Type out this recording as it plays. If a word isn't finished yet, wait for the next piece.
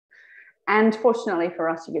And fortunately for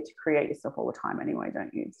us, you get to create yourself all the time anyway,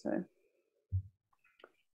 don't you? So.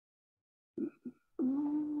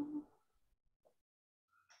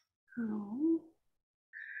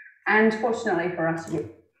 And fortunately for us, you.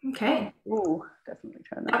 Okay. Oh, definitely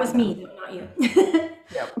turn That that was one down. me, though, not you.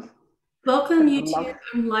 Yep. Welcome, Gotta love. YouTube.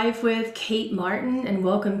 I'm live with Kate Martin, and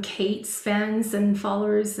welcome, Kate's fans and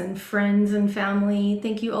followers and friends and family.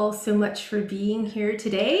 Thank you all so much for being here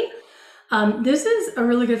today. This is a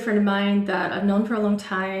really good friend of mine that I've known for a long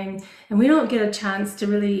time, and we don't get a chance to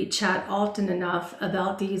really chat often enough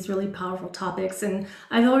about these really powerful topics. And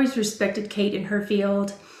I've always respected Kate in her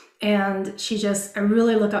field, and I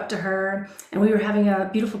really look up to her. And we were having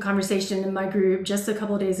a beautiful conversation in my group just a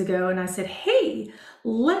couple of days ago, and I said, hey,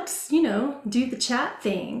 let's, do the chat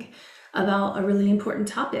thing about a really important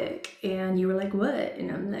topic. And you were like, what?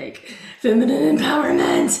 And I'm like, feminine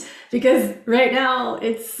empowerment, because right now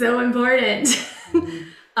it's so important.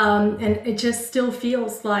 And it just still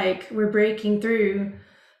feels like we're breaking through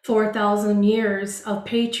 4,000 years of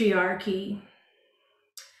patriarchy.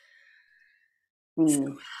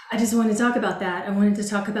 Mm. I just wanted to talk about that. I wanted to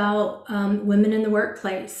talk about women in the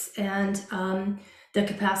workplace and the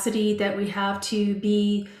capacity that we have to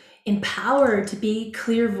be empowered, to be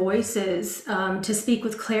clear voices, to speak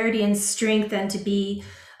with clarity and strength, and to be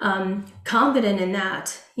confident in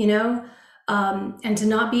that, and to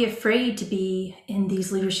not be afraid to be in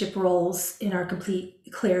these leadership roles in our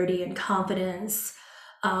complete clarity and confidence.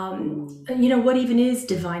 What even is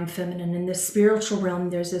divine feminine? In the spiritual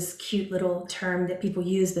realm, there's this cute little term that people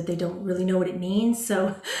use, but they don't really know what it means.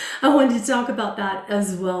 So I wanted to talk about that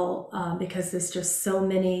as well, because there's just so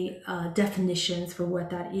many definitions for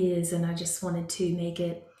what that is. And I just wanted to make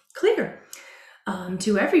it clear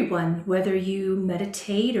to everyone, whether you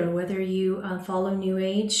meditate or whether you follow New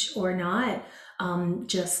Age or not.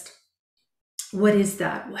 Just what is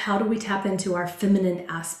that? How do we tap into our feminine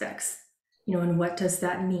aspects? And what does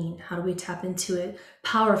that mean? How do we tap into it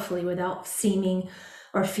powerfully without seeming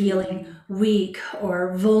or feeling weak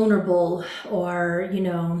or vulnerable or,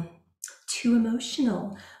 too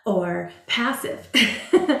emotional or passive?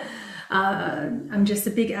 I'm just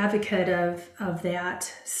a big advocate of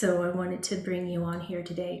that. So I wanted to bring you on here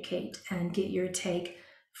today, Kate, and get your take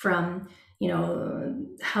from,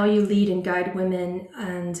 how you lead and guide women,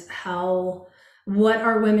 and what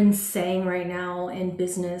are women saying right now in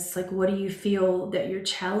business? Like, what do you feel that your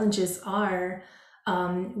challenges are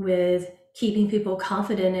with keeping people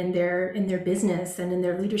confident in their business and in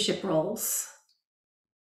their leadership roles?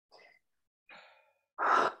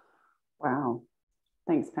 Wow.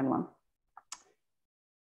 Thanks, Pamela.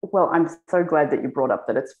 Well, I'm so glad that you brought up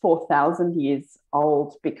that it's 4,000 years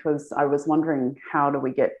old, because I was wondering, how do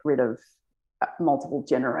we get rid of multiple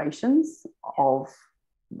generations of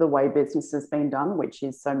the way business has been done, which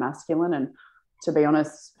is so masculine. And to be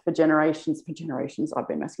honest, for generations, I've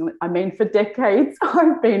been masculine. I mean, for decades,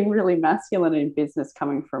 I've been really masculine in business,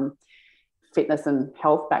 coming from fitness and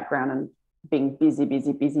health background, and being busy,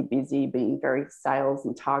 being very sales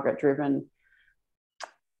and target driven.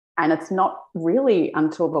 And it's not really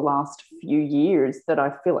until the last few years that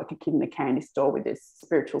I feel like a kid in a candy store with this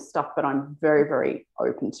spiritual stuff, but I'm very, very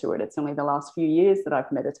open to it. It's only the last few years that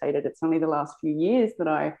I've meditated. It's only the last few years that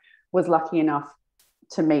I was lucky enough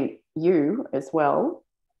to meet you as well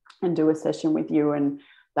and do a session with you. And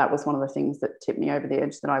that was one of the things that tipped me over the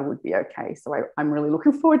edge that I would be okay. So I'm really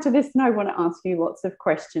looking forward to this. And I want to ask you lots of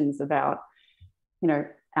questions about,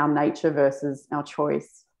 our nature versus our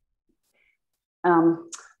choice.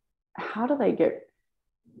 How do they get?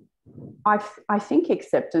 I think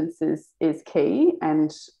acceptance is key, and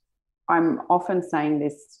I'm often saying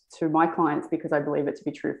this to my clients because I believe it to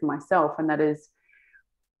be true for myself, and that is,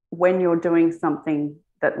 when you're doing something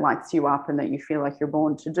that lights you up and that you feel like you're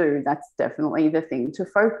born to do, that's definitely the thing to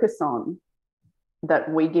focus on. That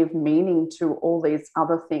we give meaning to all these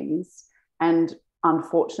other things, and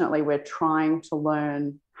unfortunately we're trying to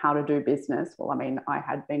learn how to do business. Well, I mean, I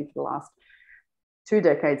had been for the last 2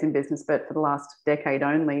 decades in business, but for the last decade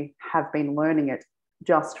only have been learning it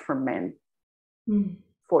just from men.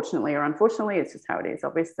 Fortunately or unfortunately, it's just how it is,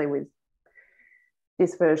 obviously, with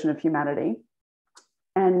this version of humanity.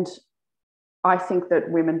 And I think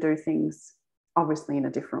that women do things obviously in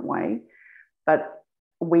a different way, but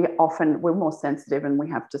we're more sensitive, and we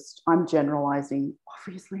have to, I'm generalizing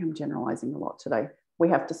a lot today. We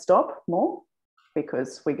have to stop more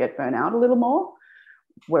because we get burnt out a little more.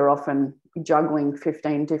 We're often juggling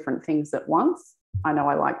 15 different things at once. I know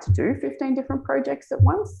I like to do 15 different projects at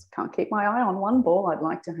once. Can't keep my eye on one ball. I'd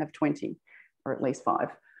like to have 20 or at least 5.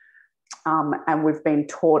 And we've been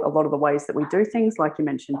taught a lot of the ways that we do things, like you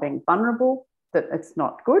mentioned, being vulnerable, that it's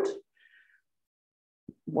not good.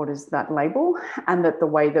 what is that label, and that the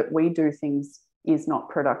way that we do things is not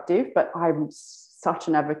productive. But I'm such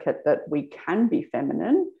an advocate that we can be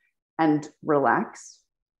feminine and relax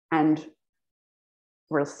and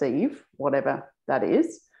receive whatever that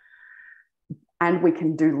is, and we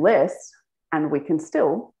can do less and we can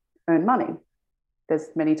still earn money. There's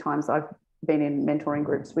many times I've been in mentoring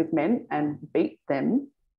groups with men and beat them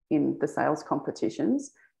in the sales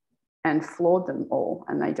competitions and floored them all,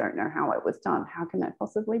 and they don't know how it was done. How can that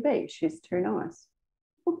possibly be? She's too nice.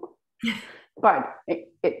 But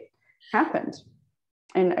it happened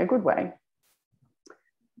in a good way.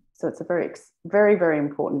 So it's a very, very, very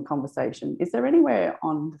important conversation. Is there anywhere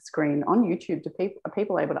on the screen on YouTube, are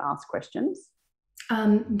people able to ask questions?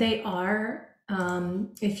 They are.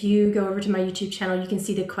 If you go over to my YouTube channel, you can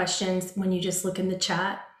see the questions when you just look in the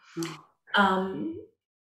chat.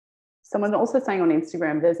 Someone also saying on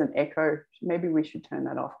Instagram, there's an echo. Maybe we should turn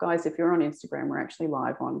that off. Guys, if you're on Instagram, we're actually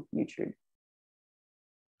live on YouTube.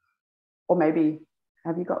 Or maybe,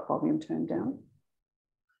 have you got volume turned down?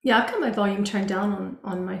 Yeah, I've got my volume turned down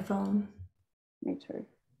on my phone. Me too.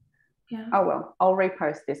 Yeah. Oh, well, I'll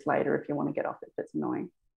repost this later if you want to get off it, if it's annoying.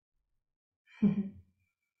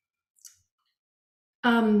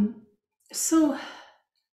 So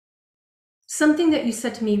something that you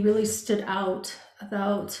said to me really stood out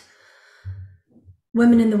about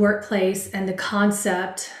women in the workplace and the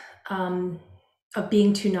concept of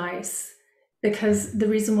being too nice. Because the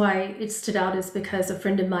reason why it stood out is because a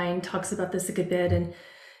friend of mine talks about this a good bit, and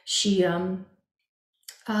she has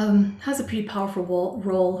a pretty powerful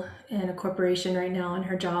role in a corporation right now in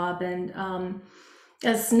her job, and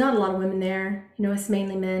there's not a lot of women there, you know, it's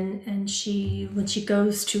mainly men. And when she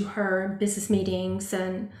goes to her business meetings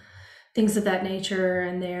and things of that nature,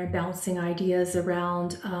 and they're bouncing ideas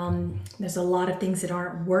around, there's a lot of things that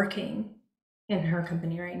aren't working in her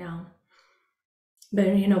company right now.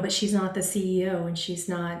 But she's not the CEO, and she's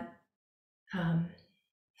not,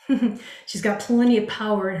 she's got plenty of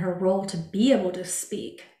power in her role to be able to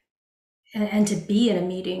speak and to be in a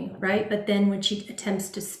meeting, right? But then when she attempts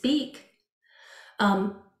to speak,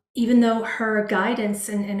 even though her guidance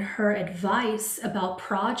and her advice about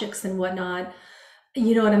projects and whatnot,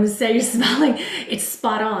 you know what I'm saying, you're smiling, it's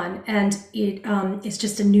spot on. And it's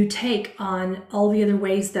just a new take on all the other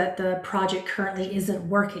ways that the project currently isn't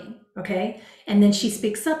working, okay? And then she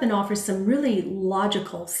speaks up and offers some really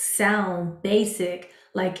logical, sound, basic,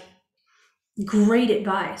 like great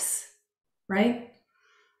advice, right?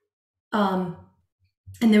 And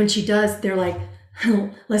then when she does, they're like,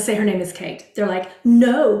 let's say her name is Kate. They're like,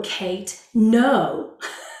 no, Kate, no.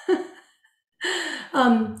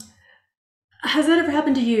 Has that ever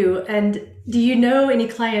happened to you? And do you know any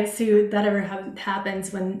clients who that ever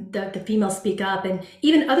happens when the females speak up, and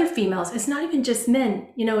even other females? It's not even just men,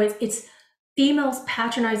 you know, it's females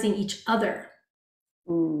patronizing each other.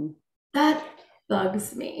 That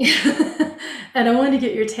bugs me. And I wanted to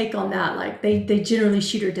get your take on that. Like they generally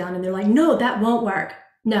shoot her down and they're like, no, that won't work.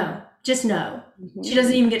 No, just no. Mm-hmm. She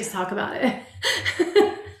doesn't even get to talk about it.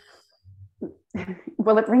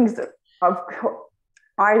 Well, it brings,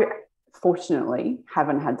 I fortunately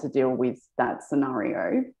haven't had to deal with that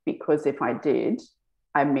scenario, because if I did,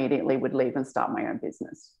 I immediately would leave and start my own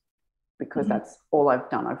business, because mm-hmm. that's all I've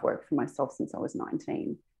done. I've worked for myself since I was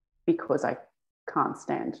 19, because I can't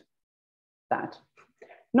stand that.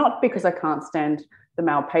 Not because I can't stand the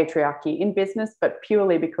male patriarchy in business, but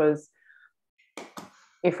purely because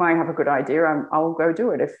if I have a good idea, I'll go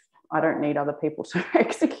do it if I don't need other people to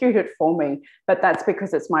execute it for me. But that's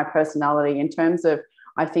because it's my personality. In terms of,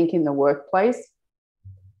 I think in the workplace,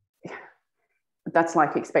 that's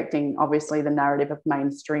like expecting, obviously, the narrative of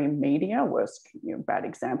mainstream media, worst, bad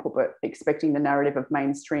example, but expecting the narrative of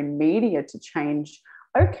mainstream media to change.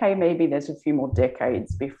 Okay, maybe there's a few more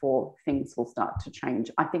decades before things will start to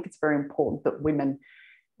change. I think it's very important that women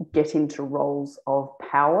get into roles of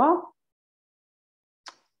power,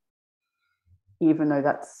 even though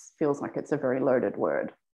that feels like it's a very loaded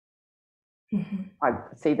word. Mm-hmm. I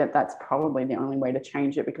see that that's probably the only way to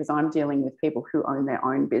change it, because I'm dealing with people who own their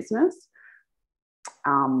own business.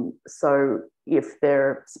 So if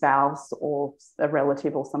their spouse or a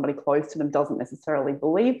relative or somebody close to them doesn't necessarily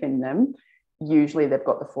believe in them, usually they've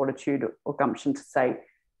got the fortitude or gumption to say,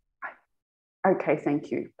 okay,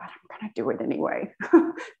 thank you, but I'm going to do it anyway,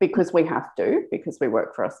 because we have to, because we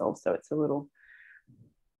work for ourselves. So it's a little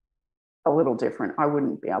different. I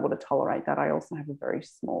wouldn't be able to tolerate that. I also have a very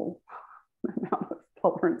small amount of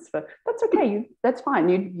tolerance for, that's okay, that's fine,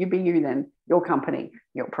 you be you then, your company,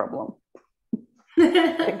 your problem.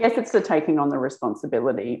 I guess it's the taking on the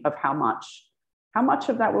responsibility of how much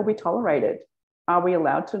of that will be tolerated. Are we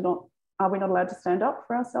allowed to not are we not allowed to stand up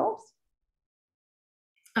for ourselves?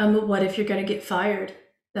 What if you're going to get fired?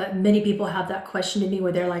 That many people have that question to me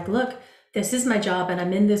where they're like, look, this is my job and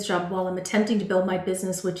I'm in this job while I'm attempting to build my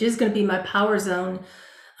business, which is going to be my power zone.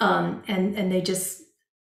 And they just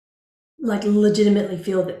like legitimately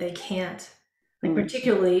feel that they can't, like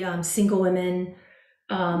particularly single women,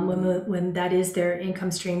 when that is their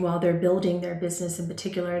income stream while they're building their business in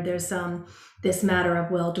particular. There's this matter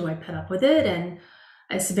of, well, do I put up with it? And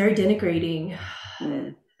it's very denigrating,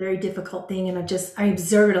 very difficult thing. And I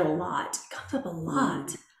observe it a lot. It comes up a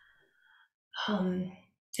lot. And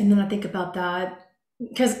then I think about that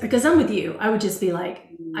because I'm with you. I would just be like,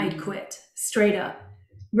 I'd quit straight up,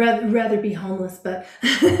 rather be homeless, but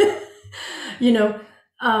you know,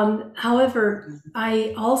 however,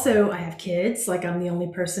 I have kids, like I'm the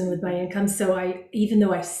only person with my income. So even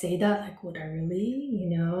though I say that, like, would I really,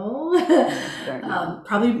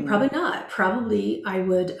 probably not. Probably I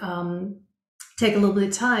would, take a little bit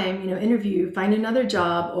of time, interview, find another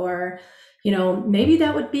job, or, maybe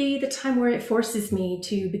that would be the time where it forces me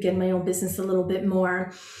to begin my own business a little bit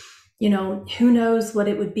more. Who knows what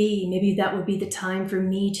it would be. Maybe that would be the time for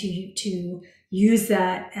me to use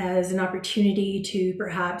that as an opportunity to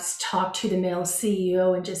perhaps talk to the male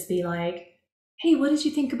CEO and just be like, hey, what did you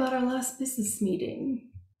think about our last business meeting?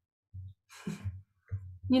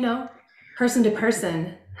 Person to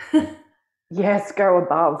person. Yes, go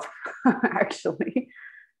above, actually.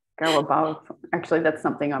 Go above. Actually, that's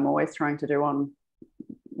something I'm always trying to do on,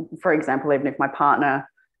 for example, even if my partner,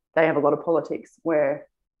 they have a lot of politics where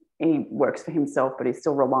he works for himself, but he's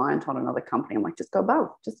still reliant on another company. I'm like, just go above,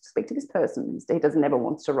 just speak to this person. He doesn't ever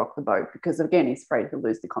want to rock the boat because, again, he's afraid he'll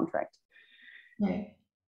lose the contract. Right.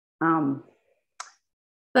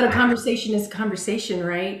 But a conversation is a conversation,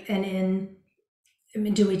 right? And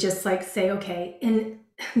do we just like say, okay, in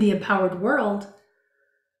the empowered world,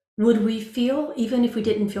 would we feel, even if we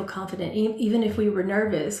didn't feel confident, even if we were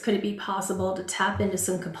nervous, could it be possible to tap into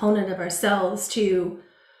some component of ourselves to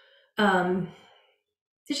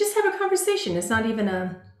just have a conversation? It's not even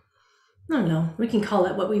I don't know, we can call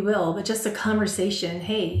it what we will, but just a conversation.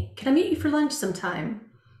 Hey, can I meet you for lunch sometime?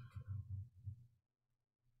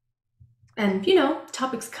 And,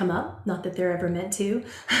 topics come up, not that they're ever meant to.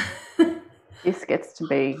 This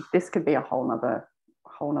could be a whole nother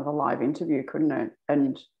live interview, couldn't it?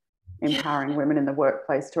 And empowering women in the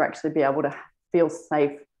workplace to actually be able to feel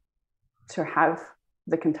safe to have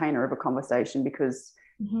the container of a conversation, because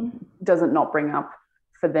does it not bring up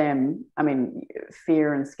for them, I mean,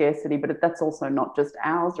 fear and scarcity, but that's also not just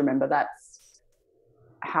ours. Remember, that's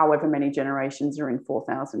however many generations are in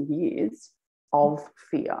 4,000 years of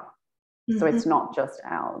fear. So it's not just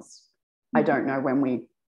ours. I don't know when we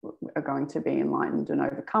are going to be enlightened and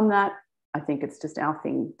overcome that. I think it's just our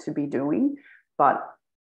thing to be doing. But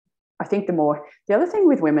I think the other thing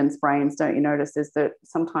with women's brains, don't you notice, is that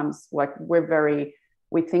sometimes like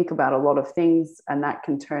we think about a lot of things, and that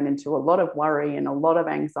can turn into a lot of worry and a lot of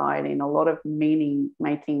anxiety and a lot of meaning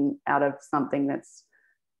making out of something that's,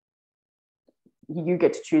 you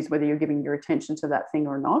get to choose whether you're giving your attention to that thing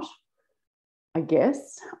or not, I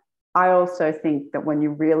guess. I also think that when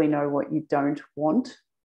you really know what you don't want,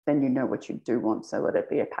 then you know what you do want. So let it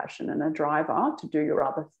be a passion and a driver to do your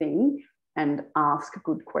other thing, and ask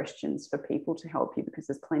good questions for people to help you, because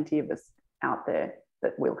there's plenty of us out there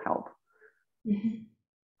that will help.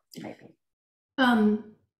 Maybe.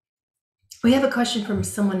 We have a question from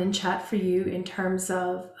someone in chat for you in terms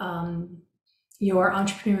of your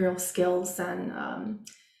entrepreneurial skills, and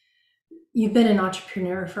you've been an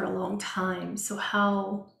entrepreneur for a long time. So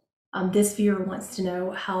how, this viewer wants to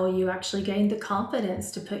know how you actually gained the confidence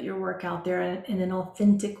to put your work out there in an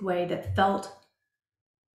authentic way that felt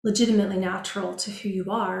legitimately natural to who you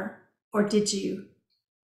are, or did you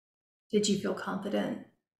feel confident?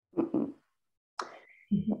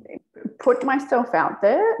 Put myself out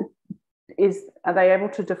there. Are they able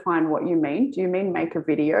to define what you mean? Do you mean make a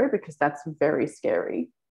video? Because that's very scary.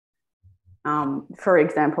 For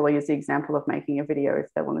example, I use the example of making a video if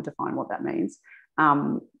they want to define what that means.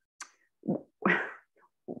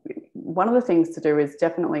 One of the things to do is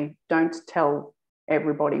definitely don't tell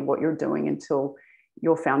everybody what you're doing until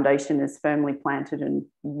your foundation is firmly planted and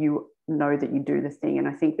you know that you do the thing. And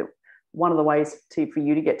I think that one of the ways for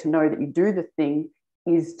you to get to know that you do the thing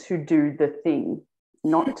is to do the thing,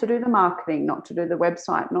 not to do the marketing, not to do the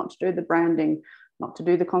website, not to do the branding, not to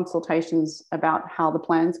do the consultations about how the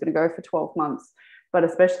plan's going to go for 12 months. But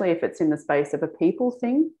especially if it's in the space of a people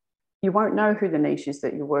thing, you won't know who the niche is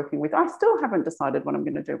that you're working with. I still haven't decided what I'm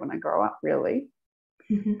going to do when I grow up, really.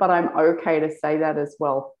 But I'm okay to say that as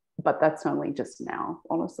well. But that's only just now.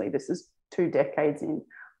 Honestly, this is 2 decades in.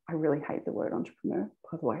 I really hate the word entrepreneur,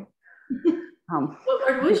 by the way. What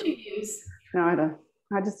word would you use? No, I don't.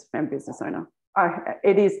 I just am business owner.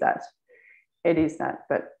 It is that. It is that.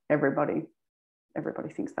 But everybody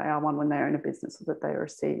thinks they are one when they own a business, or that they are a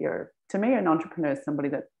CEO. To me, an entrepreneur is somebody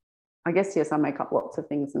that, I guess, yes, I make up lots of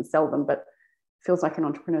things and sell them, but feels like an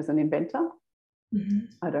entrepreneur is an inventor.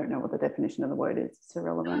 I don't know what the definition of the word is. It's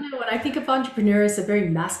irrelevant. I don't know. When I think of entrepreneur, it's a very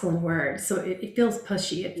masculine word. So it feels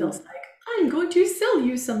pushy. It feels like, I'm going to sell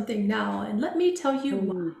you something now, and let me tell you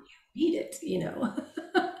why you need it,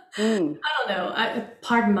 I don't know.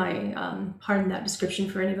 Pardon that description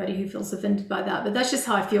for anybody who feels offended by that, but that's just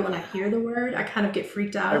how I feel when I hear the word. I kind of get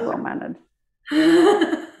freaked out. So well-mannered.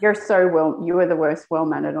 You are the worst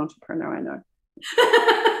well-mannered entrepreneur I know.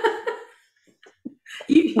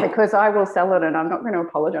 Because I will sell it and I'm not going to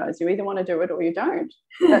apologize. You either want to do it or you don't.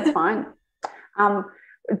 That's fine.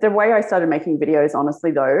 The way I started making videos,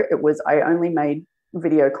 honestly, though, it was I only made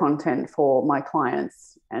video content for my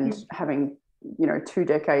clients, and having 2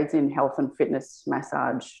 decades in health and fitness,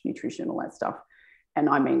 massage, nutrition, all that stuff. And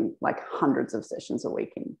I mean, like hundreds of sessions a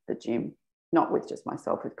week in the gym, not with just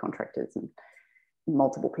myself, with contractors and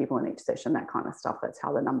multiple people in each session, that kind of stuff. That's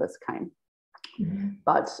how the numbers came.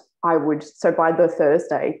 But so by the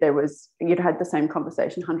Thursday, you'd had the same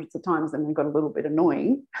conversation hundreds of times, and it got a little bit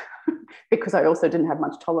annoying because I also didn't have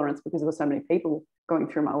much tolerance because there were so many people going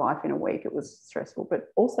through my life in a week. It was stressful, but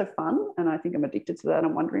also fun. And I think I'm addicted to that.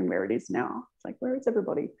 I'm wondering where it is now. It's like, where is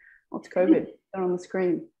everybody? Oh, it's COVID. They're on the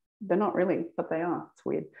screen. They're not really, but they are. It's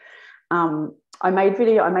weird. I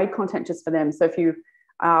made content just for them. So if you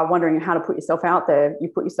are wondering how to put yourself out there, you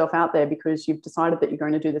put yourself out there because you've decided that you're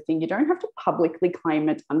going to do the thing. You don't have to publicly claim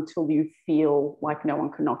it until you feel like no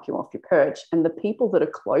one can knock you off your perch. And the people that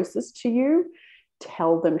are closest to you,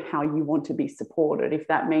 tell them how you want to be supported. If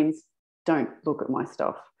that means, don't look at my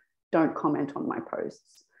stuff, don't comment on my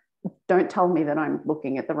posts, don't tell me that I'm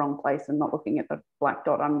looking at the wrong place and not looking at the black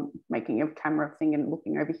dot. I'm making a camera thing and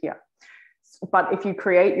looking over here. But if you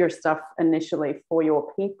create your stuff initially for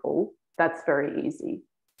your people, that's very easy.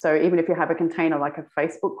 So even if you have a container, like a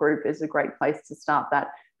Facebook group is a great place to start that,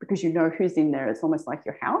 because you know who's in there. It's almost like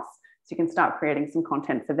your house. So you can start creating some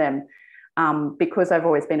content for them. Because I've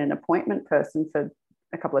always been an appointment person for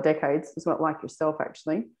a couple of decades, as well, like yourself,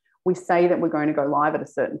 actually, we say that we're going to go live at a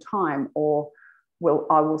certain time, or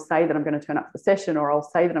I will say that I'm going to turn up for the session, or I'll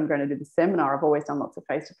say that I'm going to do the seminar. I've always done lots of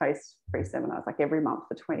face-to-face free seminars, like every month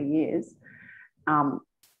for 20 years.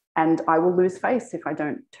 And I will lose face if I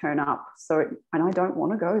don't turn up. And I don't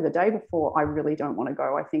want to go the day before. I really don't want to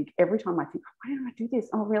go. I think every time I think, why didn't I do this?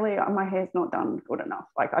 Oh, really? My hair's not done good enough.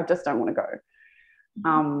 Like, I just don't want to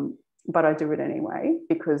go. But I do it anyway,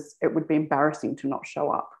 because it would be embarrassing to not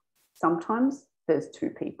show up. Sometimes there's 2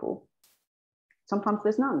 people. Sometimes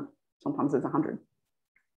there's none. Sometimes there's 100.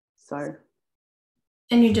 So.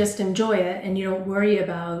 And you just enjoy it, and you don't worry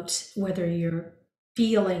about whether you're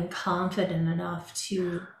feeling confident enough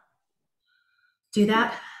to do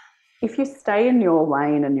that. If you stay in your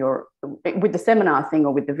lane and you're with the seminar thing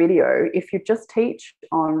or with the video, if you just teach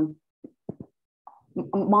on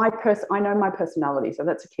I know my personality, so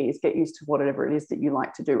that's a key, is get used to whatever it is that you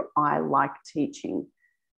like to do. I like teaching.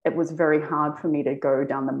 It was very hard for me to go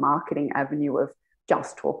down the marketing avenue of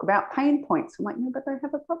just talk about pain points. I'm like, no, but they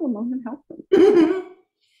have a problem. I'm going to help them.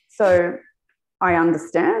 So I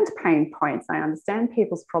understand pain points. I understand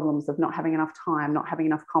people's problems of not having enough time, not having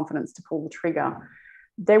enough confidence to pull the trigger.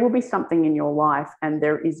 There will be something in your life, and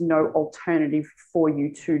there is no alternative for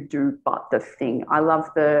you to do but the thing.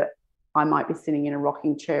 I might be sitting in a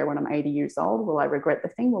rocking chair when I'm 80 years old. Will I regret the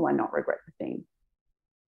thing? Will I not regret the thing?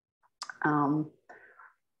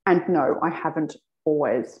 And no, I haven't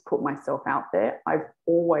always put myself out there. I've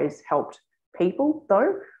always helped people,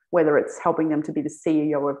 though, whether it's helping them to be the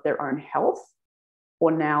CEO of their own health,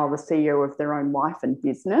 or now the CEO of their own life and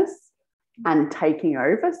business, and taking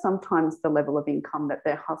over sometimes the level of income that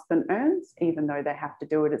their husband earns, even though they have to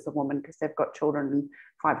do it as a woman because they've got children and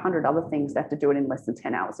 500 other things. They have to do it in less than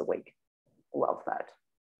 10 hours a week. Love that.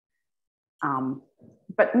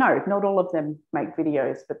 But no, not all of them make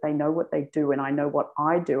videos, but they know what they do, and I know what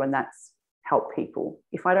I do, and that's help people.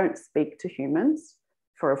 If I don't speak to humans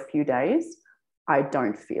for a few days, I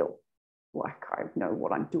don't feel like I know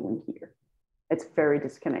what I'm doing here. It's very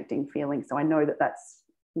disconnecting feeling. So I know that that's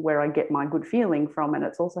where I get my good feeling from, and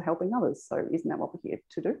it's also helping others. So isn't that what we're here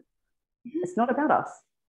to do? Mm-hmm. It's not about us.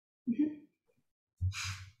 Mm-hmm.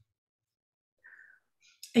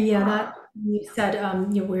 And yeah, that you said,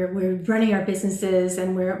 we're running our businesses,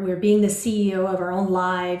 and we're being the CEO of our own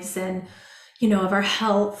lives, and of our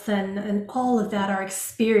health and all of that, our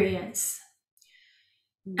experience.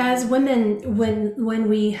 as Mm. women, when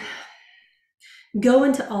we go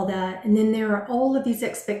into all that, and then there are all of these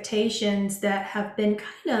expectations that have been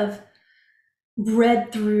kind of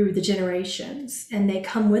bred through the generations, and they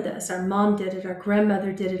come with us. Our mom did it, our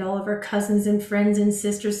grandmother did it, all of our cousins and friends and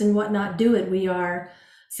sisters and whatnot do it. We are,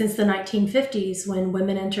 since the 1950s, when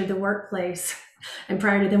women entered the workplace, and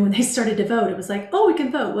prior to them, when they started to vote, it was like, oh, we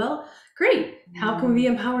can vote. Well, great. How can we be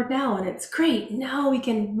Mm. empowered now? And it's great. Now we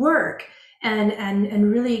can work and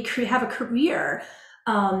really have a career,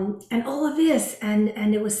 and all of this.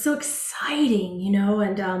 And it was so exciting,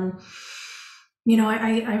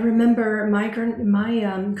 I remember my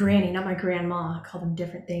granny, not my grandma. I call them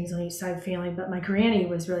different things on each side of the family, but my granny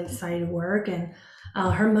was really excited to work, and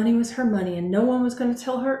her money was her money, and no one was going to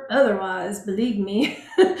tell her otherwise. Believe me.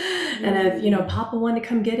 And if Mm. Papa wanted to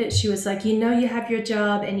come get it, she was like, you have your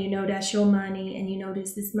job, and that's your money, and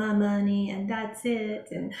this is my money, and that's it.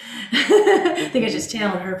 And I think I just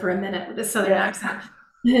channeled her for a minute with a southern Yeah. accent.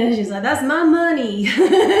 She's like, that's my money.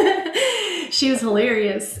 She was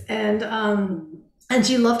hilarious, Mm. and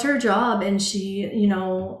she loved her job, and she,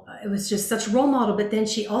 it was just such a role model. But then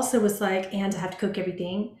she also was like, and to have to cook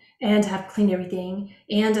everything, and to have to clean everything,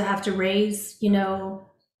 and to have to raise,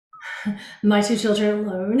 my two children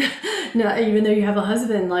alone. No, even though you have a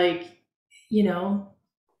husband, you know,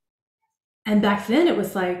 and back then it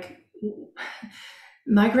was like,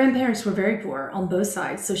 my grandparents were very poor on both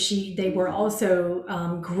sides, so they were Mm.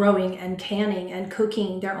 also growing and canning and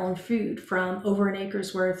cooking their own food from over an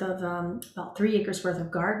acre's worth of about 3 acres worth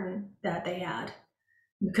of garden that they had.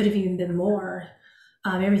 It could have even been more.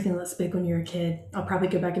 Everything looks big when you're a kid. I'll probably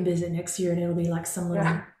go back and visit next year, and it'll be like some Yeah.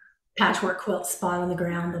 little patchwork quilt spot on the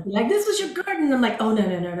ground. They'll be like, "This was your garden." I'm like, "Oh, no,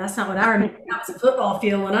 no, no, that's not what I remember. That was a football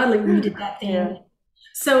field when I weeded that Yeah. thing."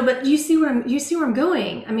 So, but you see where I'm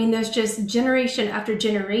going. I mean, there's just generation after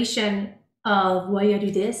generation of, well, you gotta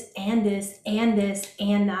do this and this and this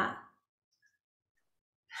and that.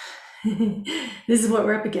 This is what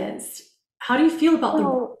we're up against. How do you feel about the?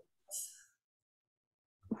 Well,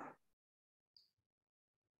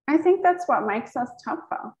 I think that's what makes us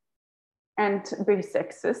tougher and to be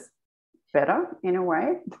sexist better in a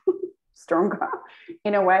way, stronger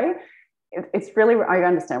in a way. It's really, I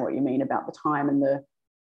understand what you mean about the time and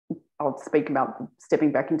I'll speak about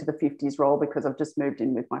stepping back into the 50s role because I've just moved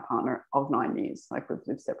in with my partner of 9 years. Like we've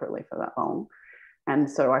lived separately for that long. And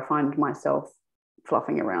so I find myself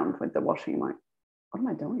fluffing around with the washing, like, what am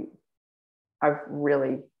I doing? I've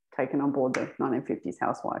really taken on board the 1950s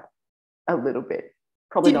housewife a little bit.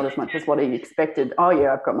 Probably not as much as what he expected. Oh,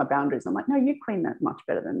 yeah, I've got my boundaries. I'm like, no, you clean that much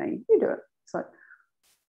better than me. You do it. So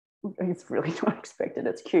it's really not expected.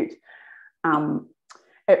 It's cute. Um,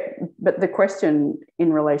 but the question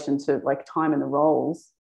in relation to like time and the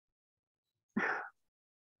roles,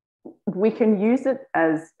 we can use it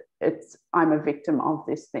as I'm a victim of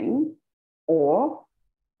this thing, or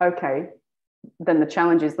okay, then the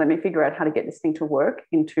challenge is let me figure out how to get this thing to work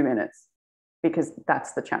in 2 minutes, because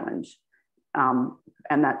that's the challenge.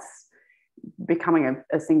 And that's becoming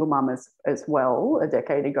a single mum as well a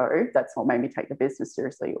decade ago. That's what made me take the business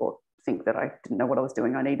seriously or think that I didn't know what I was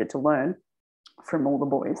doing. I needed to learn from all the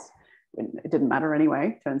boys. It didn't matter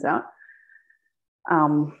anyway, turns out.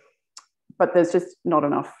 But there's just not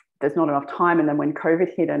enough. There's not enough time. And then when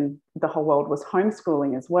COVID hit and the whole world was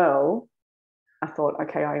homeschooling as well, I thought,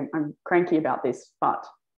 okay, I'm cranky about this, but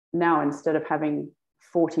now instead of having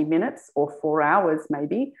 40 minutes or 4 hours,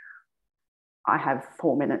 maybe I have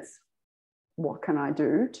 4 minutes. What can I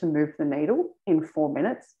do to move the needle in 4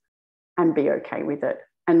 minutes and be okay with it?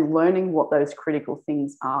 And learning what those critical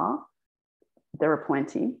things are. There are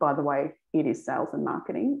plenty, by the way. It is sales and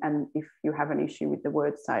marketing. And if you have an issue with the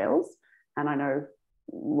word sales, and I know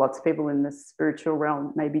lots of people in the spiritual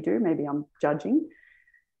realm maybe do, maybe I'm judging,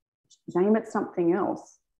 name it something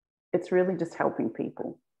else. It's really just helping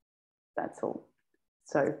people. That's all.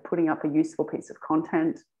 So putting up a useful piece of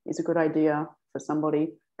content is a good idea for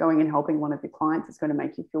somebody. Going and helping one of your clients is going to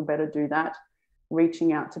make you feel better. Do that.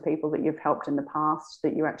 Reaching out to people that you've helped in the past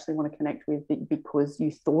that you actually want to connect with because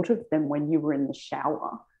you thought of them when you were in the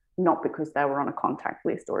shower, not because they were on a contact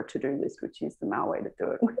list or a to-do list, which is the male way to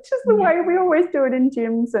do it, which is the Yeah. way we always do it in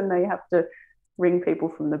gyms, and they have to ring people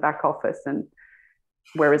from the back office. And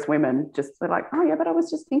whereas women just, they're like, oh yeah, but I was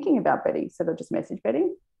just thinking about Betty, so they'll just message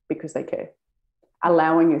Betty because they care.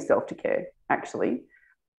 Allowing yourself to care, actually,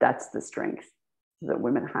 that's the strength that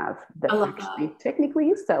women have that I love that. actually technically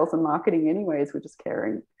is sales and marketing anyways. We're just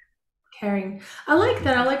caring. Caring. I like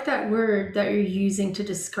that. I like that word that you're using to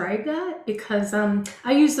describe that, because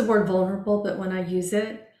I use the word vulnerable, but when I use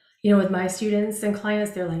it, with my students and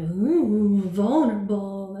clients, they're like, "Ooh,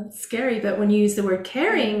 vulnerable. scary, but when you use the word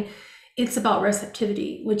caring, it's about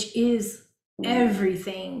receptivity, which is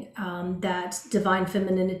everything that divine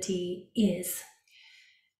femininity is.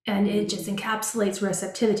 And it just encapsulates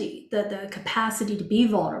receptivity, the capacity to be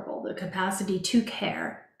vulnerable, the capacity to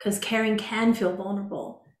care, because caring can feel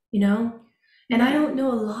vulnerable, you know? And I don't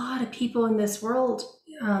know a lot of people in this world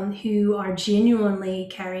who are genuinely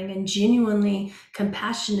caring and genuinely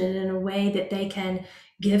compassionate in a way that they can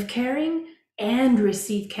give caring and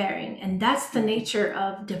receive caring. And that's the nature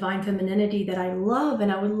of divine femininity that I love.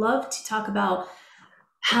 And I would love to talk about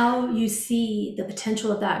how you see the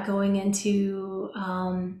potential of that going into,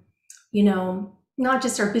 not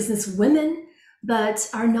just our business women, but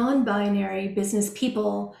our non-binary business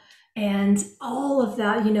people and all of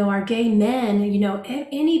that, our gay men,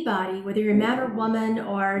 anybody, whether you're a man or woman,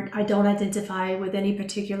 or I don't identify with any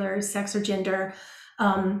particular sex or gender,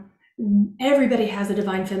 everybody has a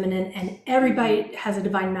divine feminine and everybody has a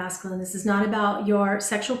divine masculine. This is not about your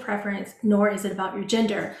sexual preference, nor is it about your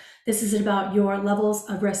gender. This is about your levels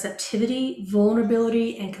of receptivity,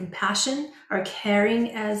 vulnerability, and compassion, or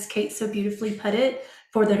caring, as Kate so beautifully put it.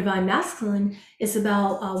 For the divine masculine, is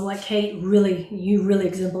about what Kate you really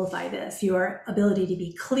exemplify this, your ability to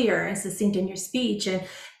be clear and succinct in your speech and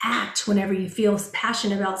act whenever you feel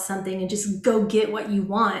passionate about something and just go get what you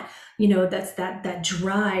want. That's that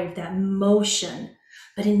drive, that motion,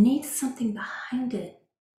 but it needs something behind it.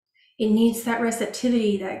 It needs that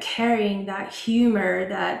receptivity, that caring, that humor,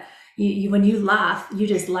 that you when you laugh, you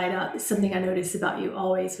just light up. It's something I notice about you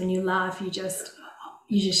always. When you laugh, you just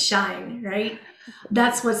shine, right?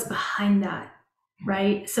 That's what's behind that,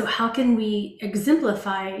 right? So how can we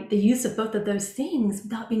exemplify the use of both of those things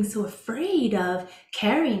without being so afraid of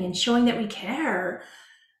caring and showing that we care?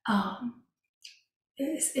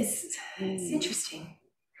 It's interesting.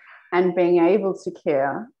 And being able to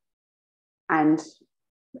care and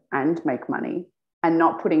make money, and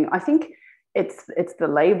not putting, I think it's the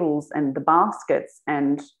labels and the baskets,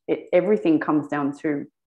 and everything comes down to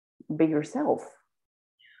be yourself.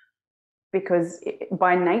 Because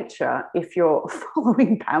by nature, if you're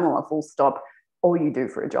following Pamela full stop, all you do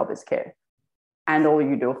for a job is care, and all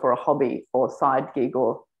you do for a hobby or side gig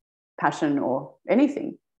or passion or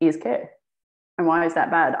anything is care. And why is that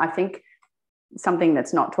bad? I think something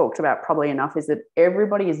that's not talked about probably enough is that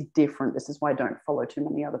everybody is different. This is why I don't follow too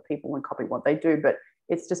many other people and copy what they do, but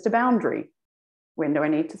it's just a boundary. When do I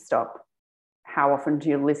need to stop? How often do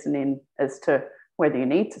you listen in as to whether you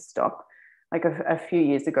need to stop? Like a few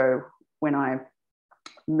years ago, when I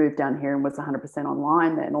moved down here and was 100%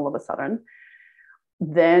 online, then all of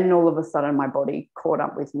a sudden my body caught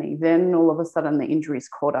up with me. Then all of a sudden the injuries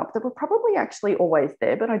caught up that were probably actually always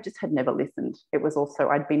there, but I just had never listened. It was also,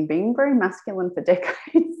 I'd been being very masculine for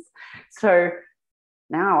decades. So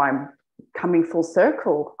now I'm coming full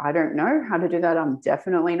circle. I don't know how to do that. I'm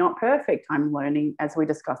definitely not perfect. I'm learning, as we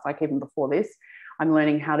discussed, like even before this, I'm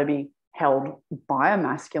learning how to be held by a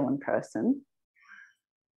masculine person,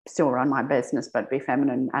 still run my business, but be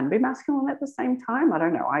feminine and be masculine at the same time. I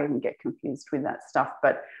don't know. I even get confused with that stuff.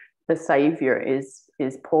 But the savior is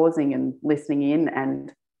pausing and listening in,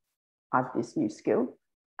 and I have this new skill,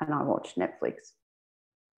 and I watch Netflix.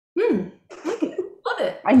 Like it. Love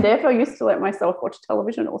it. I never used to let myself watch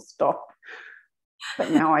television or stop, but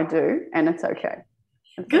now I do, and it's okay.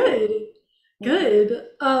 Good.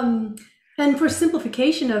 And for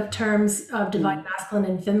simplification of terms of divine masculine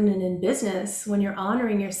and feminine in business, when you're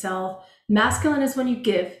honoring yourself, masculine is when you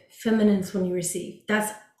give, feminine is when you receive.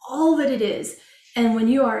 That's all that it is. And when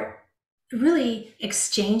you are really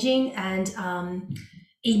exchanging and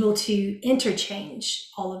able to interchange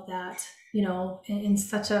all of that, in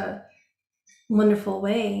such a wonderful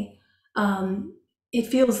way, it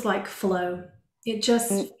feels like flow. It just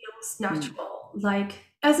feels natural, like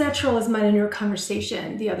as natural as my inner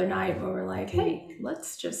conversation the other night where we're like, hey,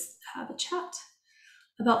 let's just have a chat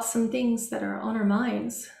about some things that are on our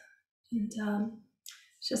minds. And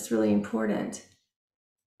it's just really important.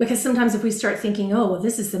 Because sometimes if we start thinking, oh, well,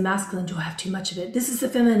 this is the masculine, do I have too much of it? This is the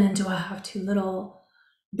feminine, do I have too little?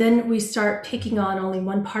 Then we start picking on only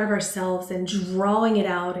one part of ourselves and drawing it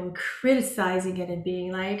out and criticizing it and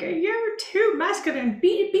being like, you're too masculine,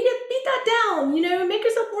 beat that down, make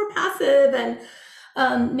yourself more passive, and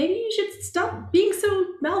maybe you should stop being so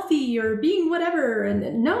mouthy or being whatever.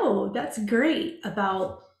 And no, that's great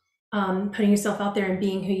about putting yourself out there and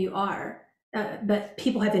being who you are. But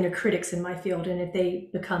people have inner critics in my field, and if they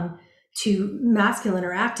become too masculine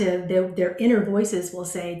or active, their inner voices will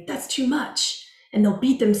say, that's too much. And they'll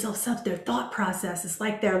beat themselves up. Their thought process is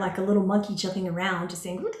like they're like a little monkey jumping around, just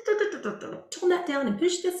saying, tone that down and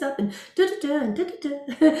push this up and da-da-da and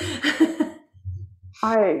da-da-da.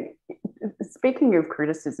 I, speaking of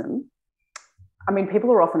criticism, I mean,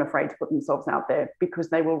 people are often afraid to put themselves out there because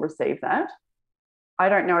they will receive that. I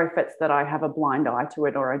don't know if it's that I have a blind eye to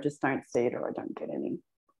it or I just don't see it or I don't get any.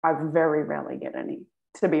 I very rarely get any,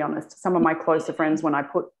 to be honest. Some of my closer friends, when I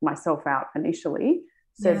put myself out initially,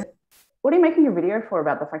 said, Yeah. what are you making a video for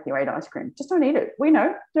about the fact you ate ice cream? Just don't eat it. We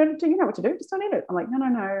know. Do you know what to do? Just don't eat it. I'm like,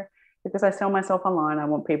 no. Because I sell myself online, I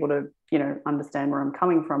want people to, understand where I'm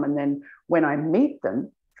coming from. And then when I meet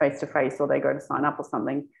them face to face or they go to sign up or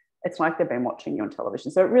something, it's like they've been watching you on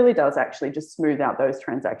television. So it really does actually just smooth out those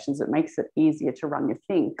transactions. It makes it easier to run your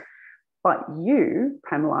thing. But you,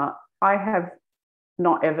 Pamela, I have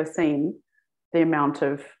not ever seen the amount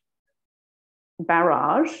of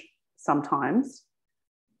barrage sometimes.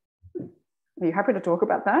 Are you happy to talk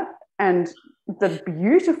about that? And the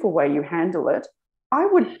beautiful way you handle it,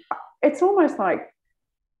 it's almost like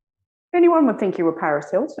anyone would think you were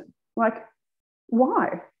Paris Hilton. Like,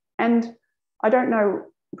 why? And I don't know.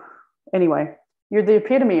 Anyway, you're the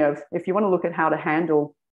epitome of, if you want to look at how to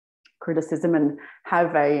handle criticism and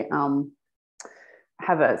have a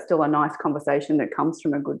still a nice conversation that comes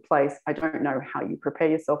from a good place. I don't know how you prepare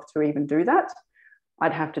yourself to even do that.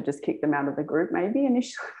 I'd have to just kick them out of the group maybe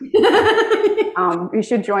initially. You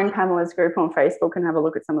should join Pamela's group on Facebook and have a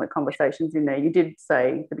look at some of the conversations in there. You did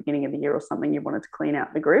say at the beginning of the year or something you wanted to clean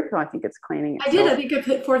out the group. I think it's cleaning itself. I did. I think I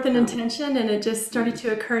put forth an intention and it just started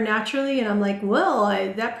to occur naturally. And I'm like, well,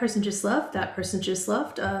 that person just left. That person just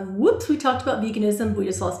left. Whoops, we talked about veganism. We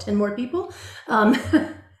just lost 10 more people.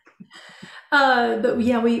 But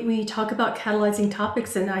yeah, we talk about catalyzing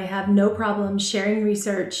topics, and I have no problem sharing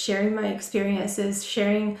research, sharing my experiences,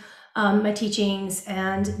 sharing my teachings,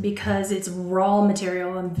 and because it's raw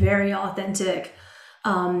material and very authentic,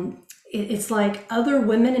 it's like other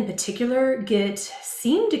women in particular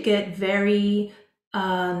seem to get very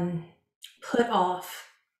put off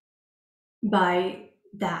by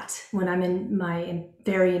that when I'm in my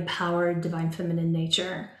very empowered divine feminine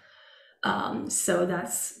nature. So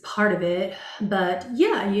that's part of it. But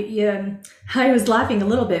yeah, I was laughing a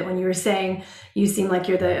little bit when you were saying you seem like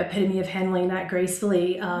you're the epitome of handling that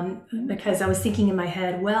gracefully, because I was thinking in my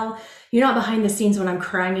head, well, you're not behind the scenes when I'm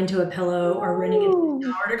crying into a pillow or running into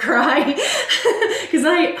the shower to cry, because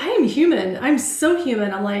I am human. I'm so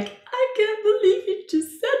human. I'm like, I can't believe you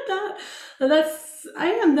just said that.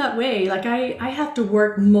 I am that way. Like I have to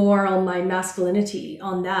work more on my masculinity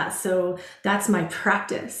on that. So that's my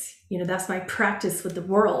practice. That's my practice with the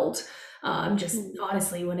world. Just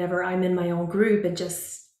honestly, whenever I'm in my own group and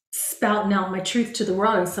just spouting out my truth to the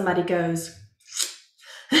world and somebody goes,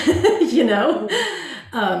 and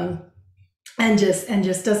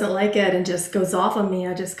just doesn't like it and just goes off on me,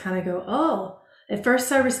 I just kind of go, oh. At first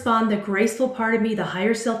I respond, the graceful part of me, the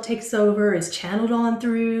higher self takes over, is channeled on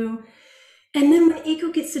through. And then when ego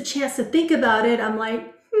gets a chance to think about it, I'm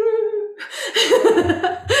like,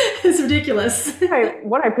 it's ridiculous.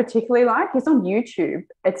 What I particularly like is on YouTube,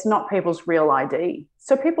 it's not people's real ID.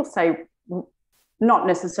 So people say, not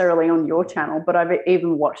necessarily on your channel, but I've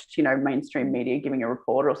even watched, mainstream media giving a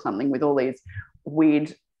report or something with all these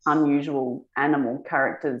weird, unusual animal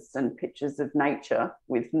characters and pictures of nature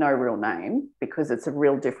with no real name because it's a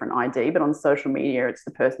real different ID. But on social media, it's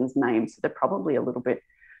the person's name. So they're probably a little bit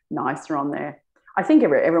nicer on there. I think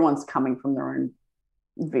everyone's coming from their own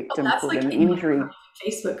victimhood like and injury.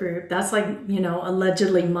 Facebook group. That's like,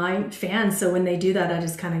 allegedly my fans. So when they do that, I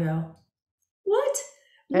just kind of go, what?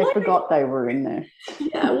 I forgot they were in there.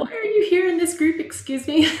 Yeah, why are you here in this group? Excuse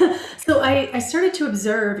me. So I started to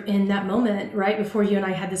observe in that moment, right before you and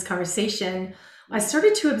I had this conversation, I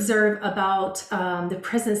started to observe about the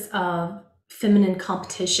presence of feminine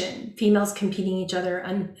competition, females competing each other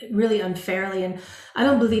really unfairly. And I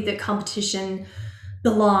don't believe that competition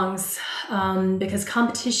belongs, because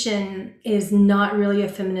competition is not really a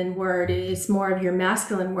feminine word. It's more of your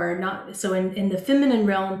masculine word. So in the feminine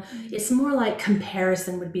realm, it's more like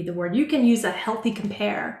comparison would be the word. You can use a healthy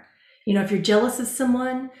compare. If you're jealous of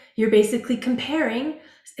someone, you're basically comparing,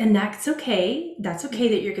 and that's okay. That's okay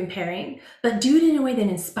that you're comparing, but do it in a way that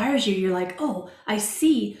inspires you. You're like, oh, I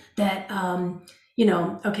see that,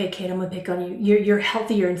 okay, Kate, I'm gonna pick on you. You're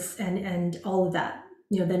healthier and all of that,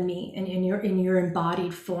 than me, and in your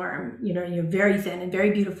embodied form, you're very thin and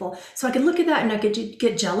very beautiful. So I could look at that and I could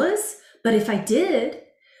get jealous. But if I did,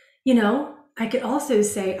 I could also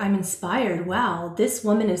say, I'm inspired. Wow, this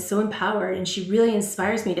woman is so empowered and she really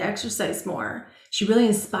inspires me to exercise more. She really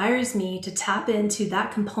inspires me to tap into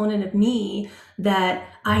that component of me that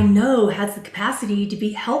I know has the capacity to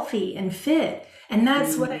be healthy and fit. And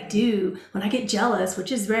that's what I do when I get jealous,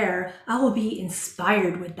 which is rare. I will be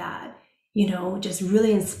inspired with that. just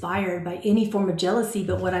really inspired by any form of jealousy.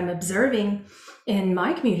 But what I'm observing in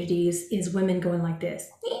my communities is women going like this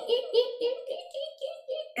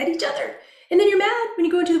at each other. And then you're mad when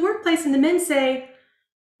you go into the workplace and the men say,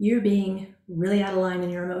 you're being really out of line in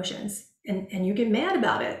your emotions, and you get mad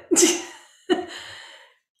about it.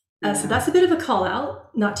 So that's a bit of a call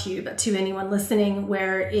out, not to you, but to anyone listening,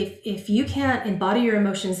 where if you can't embody your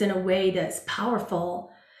emotions in a way that's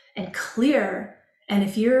powerful and clear, and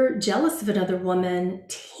if you're jealous of another woman,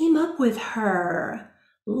 team up with her,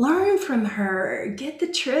 learn from her, get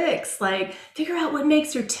the tricks, like figure out what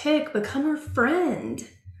makes her tick, become her friend.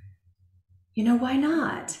 Why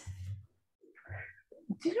not?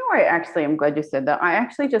 Do you know, I'm glad you said that. I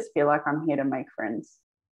actually just feel like I'm here to make friends.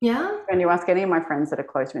 Yeah. When you ask any of my friends that are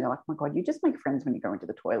close to me, they're like, oh my God, you just make friends when you go into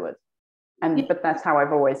the toilet. Yeah. But that's how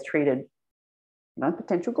I've always treated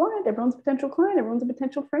potential client. Everyone's a potential client. Everyone's a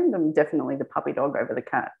potential friend. I'm definitely the puppy dog over the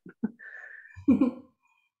cat.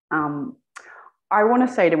 I want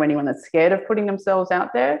to say to anyone that's scared of putting themselves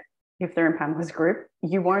out there, if they're in Pamela's group,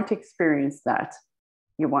 you won't experience that.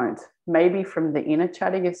 You won't. Maybe from the inner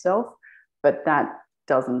chat of yourself, but that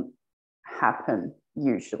doesn't happen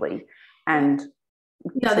usually. And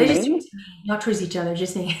no, they just do it to me, not towards each other,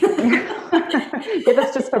 just me. Yeah,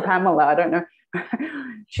 that's just for Pamela. I don't know.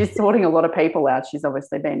 She's sorting a lot of people out. She's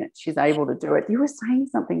able to do it. You were saying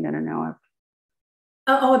something that I know of.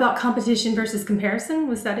 Oh, about competition versus comparison.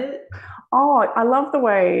 Was that it? Oh, I love the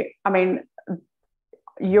way,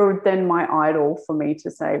 you're then my idol for me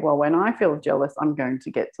to say, well, when I feel jealous, I'm going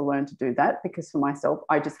to get to learn to do that, because for myself,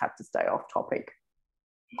 I just have to stay off topic,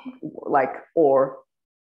 or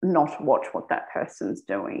not watch what that person's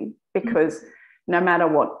doing, because no matter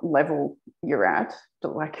what level you're at,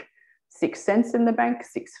 like 6 cents in the bank,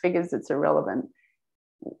 6 figures, it's irrelevant.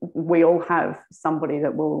 We all have somebody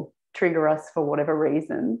that will trigger us for whatever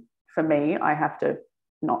reason. For me, I have to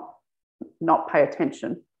not pay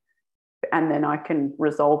attention, and then I can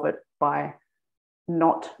resolve it by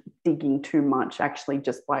not digging too much, actually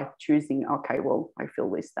just by choosing, okay, well, I feel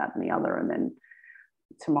this, that, and the other, and then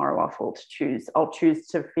tomorrow I'll choose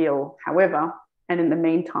to feel however, and in the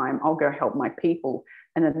meantime I'll go help my people,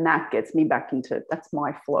 and then that gets me back into, that's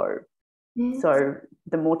my flow. So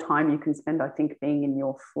the more time you can spend, I think, being in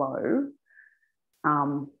your flow,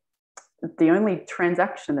 the only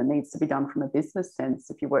transaction that needs to be done from a business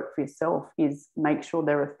sense, if you work for yourself, is make sure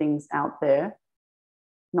there are things out there,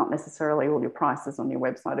 not necessarily all your prices on your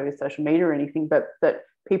website or your social media or anything, but that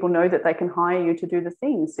people know that they can hire you to do the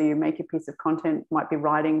things. So you make a piece of content, might be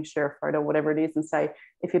writing, share a photo, whatever it is, and say,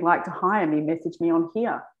 if you'd like to hire me, message me on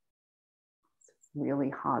here. It's a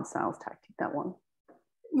really hard sales tactic, that one.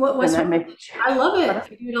 What's I love it.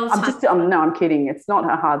 I'm kidding. It's not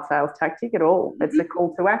a hard sales tactic at all. It's a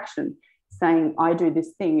call to action, saying, I do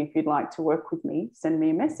this thing. If you'd like to work with me, send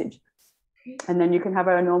me a message. And then you can have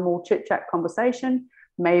a normal chit-chat conversation,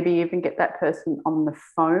 maybe even get that person on the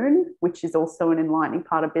phone, which is also an enlightening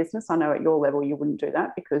part of business. I know at your level you wouldn't do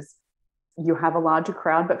that because you have a larger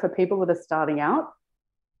crowd, but for people that are starting out,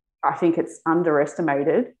 I think it's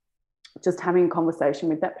underestimated just having a conversation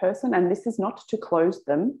with that person. And this is not to close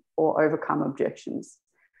them or overcome objections.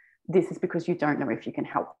 This is because you don't know if you can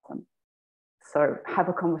help them. So have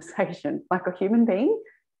a conversation like a human being,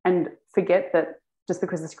 and forget that just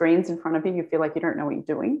because the screen's in front of you, you feel like you don't know what you're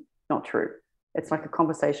doing. Not true. It's like a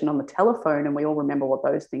conversation on the telephone, and we all remember what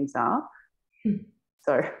those things are.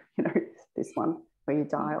 So, this one where you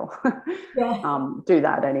dial, do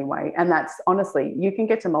that anyway. And that's, honestly, you can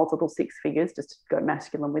get to multiple 6 figures, just to go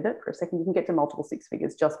masculine with it for a second. You can get to multiple 6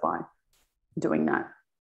 figures just by doing that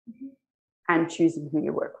and choosing who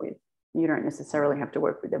you work with. You don't necessarily have to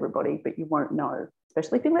work with everybody, but you won't know,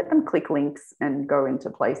 especially if you let them click links and go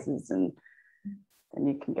into places, and then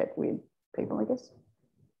you can get weird people, I guess.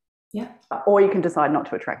 Yeah. Or you can decide not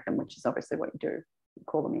to attract them, which is obviously what you do. You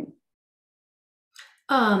call them in.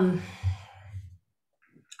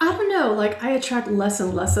 I don't know, like I attract less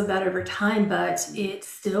and less of that over time, but it's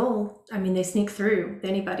still, they sneak through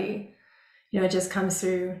anybody. It just comes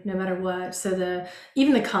through no matter what. So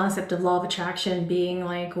even the concept of law of attraction being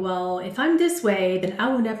like, well, if I'm this way, then I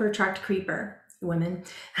will never attract creeper women.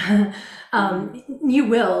 You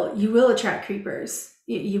will attract creepers.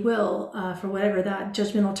 You will, for whatever that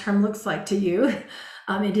judgmental term looks like to you.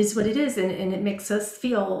 It is what it is, and it makes us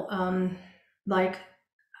feel like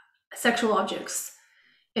sexual objects.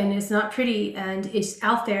 And it's not pretty, and it's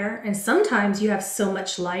out there. And sometimes you have so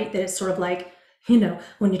much light that it's sort of like,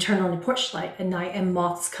 when you turn on the porch light at night and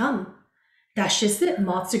moths come. That's just it.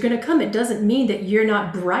 Moths are going to come. It doesn't mean that you're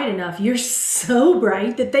not bright enough. You're so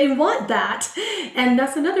bright that they want that. And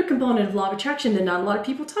that's another component of law of attraction that not a lot of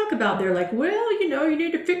people talk about. They're like, well, you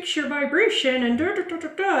need to fix your vibration and da da da da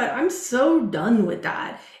da. I'm so done with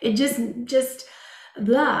that. It just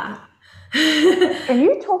blah. Can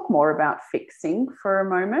you talk more about fixing for a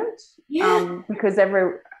moment? Yeah. Because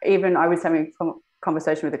even I was having a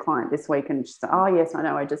conversation with a client this week, and she said, "Oh yes, I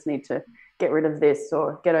know. I just need to get rid of this,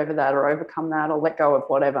 or get over that, or overcome that, or let go of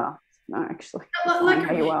whatever." No, actually, you're fine how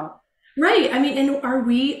Like, you are. right. I mean, and are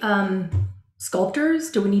we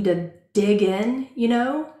sculptors? Do we need to dig in,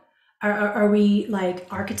 are we like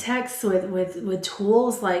architects with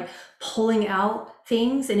tools like pulling out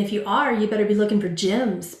things? And if you are, you better be looking for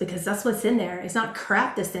gems because that's what's in there. It's not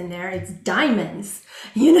crap that's in there, it's diamonds,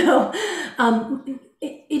 you know.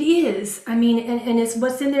 It is. I mean, and it's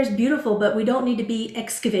what's in there is beautiful, but we don't need to be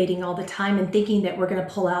excavating all the time and thinking that we're going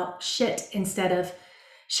to pull out shit instead of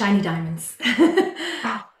shiny diamonds.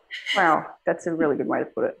 Wow, that's a really good way to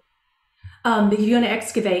put it. But if you're going to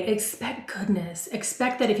excavate, expect goodness.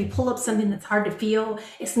 Expect that if you pull up something that's hard to feel,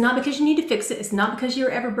 it's not because you need to fix it. It's not because you're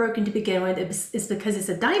ever broken to begin with. It's because it's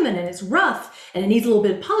a diamond and it's rough and it needs a little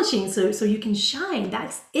bit of polishing so you can shine.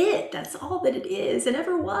 That's it. That's all that it is and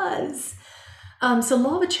ever was. So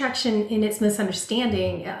law of attraction in its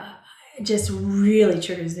misunderstanding just really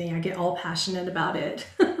triggers me. I get all passionate about it.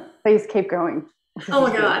 Please keep going. Oh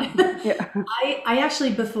my God. Yeah. I actually,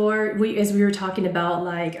 before as we were talking about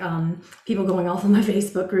like people going off on my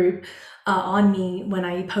Facebook group on me when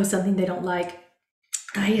I post something they don't like,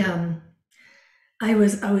 I'll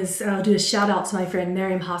do a shout out to my friend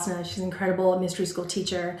Miriam Hasna. She's an incredible mystery school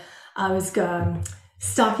teacher. I was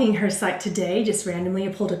stalking her site today, just randomly.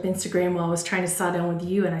 I pulled up Instagram while I was trying to sit down with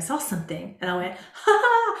you and I saw something and I went, ha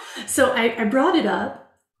ha. So I brought it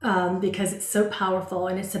up because it's so powerful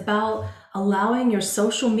and it's about allowing your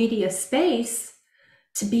social media space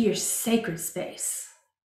to be your sacred space.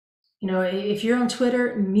 If you're on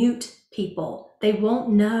Twitter, mute people. They won't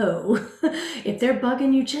know. If they're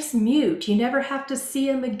bugging you, just mute. You never have to see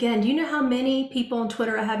them again. Do you know how many people on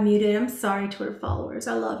Twitter I have muted? I'm sorry, Twitter followers.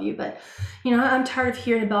 I love you, but I'm tired of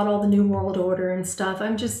hearing about all the new world order and stuff.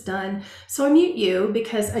 I'm just done. So I mute you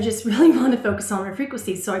because I just really want to focus on my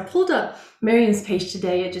frequency. So I pulled up Miriam's page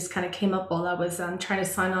today. It just kind of came up while I was trying to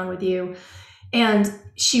sign on with you. And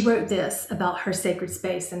she wrote this about her sacred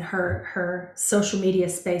space and her social media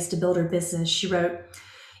space to build her business. She wrote,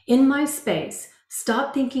 "In my space,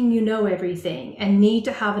 stop thinking you know everything and need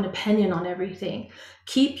to have an opinion on everything.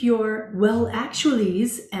 Keep your well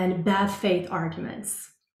actuallys and bad faith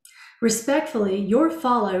arguments. Respectfully, your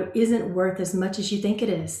follow isn't worth as much as you think it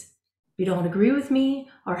is. If you don't agree with me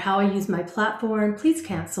or how I use my platform, please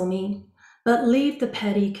cancel me. But leave the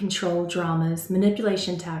petty control dramas,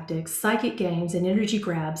 manipulation tactics, psychic games, and energy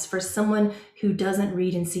grabs for someone who doesn't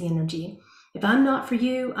read and see energy. If I'm not for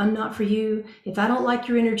you, I'm not for you. If I don't like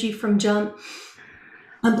your energy from jump,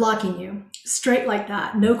 I'm blocking you." Straight like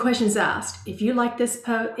that, no questions asked. If you like this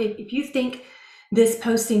post, if you think this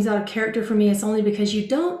post seems out of character for me, it's only because you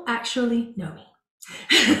don't actually know me.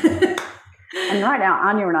 And right now,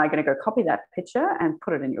 Anya and I are going to go copy that picture and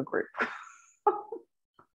put it in your group.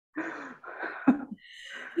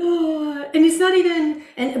 And it's not even,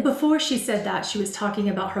 and before she said that, she was talking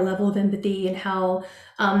about her level of empathy and how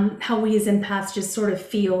we as empaths just sort of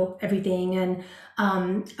feel everything. And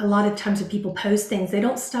a lot of times when people post things, they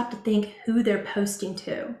don't stop to think who they're posting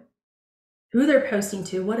to.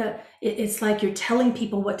 It's like you're telling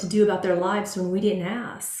people what to do about their lives when we didn't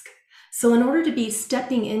ask. So in order to be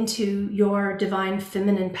stepping into your divine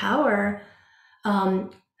feminine power, I'm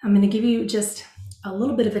going to give you just a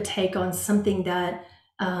little bit of a take on something that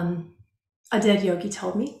a dead yogi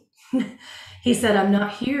told me. He said, "I'm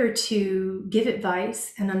not here to give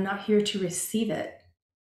advice and I'm not here to receive it."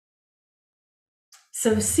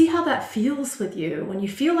 So see how that feels with you. When you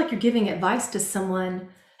feel like you're giving advice to someone,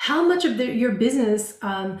 how much of your business,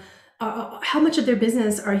 how much of their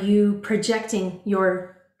business are you projecting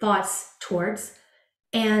your thoughts towards?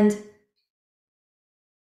 And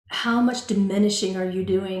how much diminishing are you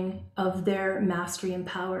doing of their mastery and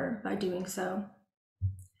power by doing so?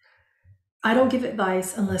 I don't give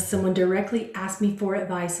advice unless someone directly asks me for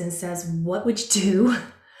advice and says, "What would you do?"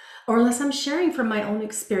 Or unless I'm sharing from my own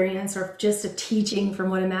experience or just a teaching from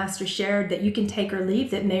what a master shared that you can take or leave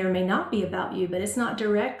that may or may not be about you, but it's not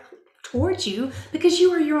direct towards you because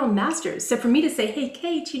you are your own master. So for me to say, "Hey,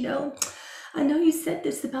 Kate, I know you said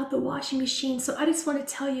this about the washing machine, so I just want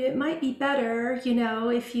to tell you it might be better, if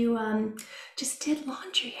you just did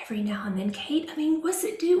laundry every now and then, Kate. I mean, what's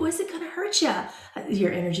it going to hurt you?"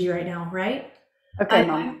 Your energy right now, right? Okay,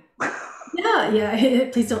 Mom. Yeah.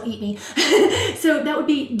 Please don't eat me. So that would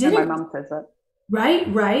be And my dinner. mum says that.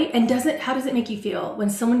 Right. And how does it make you feel when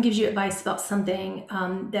someone gives you advice about something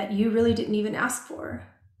that you really didn't even ask for?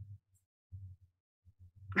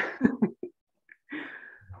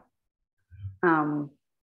 um,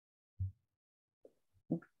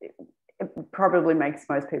 it probably makes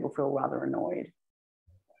most people feel rather annoyed.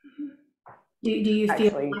 Do you feel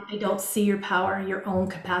Actually, like they don't see your power, your own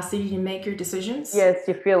capacity to make your decisions? yes,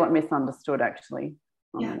 you feel it misunderstood actually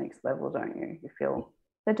on the Yeah. next level, don't you? You feel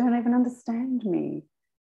they don't even understand me.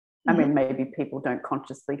 I Mhm. mean, maybe people don't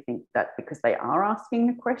consciously think that because they are asking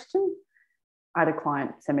the question. I had a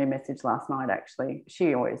client send me a message last night, actually.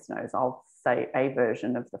 She always knows I'll say a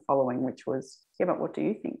version of the following, which was, yeah, but what do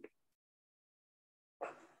you think?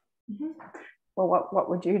 Mhm. Well, what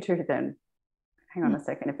would you do then? Hang on a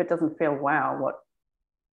second. If it doesn't feel wow, what?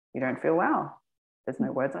 You don't feel wow. There's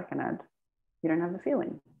no words I can add. You don't have the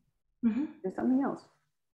feeling. Mhm. Do something else.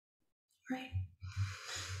 Right.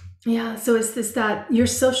 Yeah, so it's this that your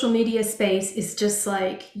social media space is just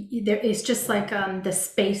like there it's just like the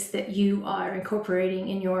space that you are incorporating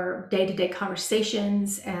in your day-to-day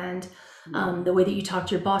conversations and the way that you talk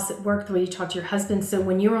to your boss at work, the way you talk to your husband. So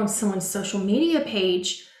when you're on someone's social media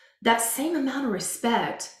page, that same amount of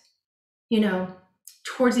respect, you know,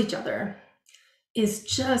 towards each other is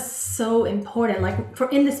just so important. Like for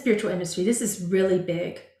in the spiritual industry, this is really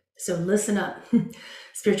big. So listen up,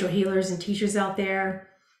 spiritual healers and teachers out there.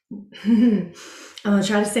 I'm gonna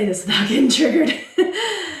try to say this without getting triggered.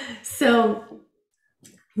 So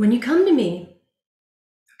when you come to me,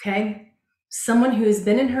 okay, someone who has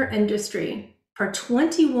been in her industry for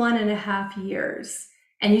 21 and a half years,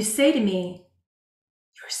 and you say to me,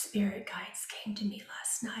 your spirit guides came to me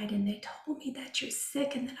last night and they told me that you're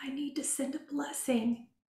sick and that I need to send a blessing.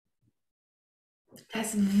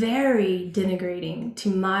 That's very denigrating to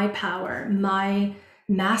my power, my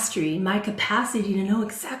mastery, my capacity to know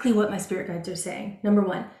exactly what my spirit guides are saying. Number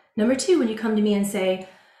one. Number two, when you come to me and say,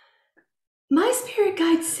 my spirit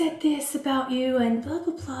guide said this about you and blah,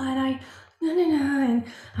 blah, blah, and and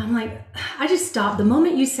I'm like, I just stop. The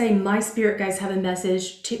moment you say my spirit guides have a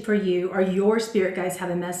message for you or your spirit guides have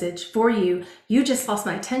a message for you, you just lost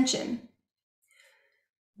my attention.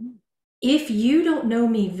 If you don't know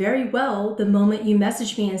me very well, the moment you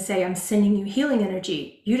message me and say, I'm sending you healing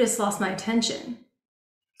energy, you just lost my attention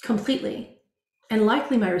completely. And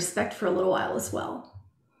likely my respect for a little while as well.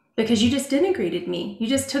 Because you just denigrated me. You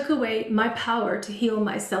just took away my power to heal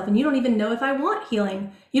myself. And you don't even know if I want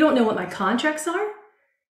healing. You don't know what my contracts are.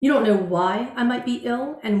 You don't know why I might be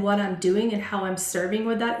ill and what I'm doing and how I'm serving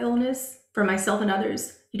with that illness for myself and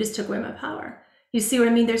others. You just took away my power. You see what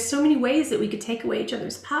I mean? There's so many ways that we could take away each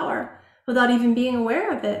other's power without even being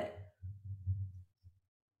aware of it.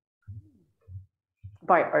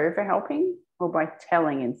 By over helping or by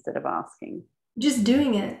telling instead of asking? Just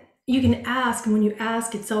doing it. You can ask, and when you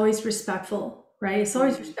ask, it's always respectful, right? It's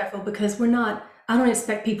always respectful because I don't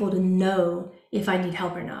expect people to know if I need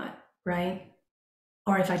help or not, right?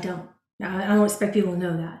 Or if I don't. I don't expect people to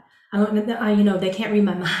know that. They can't read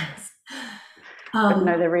my minds. But Um,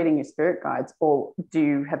 no, they're reading your spirit guides, or do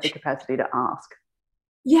you have the capacity to ask?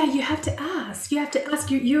 Yeah, you have to ask. You have to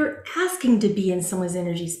ask. You're asking to be in someone's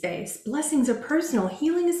energy space. Blessings are personal.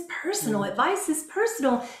 Healing is personal. Advice is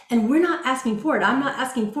personal. And we're not asking for it. I'm not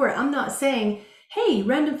asking for it. I'm not saying, hey,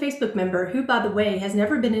 random Facebook member who, by the way, has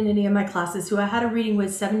never been in any of my classes, who I had a reading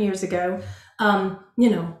with 7 years ago,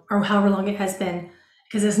 or however long it has been,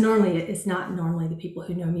 because it's not normally the people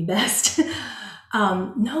who know me best.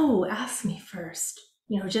 No, ask me first.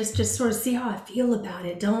 Just sort of see how I feel about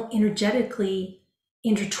it. Don't energetically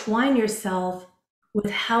intertwine yourself with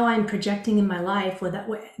how I'm projecting in my life with that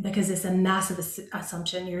way, because it's a massive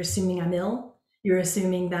assumption. You're assuming I'm ill. You're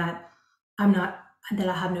assuming that that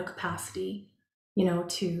I have no capacity,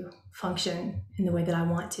 to function in the way that I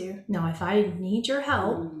want to. Now, if I need your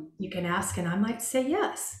help, you can ask and I might say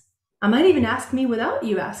yes. I might even ask me without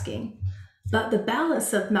you asking. But the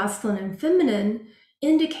balance of masculine and feminine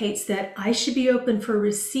indicates that I should be open for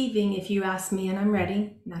receiving if you ask me and I'm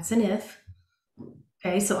ready. That's an if.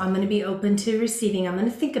 Okay, so I'm going to be open to receiving. I'm going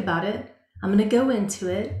to think about it. I'm going to go into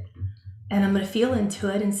it and I'm going to feel into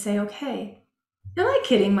it and say, okay, am I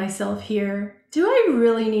kidding myself here? Do I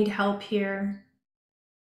really need help here?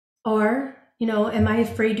 Or, am I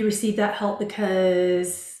afraid to receive that help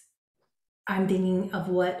because I'm thinking of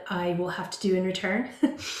what I will have to do in return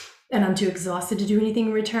and I'm too exhausted to do anything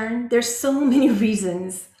in return? There's so many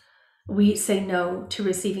reasons we say no to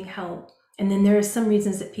receiving help. And then there are some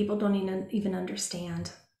reasons that people don't even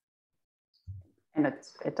understand. And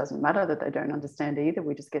it doesn't matter that they don't understand either.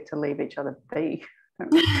 We just get to leave each other be.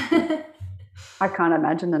 I can't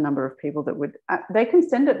imagine the number of people that would, they can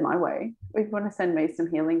send it my way. If you want to send me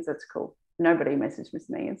some healings, that's cool. Nobody messages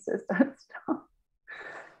me and says that stuff.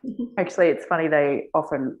 Actually, it's funny, they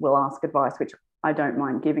often will ask advice, which I don't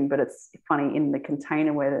mind giving, but it's funny in the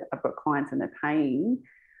container where I've got clients and they're paying.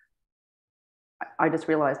 I just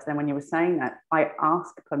realized then when you were saying that, I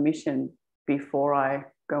ask permission before I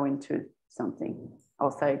go into something.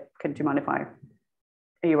 I'll say, do you mind if are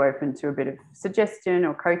you open to a bit of suggestion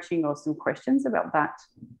or coaching or some questions about that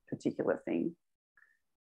particular thing?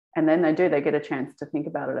 And then they get a chance to think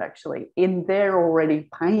about it actually. They're already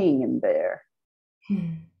paying in there.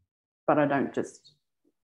 But I don't just,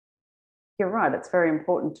 you're right, it's very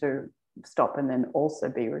important to stop and then also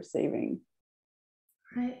be receiving.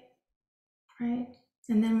 Right.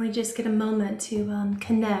 And then we just get a moment to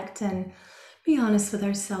connect and be honest with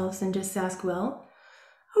ourselves and just ask, well,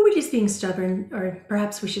 are we just being stubborn? Or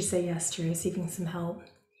perhaps we should say yes to receiving some help,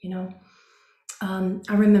 I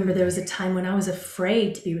remember there was a time when I was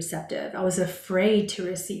afraid to be receptive. I was afraid to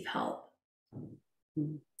receive help.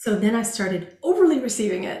 So then I started overly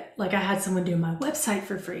receiving it. Like I had someone do my website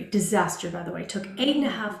for free. Disaster, by the way. It took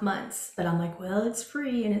 8.5 months. But I'm like, well, it's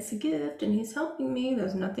free and it's a gift and he's helping me.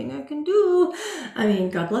 There's nothing I can do. I mean,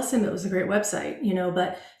 God bless him. It was a great website,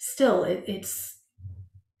 but still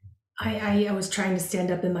I was trying to stand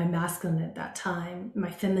up in my masculine at that time. My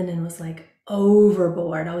feminine was like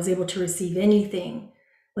overboard. I was able to receive anything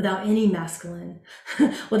without any masculine,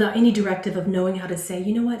 without any directive of knowing how to say,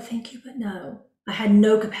 you know what, thank you, but no. I had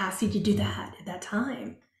no capacity to do that at that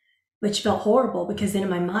time, which felt horrible because then in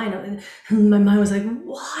my mind was like,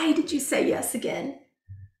 why did you say yes again?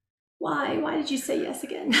 Why did you say yes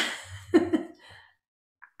again?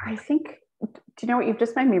 I think, do you know what, you've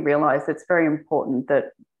just made me realize it's very important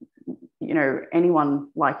that, anyone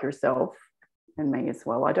like yourself and me as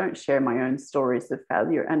well, I don't share my own stories of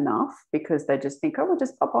failure enough because they just think, oh, we'll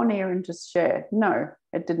just pop on here and just share. No,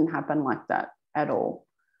 it didn't happen like that at all.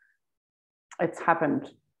 It's happened,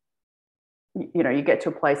 you get to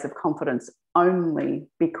a place of confidence only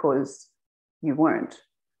because you weren't,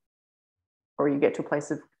 or you get to a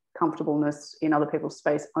place of comfortableness in other people's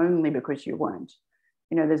space only because you weren't.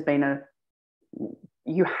 There's been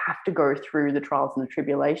you have to go through the trials and the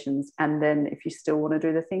tribulations, and then if you still want to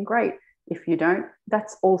do the thing, great. If you don't,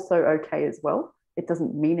 that's also okay as well. It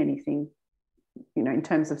doesn't mean anything, in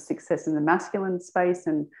terms of success in the masculine space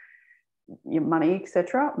and your money,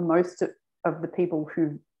 etc. Most of the people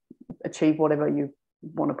who achieve whatever you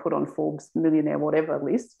want to put on Forbes millionaire whatever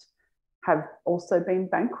list have also been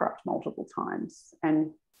bankrupt multiple times and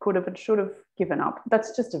could have and should have given up.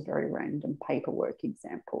 That's just a very random paperwork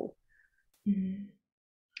example. Mm-hmm.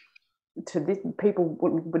 To this, people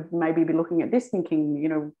would maybe be looking at this thinking,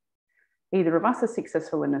 either of us are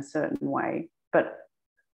successful in a certain way, but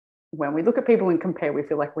when we look at people and compare, we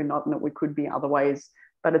feel like we're not and that we could be other ways,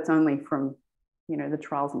 but it's only from the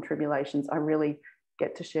trials and tribulations. I really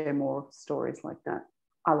get to share more stories like that.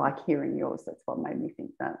 I like hearing yours. That's what made me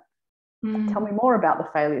think that. Tell me more about the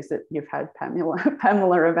failures that you've had, Pamela,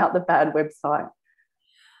 about the bad website.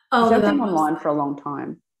 You've been online for a long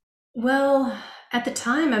time. Well, at the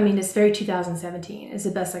time, it's very 2017 is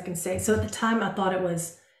the best I can say. So at the time, I thought it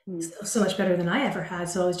was so much better than I ever had.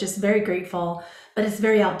 So I was just very grateful, but it's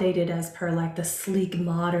very outdated as per like the sleek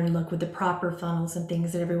modern look with the proper funnels and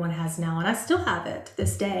things that everyone has now. And I still have it to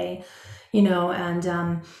this day, and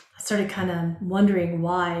I started kind of wondering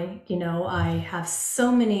why, I have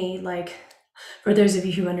so many, like, for those of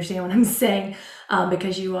you who understand what I'm saying,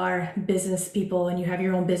 because you are business people and you have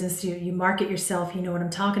your own business, you market yourself, you know what I'm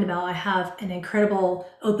talking about. I have an incredible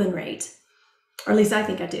open rate. Or at least I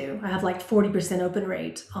think I do. I have like 40% open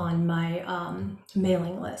rate on my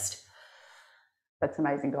mailing list. That's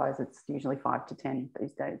amazing, guys. It's usually 5 to 10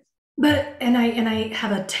 these days. But and I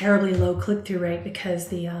have a terribly low click-through rate because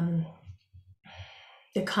the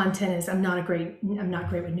content is I'm not great with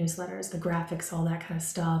newsletters, the graphics, all that kind of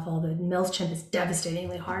stuff. All the MailChimp is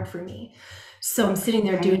devastatingly hard for me. So I'm sitting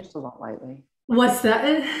there doing a lot lately. What's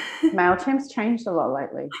that? MailChimp's changed a lot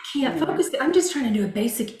lately. I can't focus. I'm just trying to do a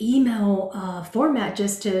basic email format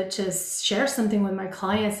just to share something with my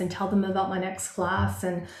clients and tell them about my next class,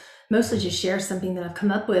 and mostly just share something that I've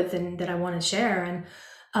come up with and that I want to share. And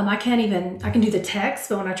I can do the text,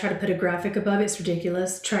 but when I try to put a graphic above it, it's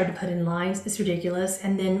ridiculous. Try to put in lines, it's ridiculous.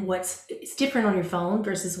 And then it's different on your phone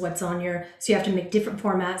versus what's on so you have to make different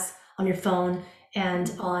formats on your phone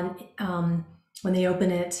and on when they open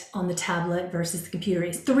it on the tablet versus the computer.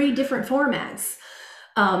 It's 3 different formats.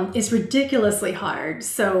 It's ridiculously hard.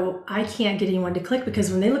 So I can't get anyone to click because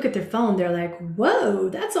when they look at their phone, they're like, whoa,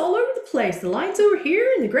 that's all over the place. The line's over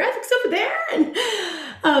here and the graphics over there. And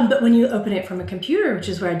But when you open it from a computer, which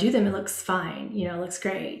is where I do them, it looks fine. You know, it looks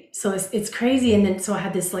great. So it's crazy. And then so I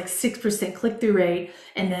had this like 6% click through rate,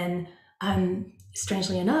 and then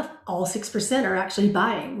strangely enough, all 6% are actually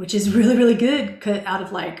buying, which is really really good out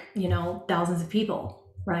of like thousands of people,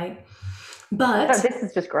 right? So But this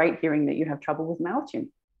is just great hearing that you have trouble with MailChimp.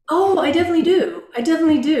 oh, I definitely do. I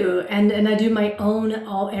definitely do. And I do my own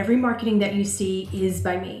every marketing that you see is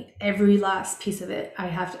by me. Every last piece of it.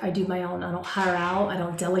 I do my own. I don't hire out, I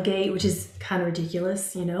don't delegate, which is kind of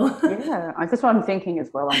ridiculous, you know. Yeah, that's what I'm thinking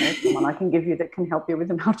as well. I know someone I can give you that can help you with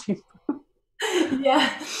the MailChimp.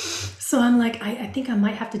 Yeah. So I'm like, I think I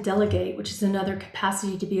might have to delegate, which is another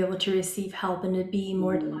capacity to be able to receive help and to be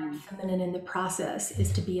more divine feminine in the process,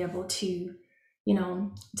 is to be able to,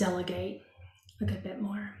 delegate a good bit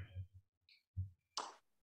more.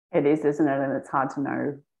 It is, isn't it? And it's hard to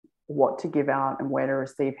know what to give out and where to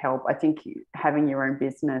receive help. I think having your own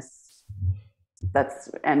business,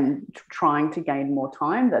 and trying to gain more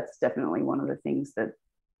time, that's definitely one of the things that,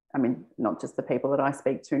 I mean, not just the people that I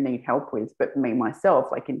speak to need help with, but me myself,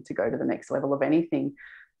 like to go to the next level of anything,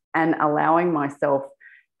 and allowing myself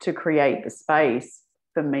to create the space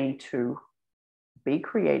for me to be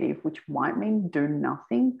creative, which might mean do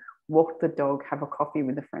nothing, walk the dog, have a coffee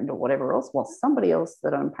with a friend or whatever else, while somebody else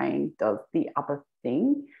that I'm paying does the other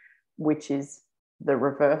thing, which is the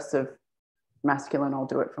reverse of masculine. I'll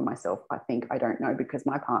do it for myself. I think, I don't know, because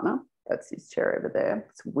my partner, that's his chair over there.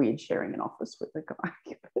 It's weird sharing an office with a guy.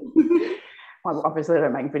 Obviously, I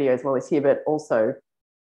don't make videos while he's here, but also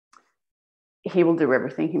he will do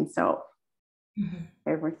everything himself. Mm-hmm.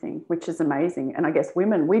 Everything, which is amazing. And I guess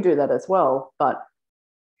women, we do that as well. But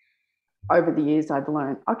over the years, I've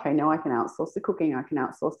learned, okay, now I can outsource the cooking, I can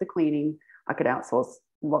outsource the cleaning, I could outsource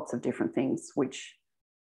lots of different things, which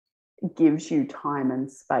gives you time and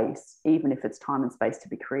space, even if it's time and space to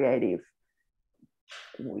be creative.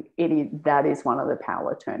 That is one of the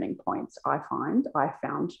power turning points I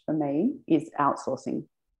found for me, is outsourcing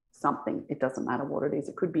something. It doesn't matter what it is.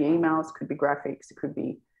 It could be emails, it could be graphics, it could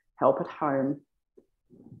be help at home,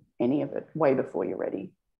 any of it, way before you're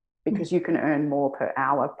ready, because you can earn more per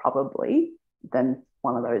hour probably than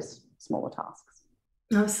one of those smaller tasks.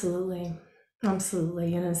 Absolutely.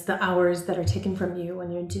 Absolutely. And it's the hours that are taken from you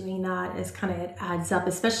when you're doing that, is kind of, it adds up,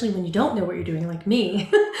 especially when you don't know what you're doing, like me.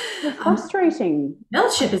 It's frustrating.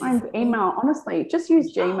 Mailchimp is email, honestly, just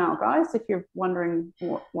use Gmail, guys, if you're wondering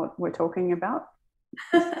what we're talking about.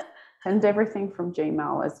 Send everything from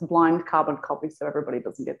Gmail as blind carbon copies so everybody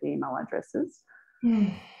doesn't get the email addresses.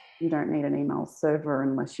 You don't need an email server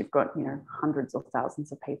unless you've got, hundreds or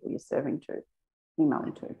thousands of people you're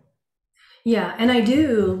emailing to. Yeah, and I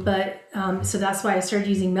do, but so that's why I started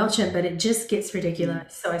using MailChimp, but it just gets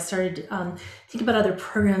ridiculous. So I started thinking about other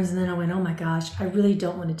programs, and then I went, oh my gosh, I really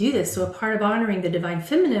don't want to do this. So a part of honoring the divine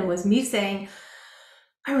feminine was me saying,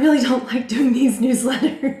 I really don't like doing these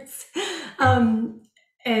newsletters.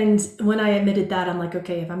 And when I admitted that, I'm like,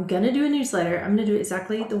 okay, if I'm going to do a newsletter, I'm going to do it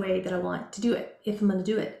exactly the way that I want to do it, if I'm going to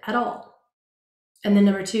do it at all. And then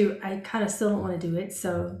number two, I kind of still don't want to do it.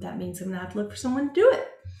 So that means I'm going to have to look for someone to do it.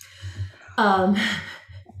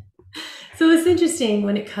 So it's interesting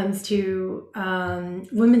when it comes to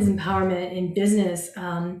women's empowerment in business.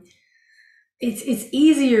 It's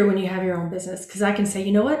easier when you have your own business, because I can say,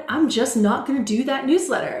 you know what, I'm just not going to do that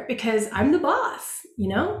newsletter because I'm the boss,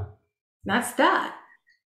 that's that.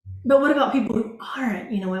 But what about people who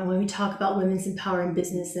aren't, when we talk about women's empowering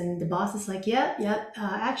business and the boss is like,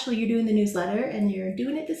 actually you're doing the newsletter and you're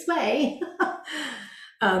doing it this way.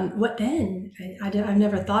 What then? I've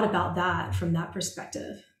never thought about that from that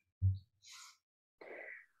perspective.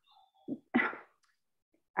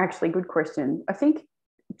 Actually, good question. I think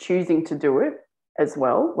choosing to do it as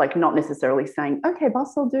well, like not necessarily saying, okay,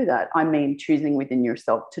 boss, I'll do that. I mean, choosing within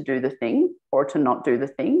yourself to do the thing or to not do the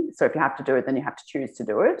thing. So if you have to do it, then you have to choose to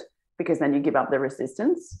do it, because then you give up the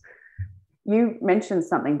resistance. You mentioned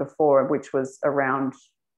something before, which was around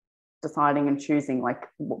deciding and choosing, like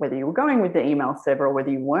whether you were going with the email server or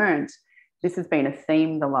whether you weren't. This has been a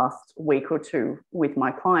theme the last week or two with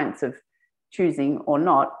my clients, of choosing or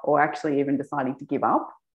not, or actually even deciding to give up.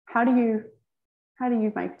 How do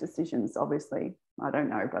you make decisions? Obviously, I don't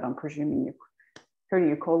know, but I'm presuming who do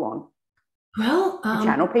you call on? Well, do you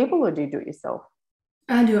channel people, or do you do it yourself?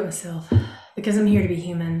 I do it myself, because I'm here to be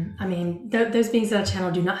human. I mean, those beings that I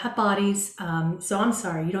channel do not have bodies. So I'm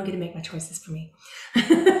sorry, you don't get to make my choices for me.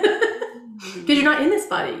 Because you're not in this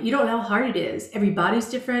body. You don't know how hard it is. Every body's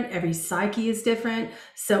different. Every psyche is different.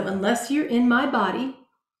 So unless you're in my body,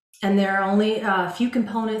 and there are only a few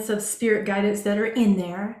components of spirit guidance that are in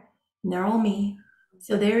there, and they're all me.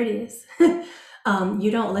 So there it is.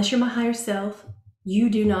 You don't, unless you're my higher self,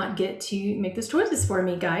 You do not get to make those choices for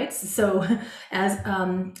me, guides. So, as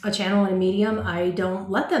a channel and a medium, I don't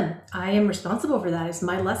let them. I am responsible for that. It's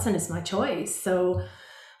my lesson, it's my choice. So,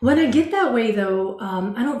 when I get that way, though,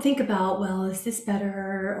 I don't think about, well, is this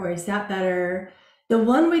better or is that better? The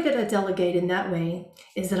one way that I delegate in that way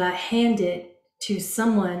is that I hand it to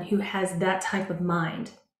someone who has that type of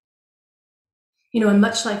mind. And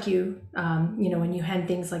much like you, when you hand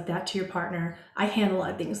things like that to your partner, I hand a lot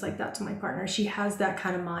of things like that to my partner. She has that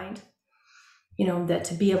kind of mind, that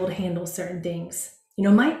to be able to handle certain things.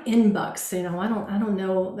 My inbox, I don't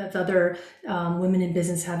know if other women in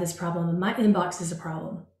business have this problem, but my inbox is a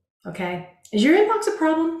problem. Okay. Is your inbox a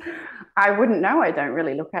problem? I wouldn't know. I don't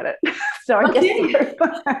really look at it. So I guess Okay.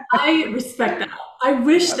 so. I respect that. I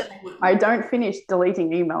wish that I would. I don't finish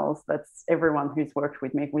deleting emails. That's everyone who's worked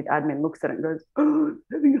with me with admin looks at it and goes, "Oh,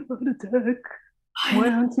 having a heart attack. Why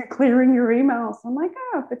aren't you clearing your emails?" I'm like,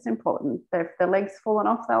 "Oh, if it's important. If the leg's fallen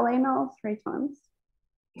off, they'll email 3 times."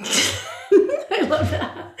 I love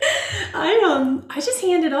that. I just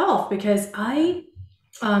hand it off because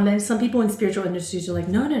and some people in spiritual industries are like,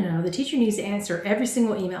 no, the teacher needs to answer every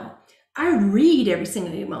single email. I read every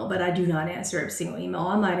single email, but I do not answer every single email.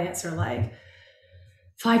 I might answer like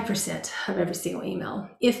 5% of every single email,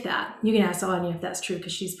 if that. You can ask Anya if that's true,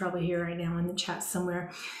 because she's probably here right now in the chat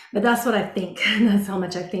somewhere. But that's what I think. That's how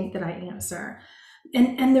much I think that I answer.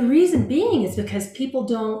 And the reason being is because people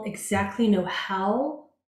don't exactly know how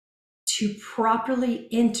to properly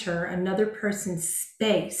enter another person's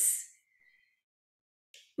space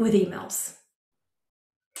with emails.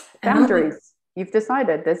 Boundaries. You've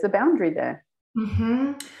decided there's a boundary there.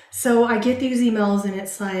 Mm-hmm. So I get these emails and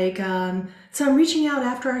it's like, so I'm reaching out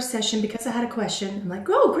after our session because I had a question. I'm like,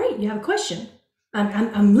 oh, great, you have a question.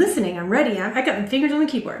 I'm listening. I'm ready. I got my fingers on the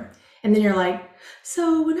keyboard. And then you're like,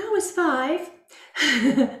 so when I was 5,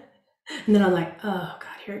 and then I'm like, oh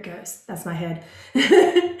God, here it goes. That's my head.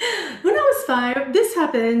 When I was 5, this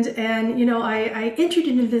happened, and I entered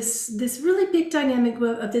into this really big dynamic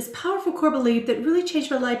of this powerful core belief that really changed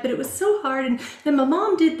my life. But it was so hard, and then my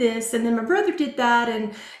mom did this, and then my brother did that,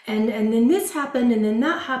 and then this happened, and then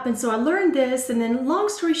that happened. So I learned this, and then long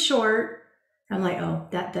story short, I'm like, oh,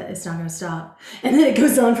 that is not going to stop, and then it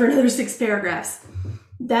goes on for another 6 paragraphs.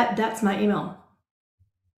 That's my email.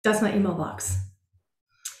 That's my email box.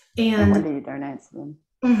 And no wonder you don't answer them.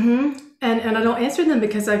 Mm-hmm. And I don't answer them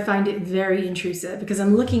because I find it very intrusive, because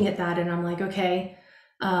I'm looking at that and I'm like, okay,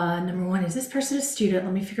 number one, is this person a student?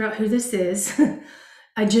 Let me figure out who this is.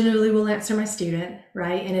 I generally will answer my student,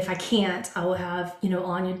 right? And if I can't, I will have,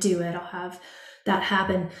 Anya do it. I'll have that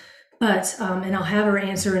happen. But, and I'll have her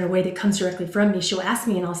answer in a way that comes directly from me. She'll ask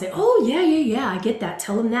me and I'll say, oh, yeah, I get that.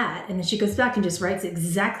 Tell them that. And then she goes back and just writes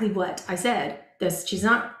exactly what I said. She's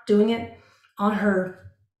not doing it on her.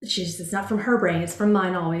 It's not from her brain, it's from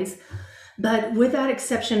mine always. But with that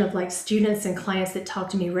exception of like students and clients that talk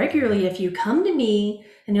to me regularly, if you come to me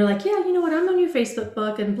and you're like, yeah, you know what, I'm on your Facebook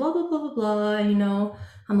book and blah, blah, blah, blah, blah,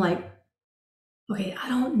 I'm like, okay, I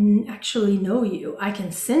don't actually know you. I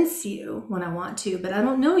can sense you when I want to, but I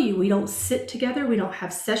don't know you. We don't sit together. We don't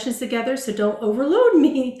have sessions together. So don't overload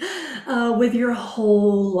me with your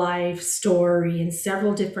whole life story in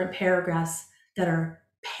several different paragraphs that are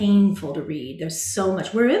painful to read. There's so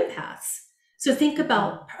much. We're empaths. So think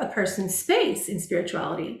about a person's space in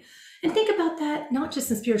spirituality, and think about that not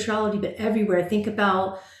just in spirituality, but everywhere. Think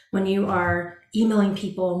about when you are emailing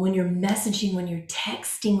people, when you're messaging, when you're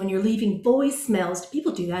texting, when you're leaving voicemails. Do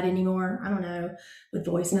people do that anymore? I don't know, with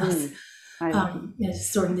voicemails. It's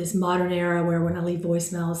sort of this modern era where when I leave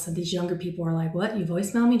voicemails, some of these younger people are like, what, you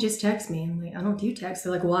voicemail me? Just text me. I'm like, I don't do text.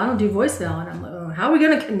 They're like, well, I don't do voicemail. And I'm like, oh, how are we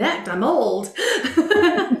going to connect? I'm old.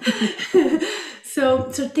 So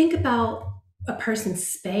think about a person's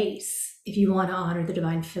space. If you want to honor the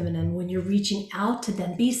divine feminine, when you're reaching out to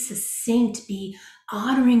them, be succinct, be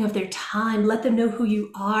honoring of their time, let them know who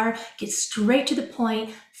you are, get straight to the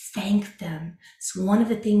point, thank them. It's one of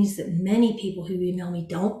the things that many people who email me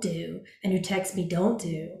don't do, and who text me don't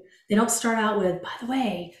do. They don't start out with, by the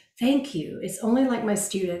way, thank you. It's only like my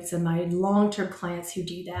students and my long-term clients who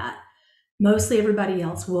do that. Mostly everybody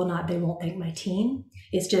else will not. They won't thank my team.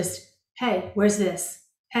 It's just, hey, where's this?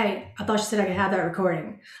 Hey, I thought you said I could have that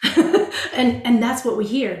recording. and that's what we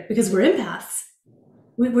hear, because we're empaths.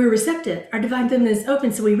 We're receptive. Our divine feminine is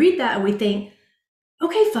open. So we read that and we think,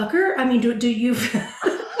 okay, fucker. I mean, do you,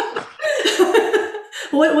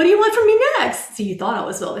 what do you want from me next? So you thought I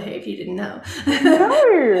was well behaved. You didn't know.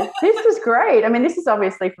 No, this is great. I mean, this is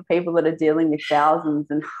obviously for people that are dealing with thousands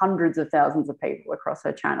and hundreds of thousands of people across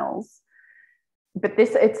her channels. but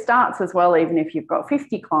this, it starts as well, even if you've got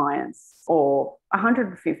 50 clients or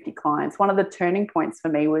 150 clients. One of the turning points for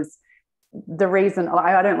me was the reason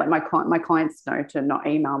I don't let my clients know to not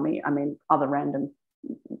email me. I mean, other random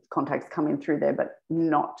contacts come in through there, but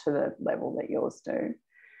not to the level that yours do,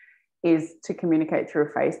 is to communicate through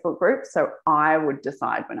a Facebook group. So I would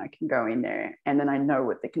decide when I can go in there, and then I know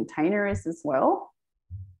what the container is as well,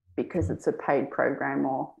 because it's a paid program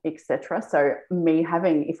or etc. So me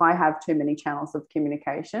having, if I have too many channels of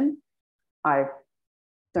communication, I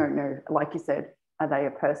don't know, like you said, are they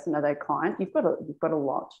a person, are they a client? You've got a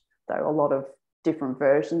lot, though, a lot of different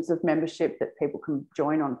versions of membership that people can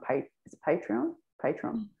join on is it Patreon.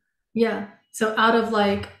 Yeah. So out of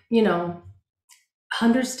like,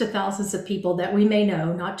 hundreds to thousands of people that we may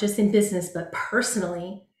know, not just in business, but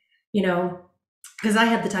personally, because I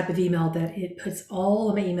have the type of email that it puts all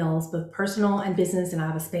of my emails, both personal and business, and I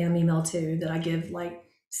have a spam email too that I give, like,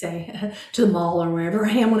 say, to the mall or wherever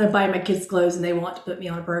I am when I buy my kids clothes and they want to put me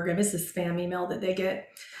on a program. It's a spam email that they get.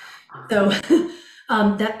 So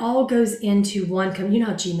that all goes into one, you know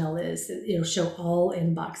how Gmail is, it'll show all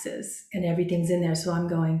inboxes and everything's in there. So I'm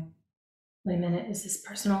going, wait a minute, is this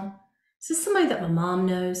personal? Is this somebody that my mom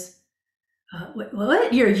knows?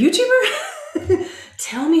 What? You're a YouTuber?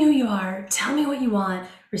 Tell me who you are. Tell me what you want.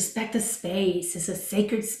 Respect the space. It's a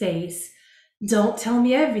sacred space. Don't tell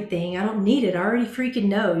me everything. I don't need it. I already freaking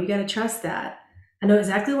know. You got to trust that. I know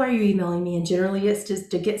exactly why you're emailing me, and generally it's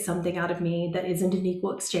just to get something out of me that isn't an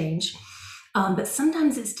equal exchange. But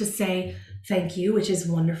sometimes it's to say thank you, which is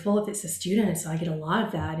wonderful. If it's a student, so I get a lot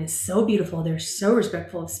of that. It's so beautiful. They're so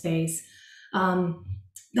respectful of space.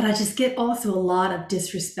 But I just get also a lot of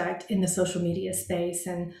disrespect in the social media space.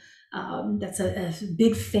 And that's a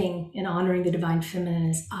big thing in honoring the divine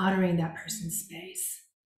feminine, is honoring that person's space.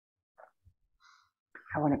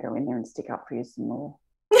 I want to go in there and stick up for you some more.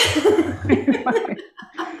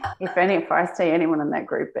 If I see anyone in that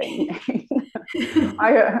group being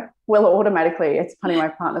I will automatically, it's funny, my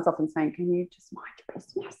partner's often saying, can you just mind your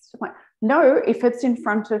business? I'm like, no, if it's in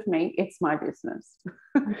front of me, it's my business.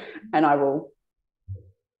 And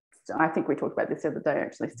I think we talked about this the other day,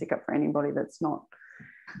 actually, stick up for anybody that's not,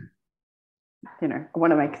 I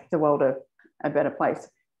want to make the world a better place.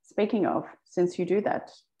 Speaking of, since you do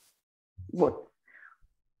that, what,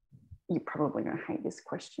 you're probably going to hate this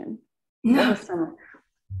question. No.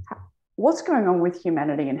 What's going on with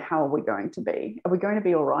humanity, and how are we going to be? Are we going to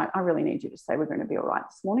be all right? I really need you to say we're going to be all right.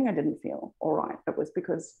 This morning I didn't feel all right. It was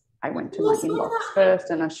because I went to my inbox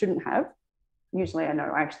first, and I shouldn't have. Usually I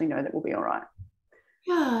actually know that we'll be all right.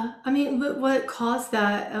 Yeah. I mean, what caused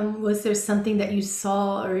that? Was there something that you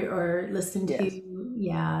saw or listened to? Yes.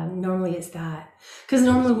 Yeah, normally it's that. Because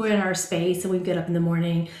normally we're in our space and we get up in the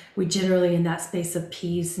morning, we generally in that space of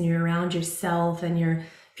peace, and you're around yourself and your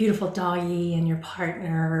beautiful doggy and your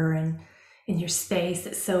partner, and in your space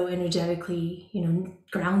that's so energetically,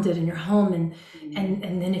 grounded in your home. And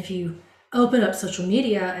then if you open up social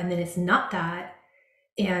media and then it's not that,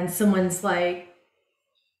 and someone's like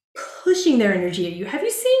pushing their energy at you. Have you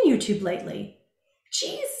seen YouTube lately?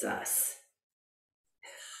 Jesus.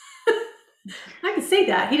 I can say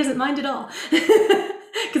that. He doesn't mind at all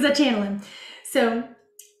because I channel him. So,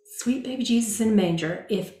 sweet baby Jesus in a manger.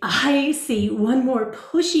 If I see one more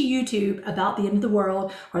pushy YouTube about the end of the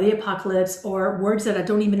world or the apocalypse or words that I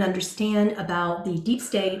don't even understand about the deep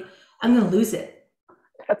state, I'm going to lose it.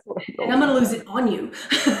 And I'm going to lose it on you.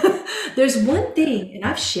 There's one thing, and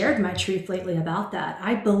I've shared my truth lately about that.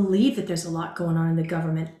 I believe that there's a lot going on in the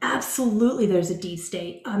government. Absolutely, there's a deep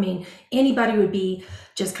state. I mean, anybody would be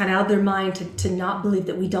just kind of out of their mind to not believe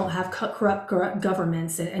that we don't have corrupt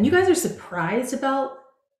governments. And you guys are surprised about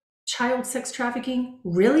child sex trafficking?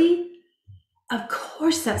 Really? Of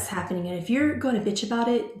course that's happening. And if you're going to bitch about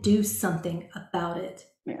it, do something about it.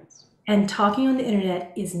 Yes. And talking on the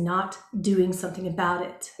internet is not doing something about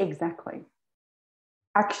it. Exactly.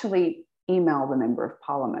 Actually, email the Member of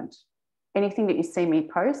Parliament. Anything that you see me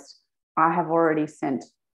post, I have already sent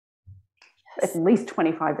at least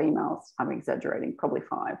 25 emails. I'm exaggerating, probably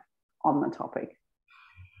 5 on the topic.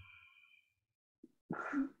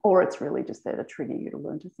 Or it's really just there to trigger you to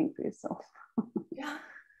learn to think for yourself. Yeah.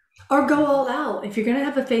 Or go all out. If you're going to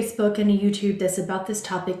have a Facebook and a YouTube that's about this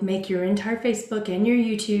topic, make your entire Facebook and your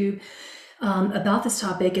YouTube about this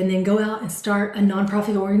topic, and then go out and start a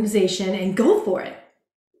nonprofit organization and go for it.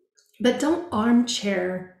 But don't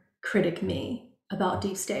armchair critic me about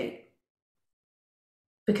deep state.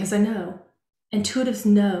 Because I know. Intuitives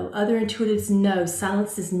know. Other intuitives know.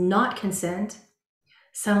 Silence is not consent.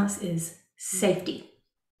 Silence is safety.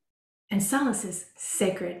 And silence is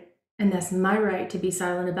sacred. And that's my right to be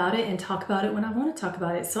silent about it and talk about it when I want to talk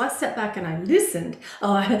about it. So I sat back and I listened.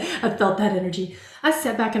 Oh, I felt that energy. I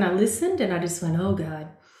sat back and I listened and I just went, oh God.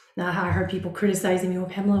 Now I heard people criticizing me. Well,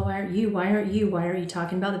 Pamela, why aren't you? Why aren't you? Why aren't you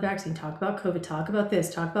talking about the vaccine? Talk about COVID. Talk about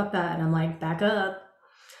this. Talk about that. And I'm like, back up.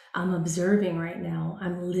 I'm observing right now.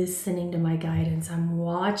 I'm listening to my guidance. I'm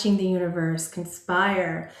watching the universe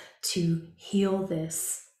conspire to heal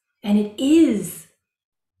this. And it is.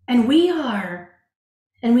 And we are.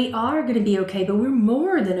 And we are going to be okay, but we're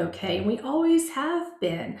more than okay. We always have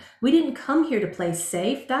been. We didn't come here to play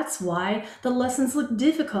safe. That's why the lessons look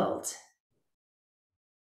difficult.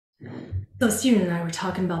 So a student and I were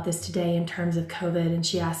talking about this today in terms of COVID, and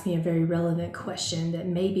she asked me a very relevant question that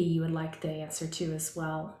maybe you would like the answer to as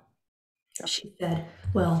well. She said,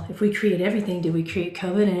 well, if we create everything, did we create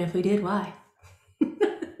COVID? And if we did, why?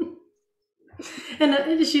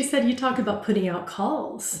 And she said, you talk about putting out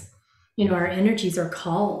calls. You know, our energies are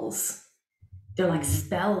calls. They're like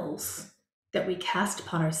spells that we cast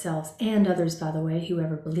upon ourselves and others, by the way,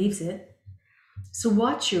 whoever believes it. So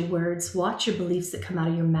watch your words, watch your beliefs that come out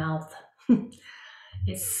of your mouth.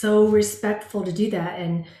 It's so respectful to do that.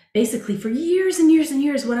 And basically for years and years and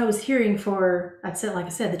years, what I was hearing for, like I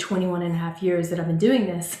said, the 21 and a half years that I've been doing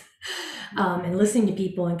this and listening to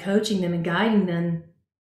people and coaching them and guiding them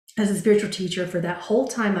as a spiritual teacher, for that whole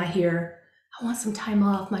time I hear, I want some time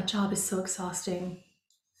off. My job is so exhausting.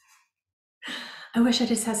 I wish I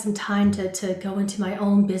just had some time to go into my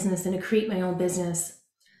own business and to create my own business.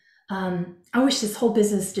 I wish this whole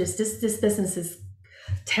business this business is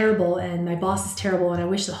terrible and my boss is terrible and I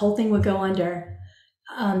wish the whole thing would go under.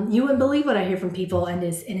 You wouldn't believe what I hear from people, and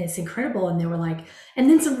it's incredible. And they were like, and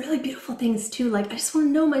then some really beautiful things too. Like, I just want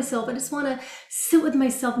to know myself. I just want to sit with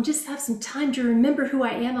myself and just have some time to remember who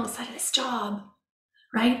I am outside of this job.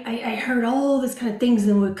 Right? I heard all this kind of things.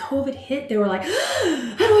 And when COVID hit, they were like,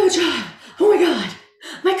 I don't have a job. Oh my God,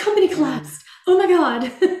 my company collapsed. Oh my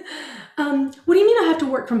God. What do you mean I have to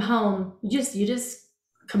work from home? You just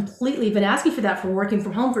completely been asking for that for working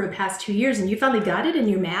from home for the past 2 years, and you finally got it and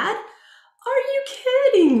you're mad? Are you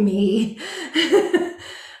kidding me?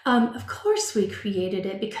 Of course we created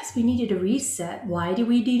it because we needed a reset. Why do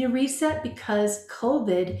we need a reset? Because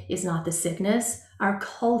COVID is not the sickness. Our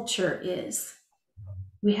culture is.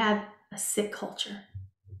 We have a sick culture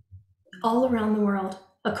all around the world,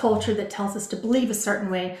 a culture that tells us to believe a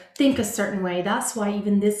certain way, think a certain way. That's why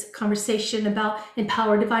even this conversation about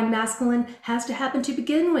empower divine masculine has to happen to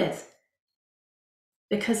begin with.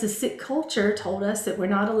 Because the sick culture told us that we're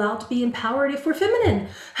not allowed to be empowered if we're feminine.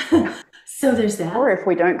 So there's that. Or if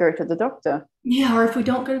we don't go to the doctor. Yeah, or if we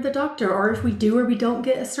don't go to the doctor, or if we do or we don't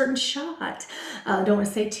get a certain shot. I don't want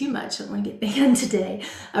to say too much. I don't want to get banned today.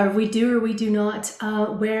 Or we do or we do not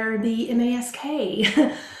wear the mask.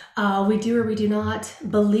 We do or we do not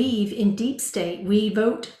believe in deep state. We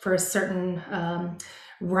vote for a certain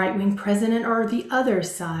right-wing president or the other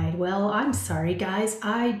side. Well, I'm sorry, guys.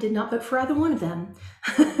 I did not vote for either one of them.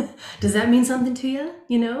 Does that mean something to you?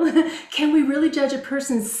 You know, can we really judge a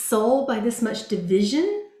person's soul by this much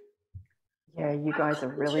division? Yeah, you guys are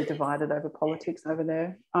really divided over politics over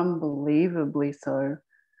there. Unbelievably so.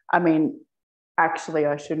 I mean, actually,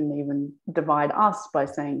 I shouldn't even divide us by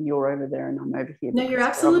saying you're over there and I'm over here. No, you're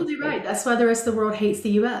absolutely right. That's why the rest of the world hates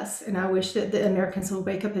the US. And I wish that the Americans will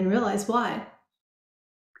wake up and realize why.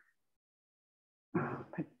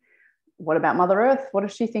 But what about Mother Earth? What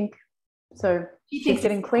does she think? So she's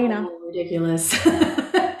getting cleaner. Ridiculous.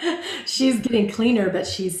 She's getting cleaner, but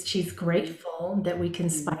she's grateful that we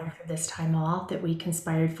conspired for this time off, that we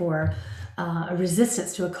conspired for a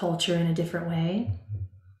resistance to a culture in a different way.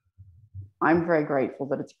 I'm very grateful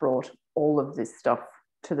that it's brought all of this stuff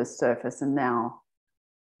to the surface, and now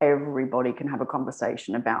everybody can have a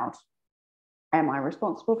conversation about, am I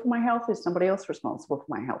responsible for my health? Is somebody else responsible for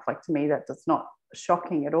my health? Like, to me, that's not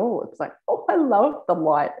shocking at all. It's like, oh, I love the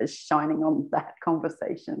light is shining on that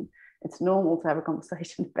conversation. It's normal to have a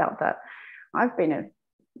conversation about that. I've been a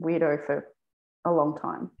weirdo for a long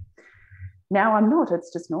time. Now I'm not.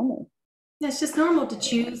 It's just normal. It's just normal to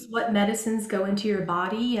choose what medicines go into your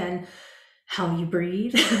body and how you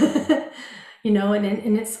breathe. You know, and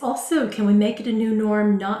it's also, can we make it a new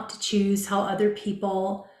norm not to choose how other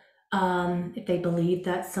people, if they believe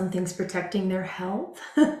that something's protecting their health?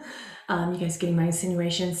 You guys getting my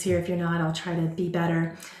insinuations here? If you're not, I'll try to be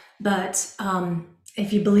better. But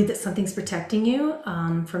if you believe that something's protecting you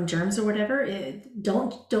from germs or whatever,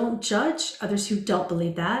 don't judge others who don't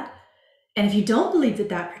believe that. And if you don't believe that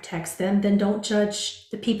that protects them, then don't judge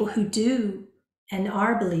the people who do and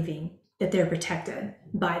are believing that they're protected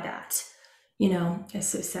by that. It's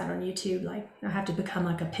so sad on YouTube. Like, I have to become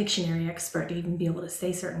like a Pictionary expert to even be able to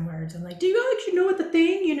say certain words. I'm like, do you actually know what the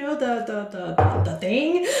thing, the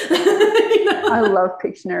thing? I love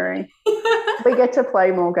Pictionary. We get to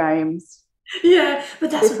play more games. Yeah,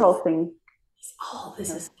 but that's This whole thing. all this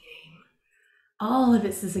is a game. All of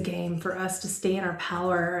this is a game for us to stay in our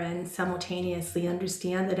power and simultaneously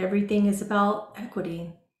understand that everything is about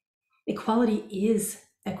equity. Equality is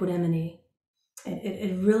equanimity.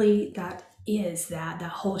 It really, that is that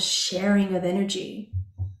whole sharing of energy.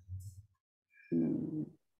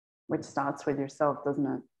 Which starts with yourself, doesn't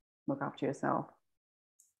it? Look after yourself.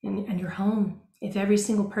 And your home. If every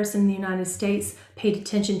single person in the United States paid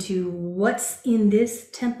attention to what's in this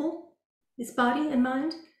temple, this body and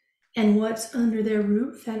mind, and what's under their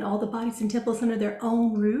roof, and all the bodies and temples under their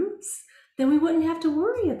own roofs, then we wouldn't have to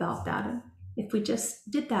worry about that. If we just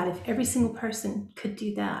did that, if every single person could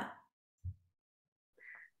do that.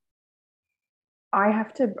 I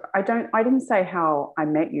didn't say how I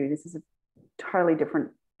met you. This is a totally different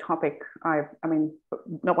topic. I mean,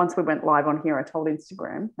 not once we went live on here, I told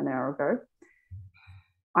Instagram an hour ago.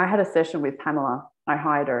 I had a session with Pamela. I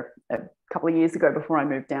hired her a couple of years ago before I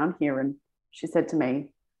moved down here. And she said to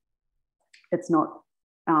me, it's not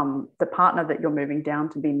the partner that you're moving down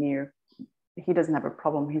to be near. He doesn't have a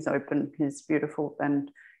problem. He's open, he's beautiful,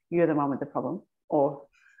 and you're the one with the problem, or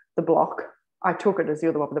the block. I took it as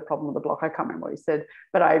you're the one with the problem with the block. I can't remember what you said,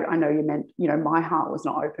 but I know you meant, my heart was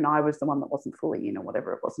not open. I was the one that wasn't fully in, or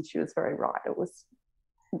whatever it was. And she was very right. It was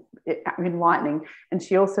enlightening. And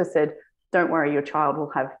she also said, don't worry, your child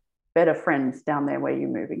will have better friends down there where you're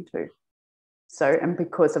moving to. So, and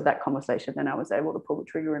because of that conversation, then I was able to pull the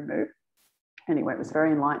trigger and move. Anyway, it was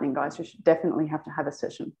very enlightening, guys. You should definitely have to have a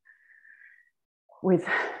session with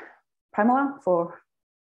Pamela for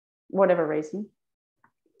whatever reason.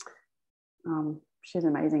 She's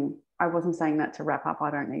amazing. I wasn't saying that to wrap up.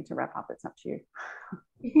 I don't need to wrap up. It's up to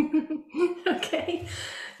you. Okay.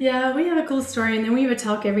 Yeah, we have a cool story, and then we would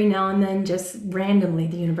talk every now and then, just randomly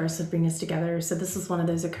the universe would bring us together. So this is one of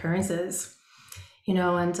those occurrences, and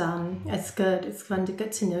it's good. It's fun to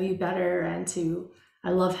get to know you better, and I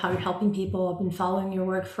love how you're helping people. I've been following your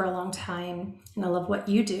work for a long time, and I love what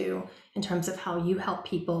you do in terms of how you help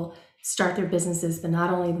people start their businesses, but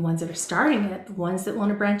not only the ones that are starting it, the ones that want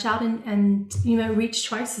to branch out and reach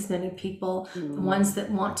twice as many people, the ones that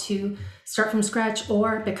want to start from scratch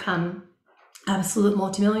or become absolute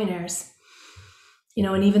multimillionaires,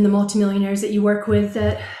 and even the multimillionaires that you work with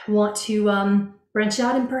that want to branch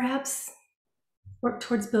out and perhaps work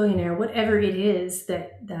towards billionaire, whatever it is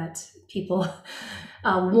that people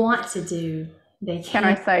want to do. They can. Can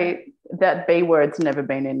I say that B word's never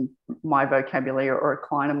been in my vocabulary or a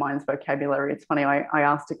client of mine's vocabulary? It's funny. I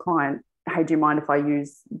asked a client, hey, do you mind if I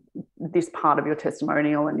use this part of your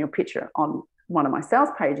testimonial and your picture on one of my sales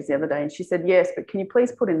pages the other day? And she said, yes, but can you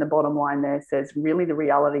please put in the bottom line there, says, really the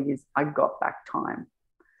reality is I got back time,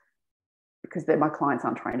 because my clients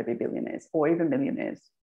aren't trained to be billionaires or even millionaires,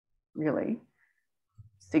 really.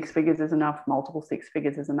 6 figures is enough. Multiple 6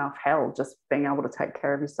 figures is enough. Hell, just being able to take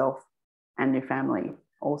care of yourself and your family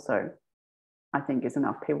also, I think, is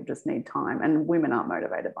enough. People just need time, and women aren't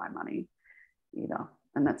motivated by money either,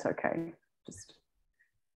 and that's okay. Just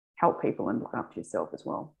help people and look after yourself as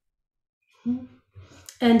well.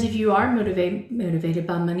 And if you are motivated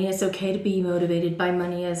by money, it's okay to be motivated by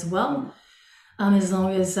money as well, as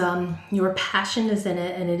long as your passion is in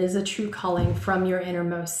it and it is a true calling from your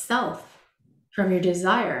innermost self, from your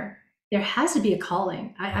desire. There has to be a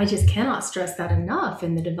calling. I just cannot stress that enough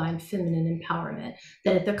in the divine feminine empowerment,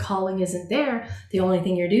 that if the calling isn't there, the only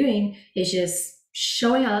thing you're doing is just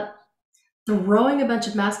showing up, throwing a bunch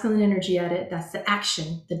of masculine energy at it. That's the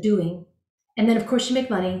action, the doing. And then of course you make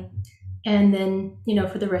money. And then,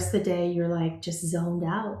 for the rest of the day, you're like just zoned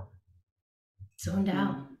out.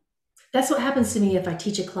 That's what happens to me if I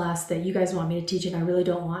teach a class that you guys want me to teach and I really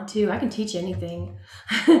don't want to. I can teach anything.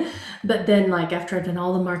 But then, like, after I've done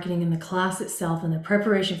all the marketing in the class itself and the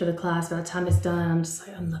preparation for the class, by the time it's done, I'm just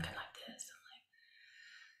like, I'm looking like this.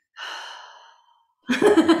 I'm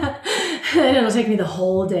like, and it'll take me the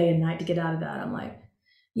whole day and night to get out of that. I'm like,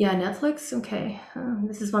 yeah, Netflix? Okay.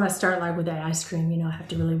 This is when I start, like, with that ice cream. I have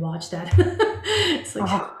to really watch that. It's like,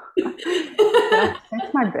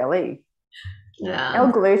 that's my belly. Yeah.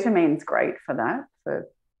 L-glutamine's great for that, for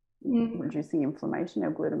reducing inflammation.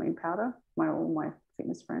 L-glutamine powder. All my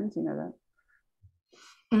fitness friends, you know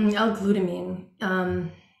that. L-glutamine.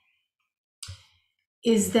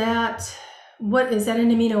 Is that an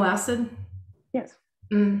amino acid? Yes.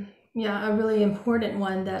 Yeah, a really important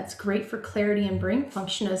one that's great for clarity and brain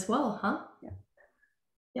function as well, huh?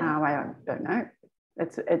 Yeah. I don't know.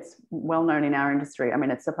 It's well known in our industry. I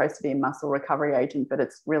mean, it's supposed to be a muscle recovery agent, but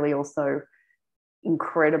it's really also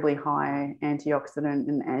incredibly high antioxidant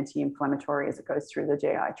and anti-inflammatory as it goes through the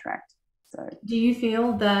GI tract. So, Do you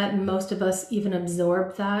feel that most of us even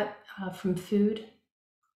absorb that from food?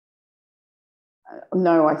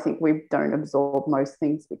 no, I think we don't absorb most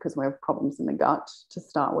things because we have problems in the gut to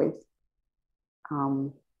start with.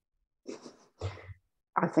 Um,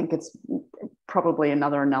 I think it's probably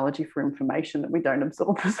another analogy for information that we don't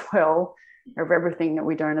absorb as well, of everything that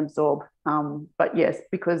we don't absorb. But yes,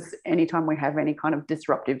 because anytime we have any kind of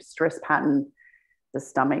disruptive stress pattern, the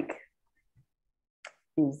stomach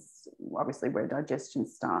is obviously where digestion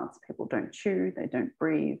starts. People don't chew, they don't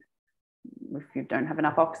breathe. If you don't have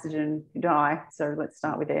enough oxygen, you die. So let's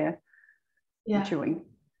start with air. Yeah. Chewing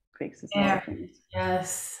fixes a lot Air. of things.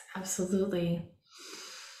 Yes, absolutely.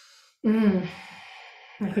 I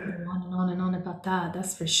could go on and on and on about that.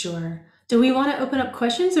 That's for sure. Do we want to open up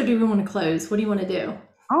questions or do we want to close? What do you want to do?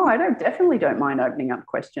 Oh, I definitely don't mind opening up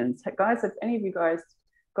questions. Hey, guys, have any of you guys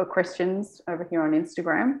got questions over here on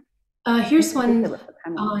Instagram? Here's one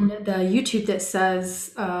on the YouTube that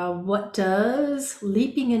says, what does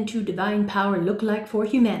leaping into divine power look like for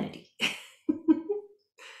humanity?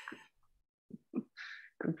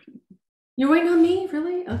 You're waiting on me?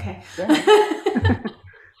 Really? Okay. Yeah.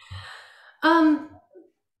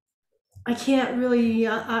 I can't really,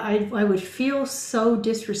 I would feel so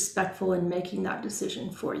disrespectful in making that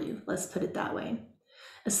decision for you. Let's put it that way.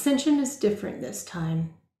 Ascension is different this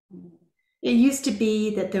time. It used to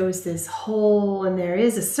be that there was this whole, and there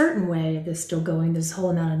is a certain way of this still going, this whole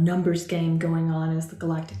amount of numbers game going on, as the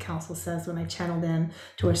Galactic Council says when I channel them,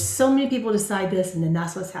 to where so many people decide this and then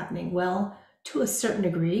that's what's happening. Well, to a certain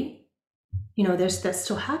degree, you know, that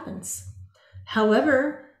still happens.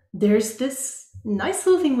 However, there's this nice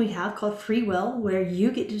little thing we have called free will, where you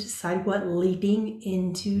get to decide what leaping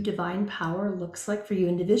into divine power looks like for you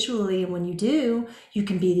individually. And when you do, you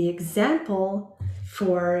can be the example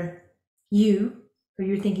for you, or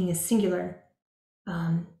you're thinking is singular,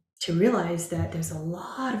 to realize that there's a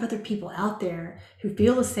lot of other people out there who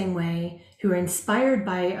feel the same way, who are inspired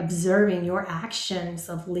by observing your actions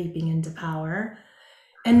of leaping into power.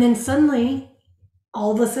 And then suddenly,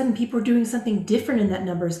 all of a sudden, people are doing something different in that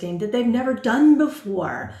numbers game that they've never done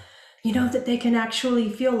before. You know, that they can actually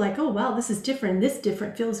feel like, oh, wow, this is different. This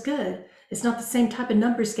different feels good. It's not the same type of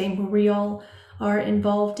numbers game where we all are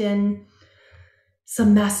involved in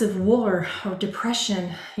some massive war or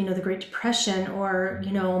depression, you know, the Great Depression, or,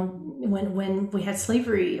 you know, when we had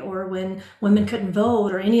slavery, or when women couldn't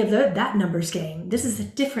vote, or any of that numbers game. This is a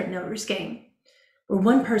different numbers game where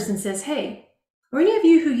one person says, hey, or any of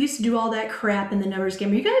you who used to do all that crap in the numbers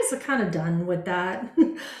game, you guys are kind of done with that.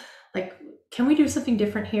 Like, can we do something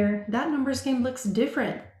different here? That numbers game looks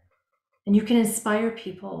different. And you can inspire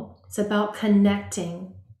people. It's about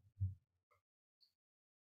connecting.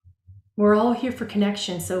 We're all here for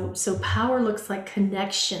connection. So power looks like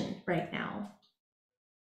connection right now.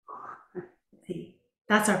 See,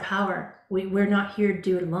 that's our power. We're not here to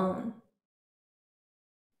do it alone.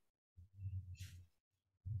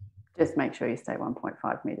 Just make sure you stay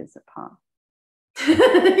 1.5 meters apart.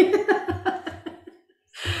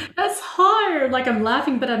 That's hard. Like, I'm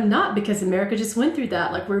laughing, but I'm not, because America just went through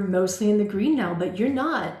that. Like, we're mostly in the green now, but you're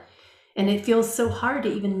not. And it feels so hard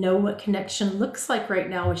to even know what connection looks like right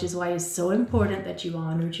now, which is why it's so important that you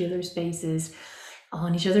honor each other's spaces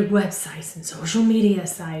on each other's websites and social media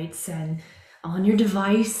sites and on your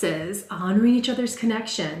devices, honoring each other's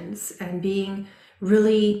connections and being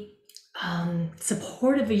really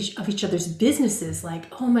supportive of each other's businesses. Like,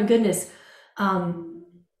 oh my goodness,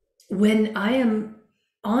 when I am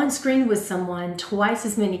on screen with someone, twice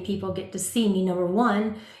as many people get to see me. Number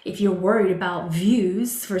one, if you're worried about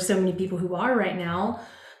views for so many people who are right now,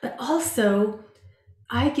 but also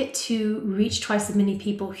I get to reach twice as many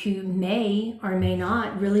people who may or may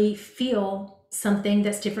not really feel something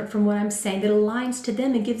that's different from what I'm saying, that aligns to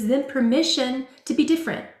them and gives them permission to be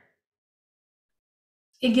different.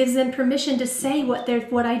 It gives them permission to say what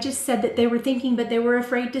I just said that they were thinking, but they were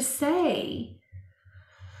afraid to say.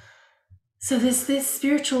 So this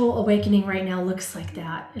spiritual awakening right now looks like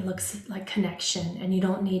that. It looks like connection, and you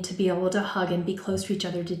don't need to be able to hug and be close to each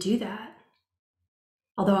other to do that.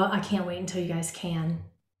 Although I can't wait until you guys can.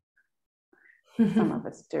 Some of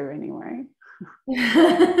us do anyway.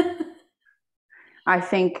 I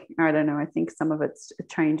think some of it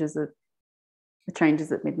changes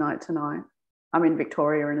at midnight tonight. I'm in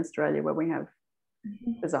Victoria in Australia, where we have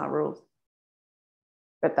bizarre rules.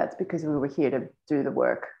 But that's because we were here to do the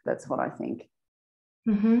work. That's what I think.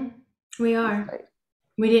 We are.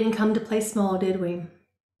 We didn't come to play small, did we?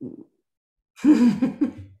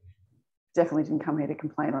 Definitely didn't come here to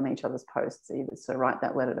complain on each other's posts either. So write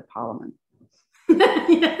that letter to Parliament.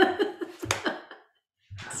 Yeah.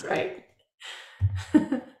 That's right.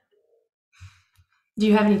 Do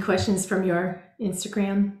you have any questions from your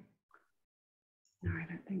Instagram? No, I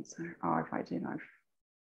don't think so. Oh, if I did, I'm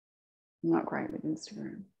not great with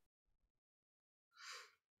Instagram.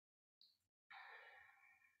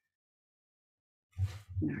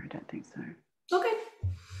 No, I don't think so. Okay.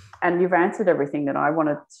 And you've answered everything that I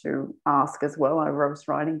wanted to ask as well. I was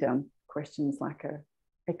writing down questions like a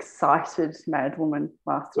excited mad woman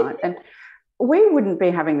last night. And we wouldn't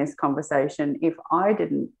be having this conversation if I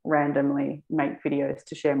didn't randomly make videos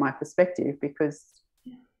to share my perspective, because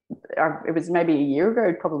it was maybe a year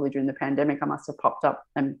ago, probably during the pandemic, I must have popped up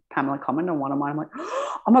and Pamela commented on one of mine. I'm like,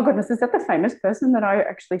 oh my goodness, is that the famous person that I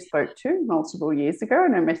actually spoke to multiple years ago?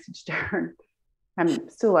 And I messaged her, and I'm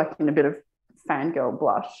still like in a bit of fangirl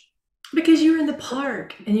blush. Because you're in the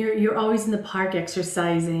park and you're always in the park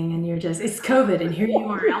exercising, and it's COVID and here you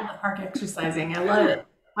are out in the park exercising. I love it.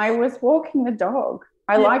 I was walking the dog.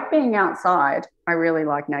 I like being outside. I really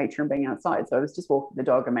like nature and being outside. So I was just walking the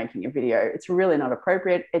dog and making a video. It's really not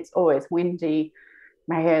appropriate. It's always windy.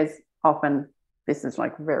 My hair's often, this is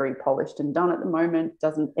like very polished and done at the moment.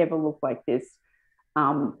 Doesn't ever look like this.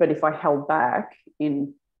 But if I held back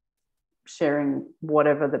in sharing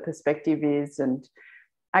whatever the perspective is, and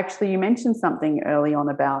actually you mentioned something early on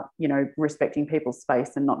about, respecting people's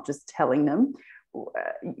space and not just telling them.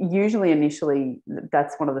 Usually initially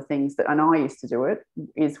that's one of the things that, and I used to do it,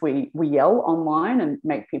 is we yell online and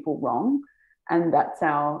make people wrong, and that's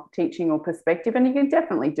our teaching or perspective. And you can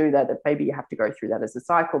definitely do that, maybe you have to go through that as a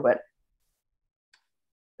cycle, but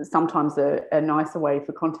sometimes a nicer way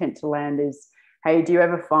for content to land is, hey, do you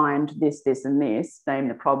ever find this and this, name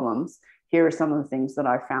the problems, here are some of the things that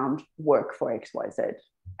I found work for XYZ.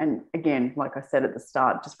 And again, like I said at the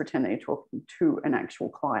start, just pretend that you're talking to an actual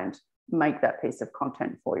client. Make that piece of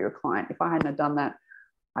content for your client. If I hadn't have done that,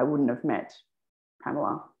 I wouldn't have met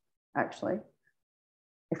Pamela, actually.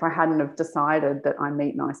 If I hadn't have decided that I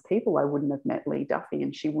meet nice people, I wouldn't have met Lee Duffy,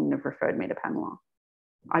 and she wouldn't have referred me to Pamela.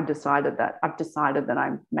 I've decided that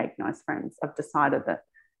I make nice friends. I've decided that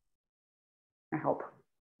I help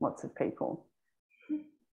lots of people.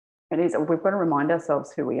 We've got to remind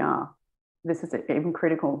ourselves who we are. This is even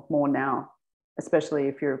critical more now, especially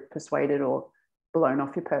if you're persuaded or blown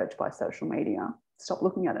off your perch by social media. Stop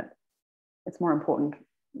looking at it. It's more important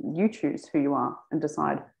you choose who you are and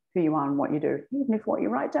decide who you are and what you do. Even if what you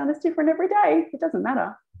write down is different every day, it doesn't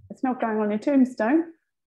matter. It's not going on your tombstone.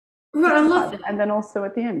 Right, I love that. And then also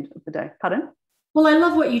at the end of the day. Pardon? Well, I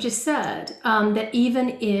love what you just said, that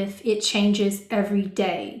even if it changes every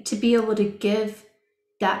day, to be able to give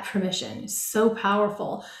that permission is so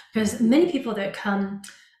powerful, because many people that come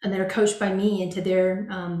and that are coached by me into their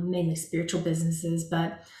mainly spiritual businesses,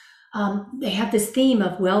 but they have this theme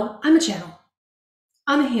of, well, I'm a channel,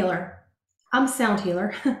 I'm a healer, I'm a sound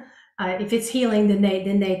healer. If it's healing, then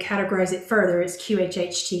they categorize it further as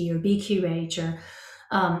QHHT or BQH or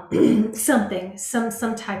something,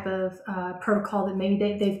 some type of protocol that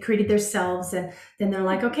maybe they've created themselves, and then they're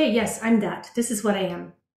like, okay, yes, I'm that. This is what I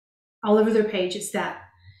am. All over their page, it's that.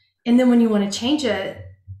 And then when you want to change it,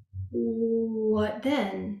 what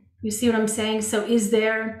then? You see what I'm saying? So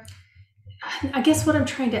I guess what I'm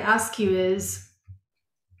trying to ask you is,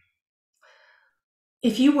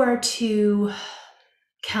 if you were to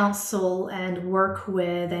counsel and work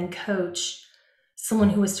with and coach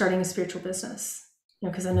someone who is starting a spiritual business,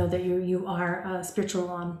 because I know that you are a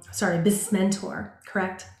business mentor,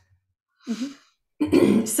 correct?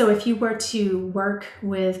 Mm-hmm. So if you were to work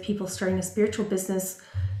with people starting a spiritual business,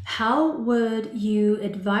 how would you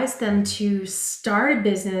advise them to start a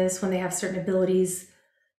business when they have certain abilities?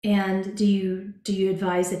 And do you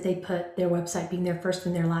advise that they put their website being their first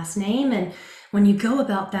and their last name? And when you go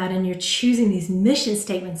about that and you're choosing these mission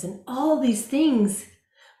statements and all these things,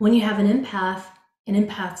 when you have an empath, and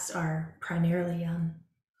empaths are primarily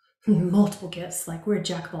multiple gifts, like we're a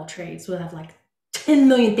jack of all trades. We'll have like 10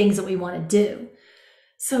 million things that we want to do.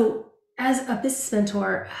 So as a business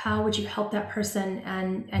mentor, how would you help that person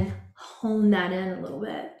and hone that in a little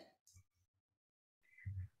bit?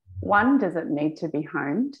 One, does it need to be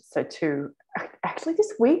honed? So two, actually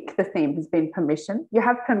this week the theme has been permission. You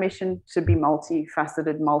have permission to be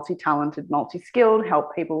multifaceted, multi-talented, multi-skilled,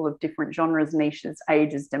 help people of different genres, niches,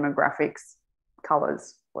 ages, demographics,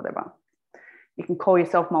 colors, whatever. You can call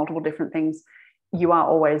yourself multiple different things. You are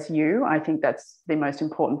always you. I think that's the most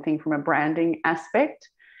important thing from a branding aspect,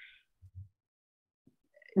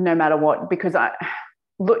 no matter what, because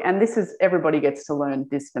look, and this is, everybody gets to learn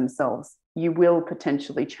this themselves. you will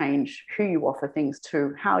potentially change who you offer things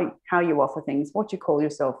to, how you offer things, what you call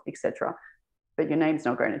yourself, etc. But your name's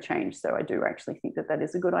not going to change. So I do actually think that that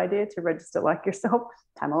is a good idea to register like yourself,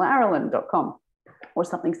 PamelaArolin.com or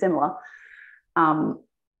something similar,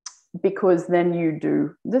 because then you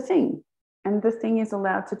do the thing. And the thing is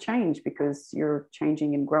allowed to change because you're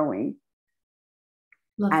changing and growing.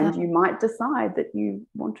 Love and that. you might decide that you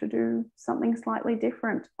want to do something slightly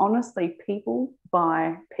different. Honestly, people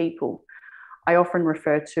buy people. I often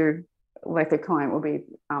refer to, like, a client will be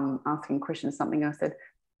asking questions, something I said,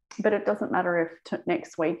 but it doesn't matter if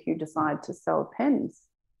next week you decide to sell pens.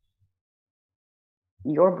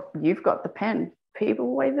 You've got the pen.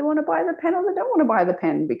 People either want to buy the pen or they don't want to buy the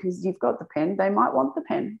pen because you've got the pen. They might want the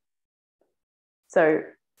pen. So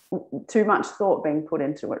too much thought being put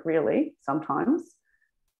into it, really, sometimes.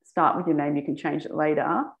 Start with your name. You can change it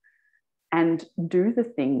later. And do the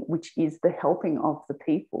thing, which is the helping of the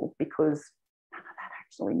people, because none of that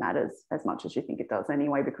actually matters as much as you think it does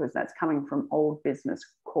anyway, because that's coming from old business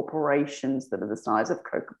corporations that are the size of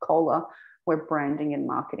Coca-Cola, where branding and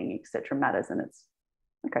marketing, etc., matters. And it's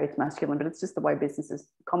okay, it's masculine, but it's just the way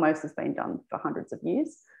commerce has been done for hundreds of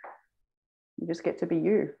years. You just get to be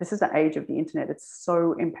you. This is the age of the internet. It's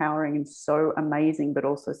so empowering and so amazing, but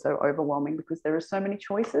also so overwhelming because there are so many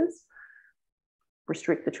choices.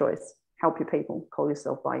 Restrict the choice. Help your people. Call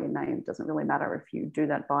yourself by your name. It doesn't really matter if you do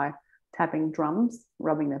that by tapping drums,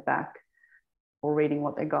 rubbing their back, or reading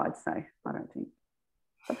what their guides say. I don't think.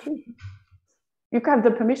 It's up to you. You have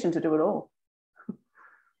the permission to do it all.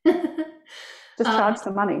 Just charge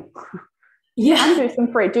some money. Yeah. And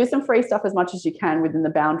do some free stuff as much as you can within the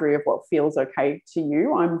boundary of what feels okay to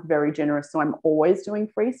you. I'm very generous, so I'm always doing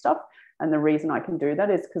free stuff. And the reason I can do that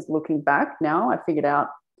is because looking back now, I figured out,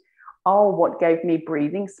 what gave me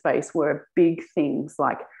breathing space were big things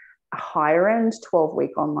like a higher end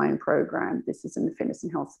 12-week online program. This is in the fitness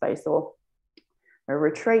and health space, or a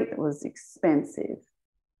retreat that was expensive,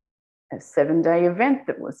 a 7-day event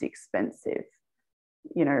that was expensive,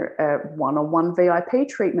 a one-on-one VIP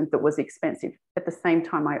treatment that was expensive. At the same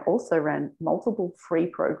time, I also ran multiple free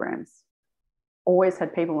programs. Always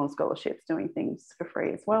had people on scholarships doing things for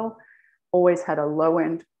free as well. Always had a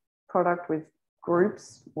low-end product with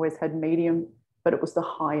groups, always had medium, but it was the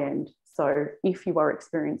high end. So if you are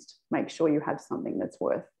experienced, make sure you have something that's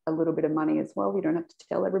worth a little bit of money as well. You don't have to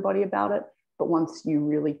tell everybody about it, but once you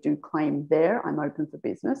really do claim there, I'm open for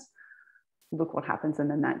business, look what happens, and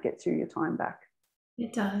then that gets you your time back.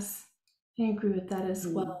 It does. I agree with that as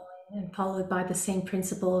well, and followed by the same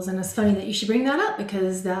principles. And it's funny that you should bring that up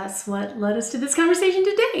because that's what led us to this conversation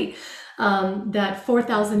today. That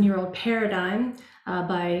 4,000-year-old paradigm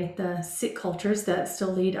by the sick cultures that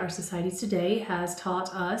still lead our societies today has taught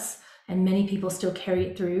us, and many people still carry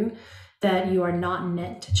it through, that you are not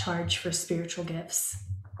meant to charge for spiritual gifts.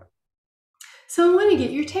 So I want to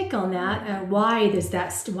get your take on that. Why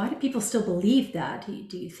do people still believe that?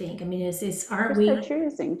 Do you think? I mean, aren't we? They're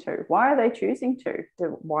choosing to. Why are they choosing to?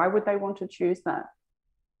 Why would they want to choose that?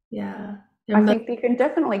 Yeah. I think you can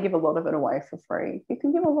definitely give a lot of it away for free. You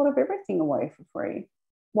can give a lot of everything away for free.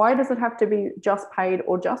 Why does it have to be just paid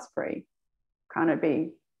or just free? Can't it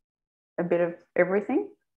be a bit of everything?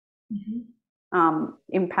 Mm-hmm.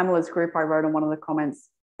 In Pamela's group, I wrote in one of the comments,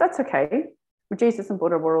 that's okay. Jesus and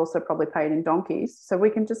Buddha were also probably paid in donkeys, so we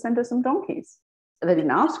can just send her some donkeys. They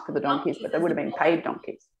didn't ask for the donkeys, but they would have been paid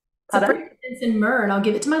donkeys. So frankincense and myrrh, and I'll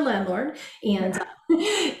give it to my landlord, and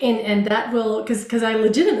that will, because I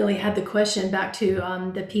legitimately had the question back to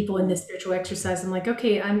the people in this spiritual exercise. I'm like,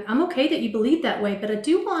 okay, I'm okay that you believe that way, but I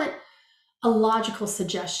do want a logical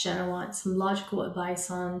suggestion. I want some logical advice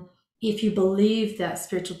on, if you believe that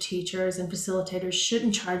spiritual teachers and facilitators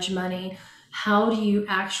shouldn't charge money, how do you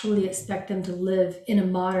actually expect them to live in a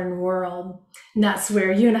modern world? And that's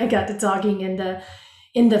where you and I got to talking in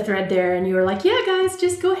the thread there, and you were like, yeah, guys,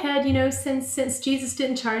 just go ahead, since Jesus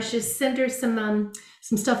didn't charge, just send her some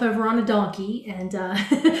stuff over on a donkey. And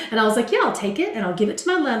and I was like, yeah, I'll take it, and I'll give it to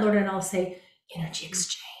my landlord, and I'll say, energy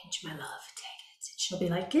exchange, my love, take it. And she'll be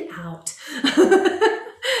like, get out.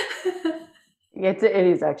 Yeah, it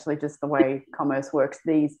is actually just the way commerce works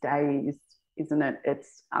these days, isn't it?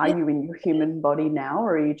 Are you in your human body now,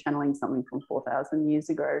 or are you channeling something from 4,000 years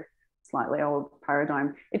ago? Slightly old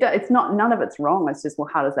paradigm. It's not, none of it's wrong. It's just, well,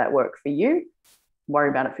 how does that work for you? Worry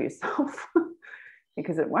about it for yourself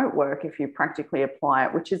because it won't work if you practically apply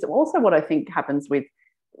it, which is also what I think happens with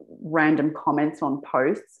random comments on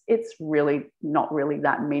posts. It's really not really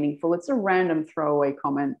that meaningful. It's a random throwaway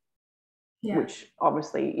comment, which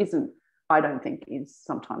obviously isn't, I don't think is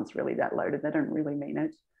sometimes really that loaded. They don't really mean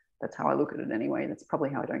it. That's how I look at it anyway. That's probably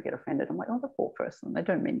how I don't get offended. I'm like, oh, the poor person, they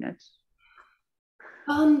don't mean it.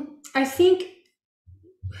 I think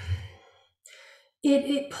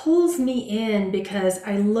it pulls me in because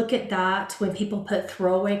I look at that when people put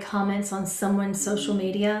throwaway comments on someone's social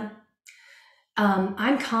media.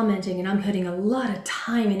 I'm commenting and I'm putting a lot of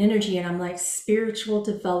time and energy, and I'm like, spiritual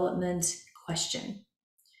development question.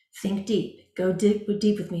 Think deep, go deep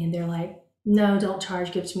with me. And they're like, no, don't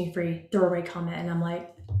charge, give it to me free, throwaway comment. And I'm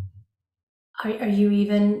like, are you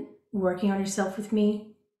even working on yourself with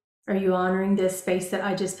me? Are you honoring this space that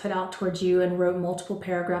I just put out towards you and wrote multiple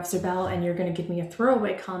paragraphs about, and you're going to give me a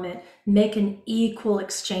throwaway comment? Make an equal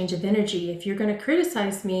exchange of energy. If you're going to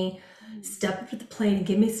criticize me, step up to the plate and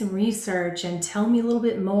give me some research and tell me a little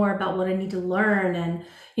bit more about what I need to learn. And,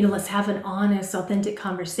 let's have an honest, authentic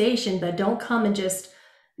conversation, but don't come and just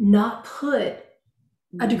not put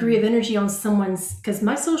a degree of energy on someone's, because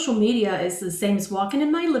my social media is the same as walking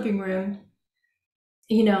in my living room,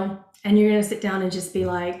 and you're going to sit down and just be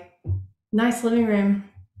like, nice living room.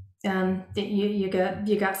 You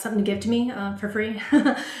got something to give to me for free?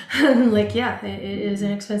 I'm like, yeah, it is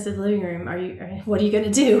an expensive living room. What are you going to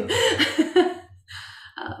do?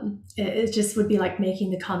 It just would be like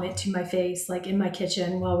making the comment to my face, like in my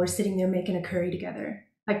kitchen while we're sitting there making a curry together.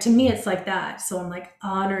 Like, to me, it's like that. So I'm like,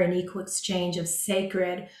 honor and equal exchange of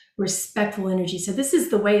sacred, respectful energy. So this is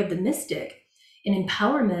the way of the mystic in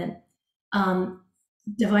empowerment.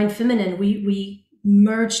 Divine feminine, we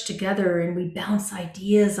merge together and we bounce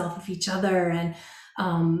ideas off of each other, and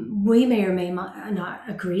we may or may not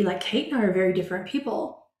agree. Like, Kate and I are very different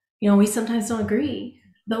people. We sometimes don't agree,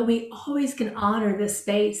 but we always can honor the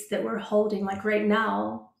space that we're holding, like right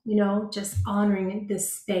now, just honoring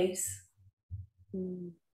this space.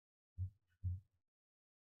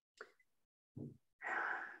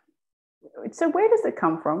 So where does it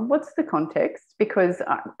come from? What's the context? Because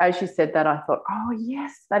as you said that, I thought, oh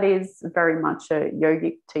yes, that is very much a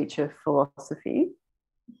yogic teacher philosophy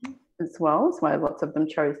as well. It's why lots of them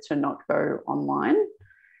chose to not go online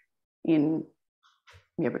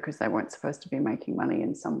because they weren't supposed to be making money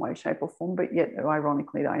in some way, shape or form. But yet,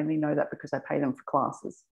 ironically, I only know that because I pay them for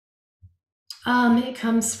classes. It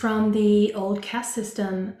comes from the old caste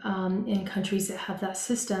system in countries that have that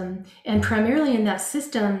system, and primarily in that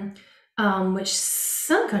system, which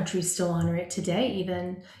some countries still honor it today.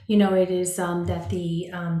 Even it is that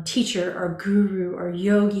the teacher or guru or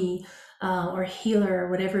yogi or healer,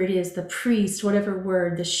 whatever it is, the priest, whatever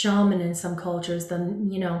word, the shaman in some cultures,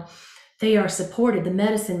 they are supported. The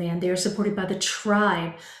medicine man, they are supported by the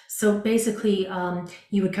tribe. So basically,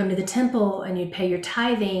 you would come to the temple and you'd pay your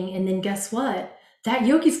tithing, and then guess what? That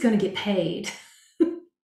yogi's going to get paid.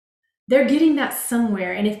 They're getting that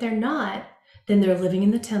somewhere, and if they're not, then they're living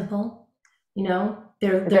in the temple.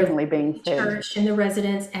 They're definitely being fed. Church in the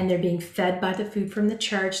residence, and they're being fed by the food from the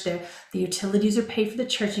church. The utilities are paid for the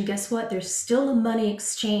church, and guess what? There's still a money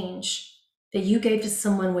exchange that you gave to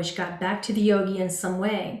someone, which got back to the yogi in some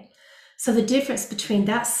way. So the difference between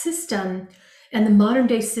that system and the modern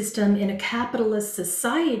day system in a capitalist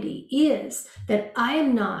society is that I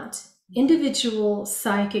am not individual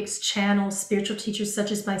psychics, channels, spiritual teachers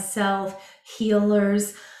such as myself,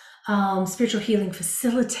 healers, spiritual healing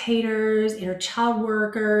facilitators, inner child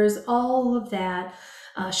workers, all of that,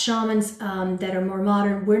 shamans that are more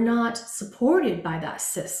modern. We're not supported by that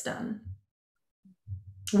system.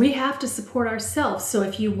 We have to support ourselves. So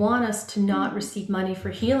if you want us to not receive money for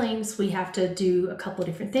healings, we have to do a couple of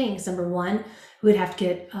different things. Number one, we would have to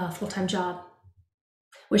get a full-time job,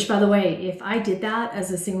 which, by the way, if I did that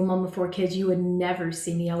as a single mom of 4 kids, you would never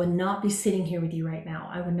see me. I would not be sitting here with you right now.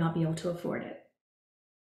 I would not be able to afford it.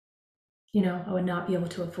 I would not be able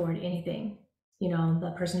to afford anything.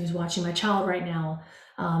 The person who's watching my child right now,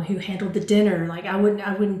 who handled the dinner, like I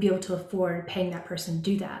wouldn't be able to afford paying that person to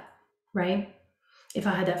do that, right? If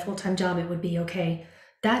I had that full-time job, it would be okay.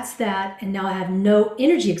 That's that. And now I have no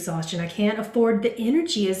energy exhaustion. I can't afford the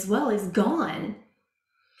energy as well. It's gone.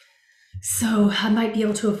 So I might be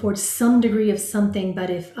able to afford some degree of something, but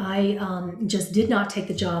if I just did not take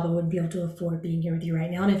the job, I wouldn't be able to afford being here with you right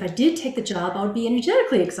now. And if I did take the job, I would be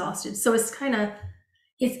energetically exhausted. So it's kind of,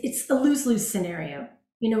 it's a lose-lose scenario.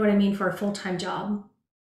 You know what I mean? For a full-time job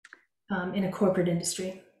in a corporate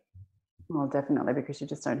industry. Well, definitely, because you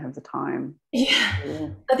just don't have the time.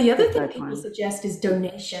 Yeah. But the other thing people suggest is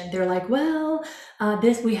donation. They're like, well,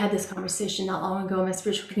 we had this conversation not long ago in my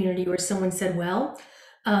spiritual community where someone said, well,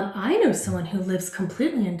 I know someone who lives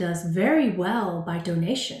completely and does very well by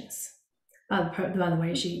donations. By the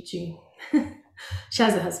way, she she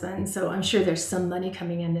has a husband, so I'm sure there's some money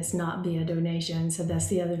coming in that's not via donation. So that's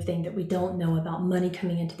the other thing that we don't know about, money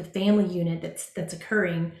coming into the family unit that's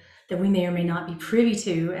occurring, that we may or may not be privy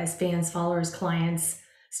to as fans, followers, clients,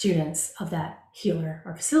 students of that healer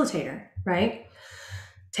or facilitator, right?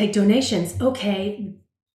 Take donations. Okay,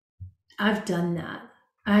 I've done that.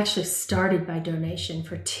 I actually started by donation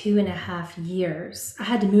for 2.5 years. I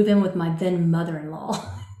had to move in with my then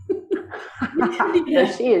mother-in-law. So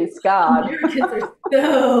she is scarred. Americans are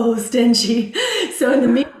so stingy. So in the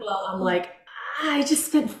meanwhile, I'm like, I just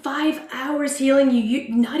spent 5 hours healing you.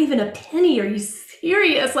 Not even a penny. Are you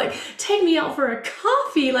serious? Like, take me out for a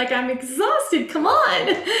coffee. Like, I'm exhausted. Come on.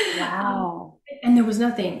 Wow. And there was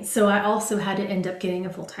nothing. So I also had to end up getting a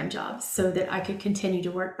full-time job so that I could continue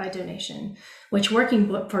to work by donation, which working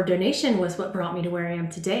for donation was what brought me to where I am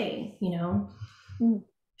today, you know? Mm.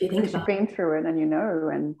 If you think Because you've been through it and you know,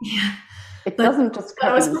 and yeah. it But doesn't just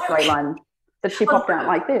happen in a straight line that she popped out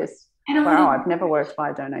like this. and Wow, I've never worked by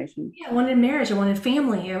a donation. I wanted marriage, I wanted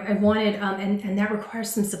family, I wanted, and that requires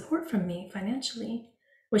some support from me financially,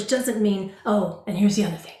 which doesn't mean, oh, and here's the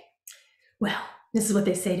other thing. Well, this is what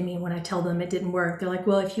they say to me when I tell them it didn't work. They're like,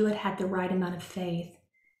 well, if you had had the right amount of faith,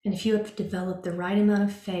 and if you have developed the right amount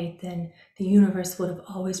of faith, then the universe would have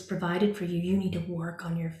always provided for you. You need to work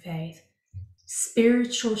on your faith.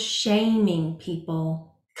 Spiritual shaming,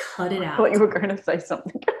 people, cut it out. I thought you were going to say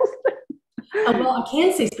something else. Well, I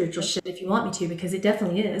can say spiritual shit if you want me to, because it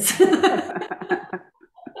definitely is.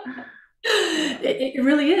 It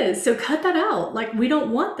really is. So cut that out. Like, we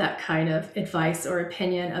don't want that kind of advice or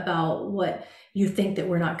opinion about what you think that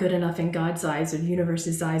we're not good enough in God's eyes or the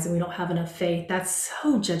universe's eyes and we don't have enough faith. That's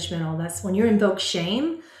so judgmental. That's when you invoke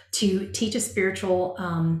shame to teach a spiritual,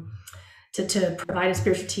 to provide a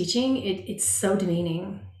spiritual teaching, it's so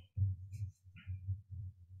demeaning.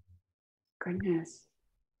 Goodness.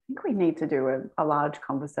 I think we need to do a large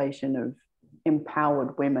conversation of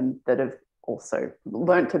empowered women that have also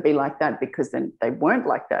learned to be like that because then they weren't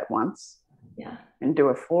like that once. Yeah. And do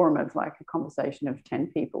a forum of like a conversation of 10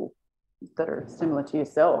 people that are similar to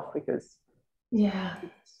yourself, because yeah,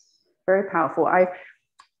 it's very powerful. I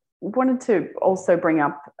wanted to also bring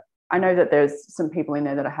up, I know that there's some people in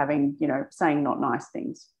there that are having, you know, saying not nice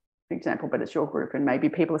things, for example, but it's your group and maybe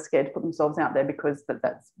people are scared to put themselves out there because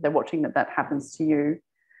they're watching that happens to you.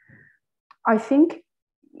 I think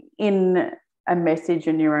in a message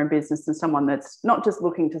in your own business and someone that's not just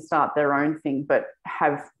looking to start their own thing, but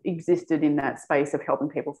have existed in that space of helping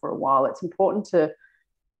people for a while, it's important to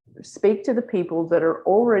speak to the people that are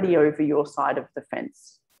already over your side of the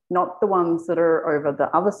fence, not the ones that are over the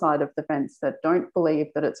other side of the fence that don't believe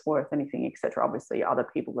that it's worth anything, etc. Obviously, other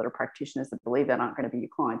people that are practitioners that believe that aren't going to be your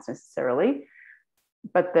clients necessarily,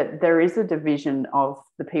 but that there is a division of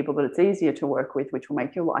the people that it's easier to work with, which will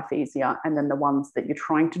make your life easier, and then the ones that you're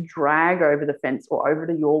trying to drag over the fence or over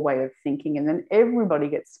to your way of thinking, and then everybody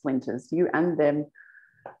gets splinters, you and them.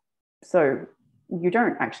 So you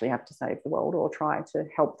don't actually have to save the world or try to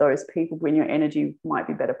help those people when your energy might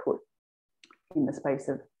be better put in the space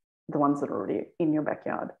of the ones that are already in your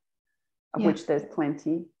backyard, of which there's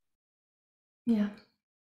plenty. Yeah,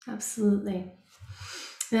 absolutely.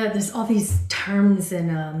 Yeah, there's all these terms in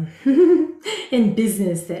in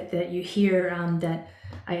business that you hear that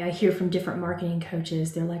I hear from different marketing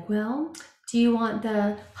coaches. They're like, well, do you want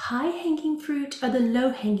the high-hanging fruit or the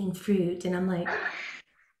low-hanging fruit? And I'm like,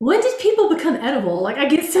 when did people become edible? Like, I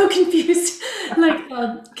get so confused. Like,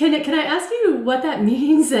 can I ask you what that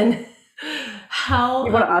means and how?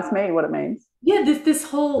 You want to ask me what it means? Yeah, this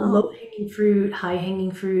whole low-hanging fruit,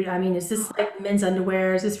 high-hanging fruit. I mean, is this like men's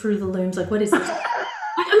underwear? Is this Fruit of the Looms? Like, what is this?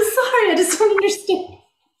 I'm sorry, I just don't understand.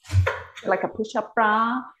 Like a push-up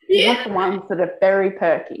bra. You want the ones that are very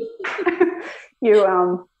perky.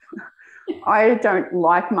 I don't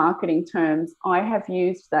like marketing terms. I have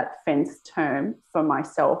used that fence term for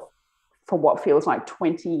myself for what feels like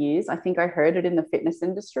 20 years. I think I heard it in the fitness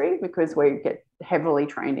industry because we get heavily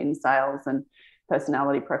trained in sales and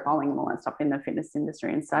personality profiling and all that stuff in the fitness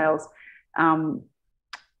industry and sales.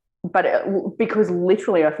 Because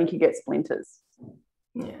literally I think you get splinters.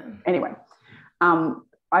 Yeah. Anyway,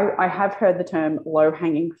 I have heard the term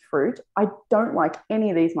low-hanging fruit. I don't like any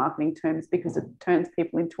of these marketing terms because it turns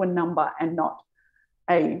people into a number and not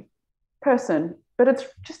a person, but it's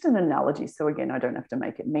just an analogy. So again, I don't have to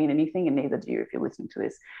make it mean anything, and neither do you if you're listening to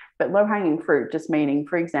this. But low-hanging fruit just meaning,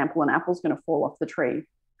 for example, an apple's going to fall off the tree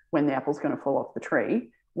when the apple's going to fall off the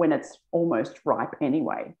tree when it's almost ripe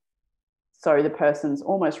anyway. So the person's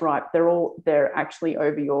almost ripe. They're actually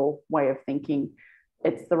over your way of thinking.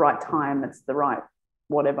 It's the right time. It's the right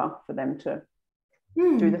whatever for them to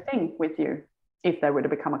do the thing with you if they were to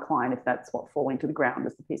become a client, if that's what falling to the ground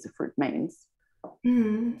as the piece of fruit means.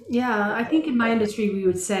 Yeah, I think in my industry we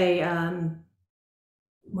would say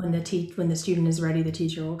when the student is ready, the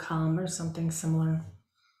teacher will come, or something similar.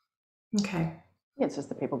 Okay. It's just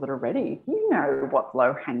the people that are ready. You know what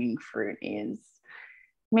low hanging fruit is,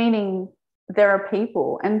 meaning there are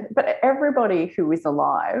people, but everybody who is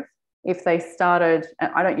alive, if they started,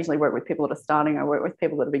 and I don't usually work with people that are starting, I work with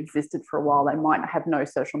people that have existed for a while. They might have no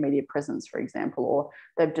social media presence, for example, or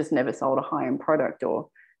they've just never sold a high-end product, or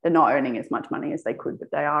they're not earning as much money as they could, but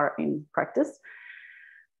they are in practice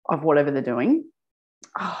of whatever they're doing.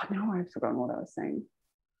 Oh, no, I've forgotten what I was saying.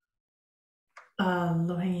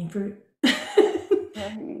 Low-hanging fruit.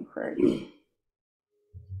 Low-hanging fruit.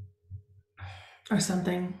 Or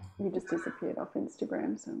something. You just disappeared off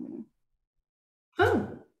Instagram, so I'm gonna.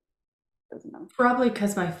 Oh, Doesn't matter. probably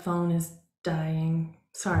because my phone is dying.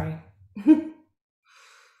 Sorry.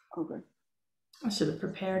 All good. I should have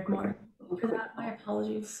prepared more for that. My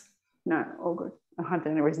apologies. No, all good. The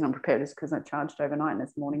only reason I'm prepared is because I charged overnight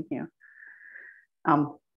this morning here.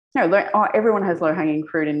 No, everyone has low hanging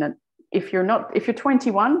fruit in that. If you're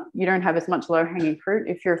 21, you don't have as much low hanging fruit.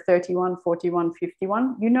 If you're 31, 41,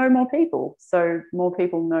 51, you know more people. So more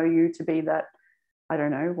people know you to be that, I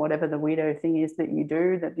don't know, whatever the weirdo thing is that you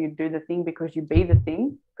do the thing because you be the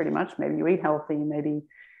thing, pretty much. Maybe you eat healthy, maybe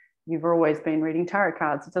you've always been reading tarot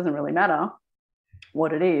cards. It doesn't really matter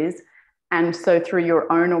what it is. And so through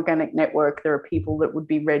your own organic network, there are people that would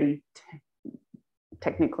be ready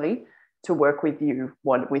technically to work with you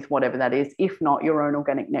with whatever that is. If not, your own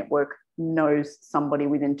organic network knows somebody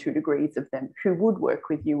within 2 degrees of them who would work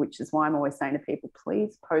with you, which is why I'm always saying to people,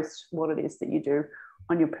 please post what it is that you do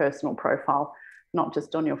on your personal profile, not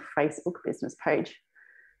just on your Facebook business page,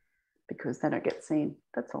 because they don't get seen.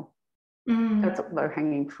 That's all. That's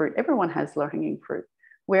low-hanging fruit. Everyone has low-hanging fruit.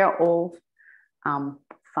 We are all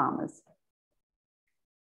farmers.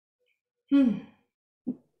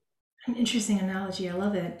 An interesting analogy. I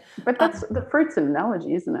love it. But that's the fruit's an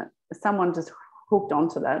analogy, isn't it? Someone just hooked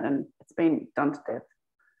onto that and it's been done to death.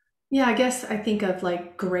 Yeah, I guess I think of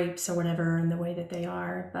like grapes or whatever and the way that they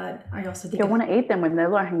are, but I also think you want to eat them when they're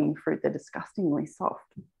low-hanging fruit. They're disgustingly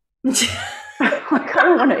soft. Like, I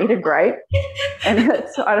don't want to eat a grape, and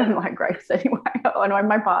I don't like grapes anyway. I know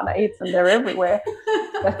my partner eats them; they're everywhere.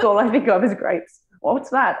 That's all I think of is grapes. What's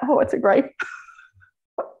that? Oh, it's a grape.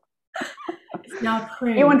 Now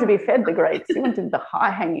cream. You want to be fed the grapes. You want the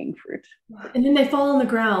high-hanging fruit. And then they fall on the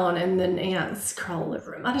ground, and then ants crawl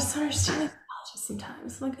over them. I just don't understand the biology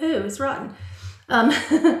sometimes. I'm like, oh, it's rotten.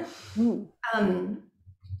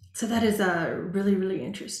 So that is really, really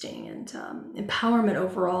interesting. And empowerment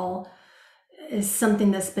overall is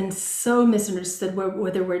something that's been so misunderstood,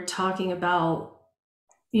 whether we're talking about,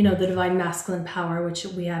 the divine masculine power, which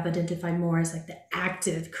we have identified more as like the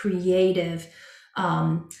active, creative,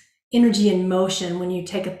 energy in motion, when you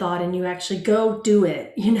take a thought and you actually go do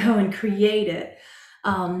it, and create it.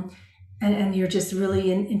 And you're just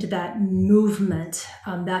really into that movement.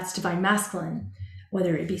 That's divine masculine,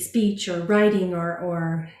 whether it be speech or writing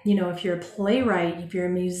or if you're a playwright, if you're a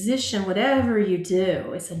musician, whatever you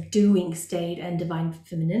do, it's a doing state. And divine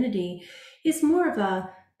femininity is more of a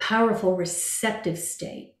powerful receptive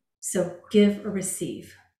state. So give or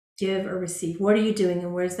receive. What are you doing,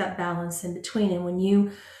 and where's that balance in between? And when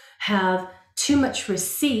you have too much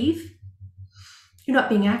receive, you're not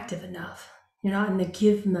being active enough. You're not in the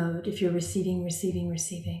give mode. If you're receiving,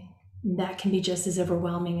 that can be just as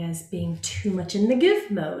overwhelming as being too much in the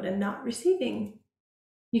give mode and not receiving.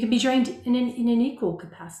 You can be drained in an equal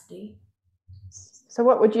capacity. So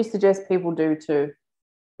what would you suggest people do to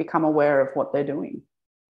become aware of what they're doing,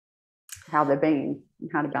 how they're being,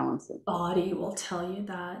 and how to balance it? Body will tell you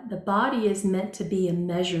that. The body is meant to be a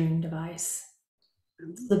measuring device.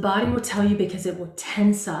 The body will tell you because it will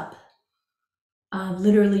tense up.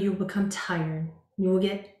 Literally, you will become tired. You will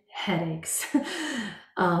get headaches.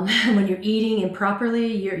 When you're eating improperly,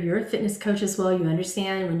 you're a fitness coach as well. You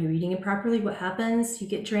understand when you're eating improperly, what happens? You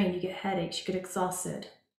get drained, you get headaches, you get exhausted.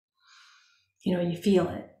 You feel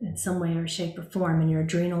it in some way or shape or form, and your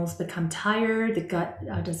adrenals become tired. The gut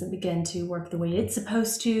doesn't begin to work the way it's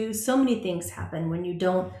supposed to. So many things happen when you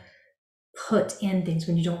don't put in things,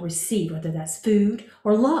 when you don't receive, whether that's food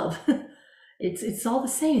or love. It's all the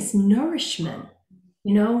same. It's nourishment.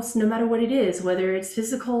 So no matter what it is, whether it's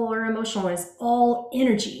physical or emotional, it's all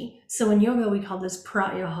energy. So in yoga, we call this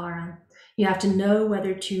pratyahara. You have to know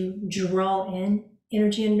whether to draw in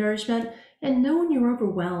energy and nourishment, and know when you're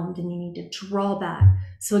overwhelmed and you need to draw back.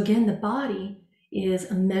 So again, the body is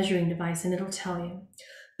a measuring device, and it'll tell you.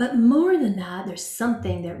 But more than that, there's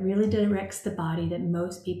something that really directs the body that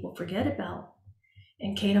most people forget about.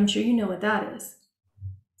 And Kate, I'm sure you know what that is.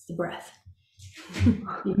 It's the breath.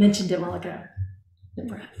 You mentioned it a while ago. The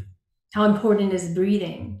breath. How important is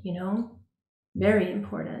breathing, Very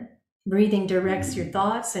important. Breathing directs your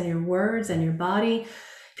thoughts and your words and your body.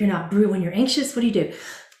 If you're not when you're anxious, what do?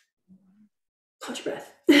 Hold your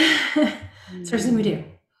breath. First thing we do.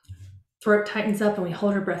 Throat tightens up and we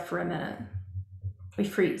hold our breath for a minute. We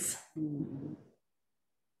freeze.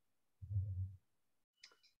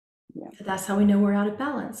 Yeah. So that's how we know we're out of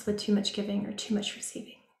balance with too much giving or too much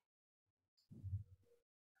receiving.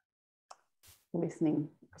 Listening.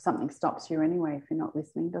 Something stops you anyway if you're not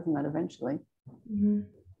listening, doesn't it, eventually? Mm-hmm.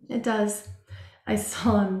 It does. I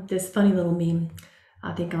saw this funny little meme,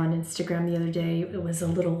 I think on Instagram the other day. It was a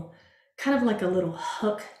little, kind of like a little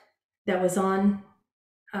hook that was on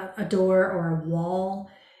a door or a wall.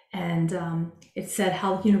 And it said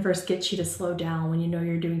how the universe gets you to slow down when you know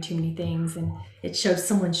you're doing too many things. And it showed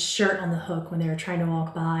someone's shirt on the hook when they were trying to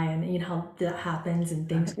walk by, and you know how that happens and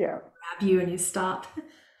things grab you and you stop.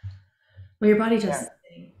 Well, your body just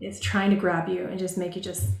it's trying to grab you and just make you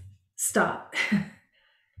just stop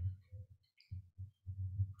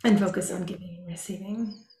and focus on giving and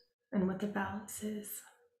receiving and what the balance is.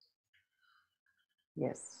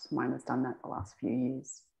 Yes, mine has done that the last few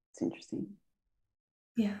years. It's interesting.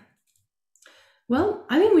 Yeah. Well,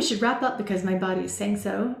 I think we should wrap up because my body is saying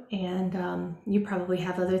so, and you probably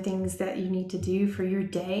have other things that you need to do for your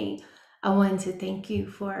day. I wanted to thank you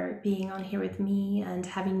for being on here with me and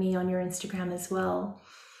having me on your Instagram as well.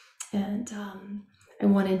 And I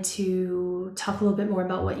wanted to talk a little bit more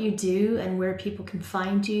about what you do and where people can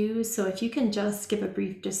find you. So if you can just give a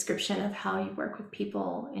brief description of how you work with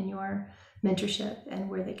people in your mentorship and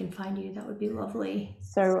where they can find you, that would be lovely.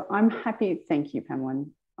 So I'm happy. Thank you, Pamela.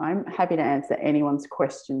 I'm happy to answer anyone's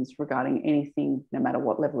questions regarding anything, no matter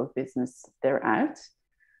what level of business they're at.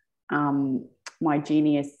 My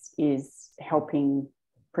genius is helping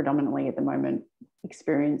predominantly at the moment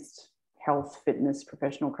experienced health, fitness,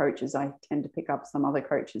 professional coaches. I tend to pick up some other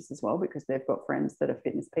coaches as well because they've got friends that are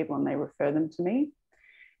fitness people and they refer them to me,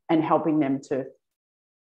 and helping them to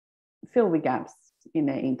fill the gaps in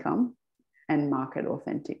their income and market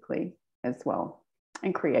authentically as well,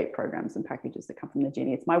 and create programs and packages that come from the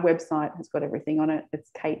genius. My website has got everything on it. It's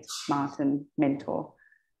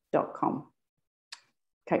katemartinmentor.com.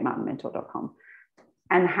 katemartinmentor.com.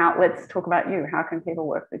 And let's talk about you. How can people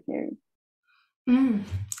work with you? I'm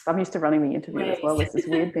used to running the interview as well. This is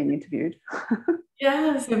weird being interviewed.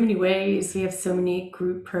 Yeah, so many ways. We have so many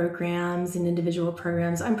group programs and individual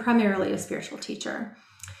programs. I'm primarily a spiritual teacher.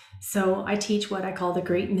 So I teach what I call the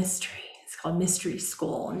Great Mystery. It's called Mystery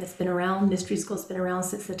School, and it's been around. Mystery School's been around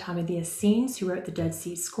since the time of the Essenes, who wrote the Dead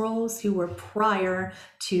Sea Scrolls, who were prior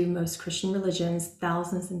to most Christian religions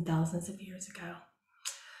thousands and thousands of years ago.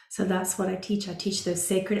 So that's what I teach. I teach those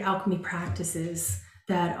sacred alchemy practices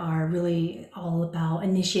that are really all about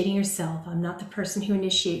initiating yourself. I'm not the person who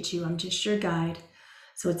initiates you. I'm just your guide.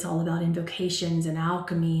 So it's all about invocations and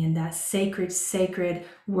alchemy and that sacred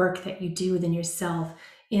work that you do within yourself.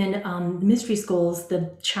 In mystery schools,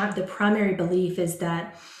 the primary belief is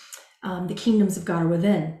that the kingdoms of God are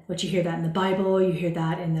within, which you hear that in the Bible, you hear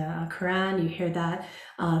that in the Quran, you hear that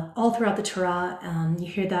all throughout the Torah, you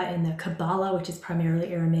hear that in the Kabbalah, which is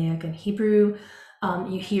primarily Aramaic and Hebrew.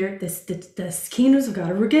 You hear the kingdoms of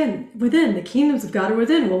God are within, the kingdoms of God are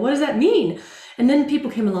within. Well, what does that mean? And then people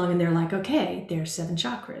came along and they're like, okay, there's 7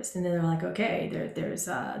 chakras. And then they're like, okay, there's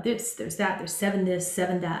this, there's that, there's 7 this,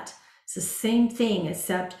 7 that. It's the same thing,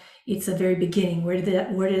 except it's the very beginning. Where did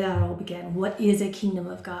that all begin? What is a kingdom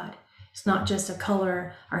of God? It's not just a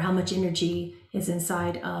color or how much energy is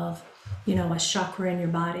inside of, a chakra in your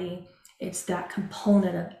body. It's that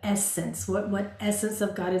component of essence. What essence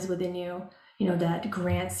of God is within you, that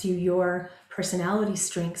grants you your personality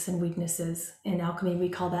strengths and weaknesses. In alchemy, we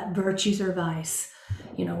call that virtues or vice.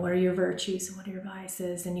 What are your virtues and what are your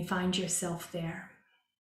vices? And you find yourself there.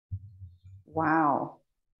 Wow.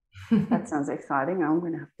 That sounds exciting. I'm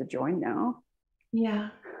going to have to join now. Yeah,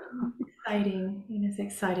 exciting. It is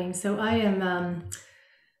exciting. So I am a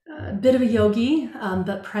bit of a yogi,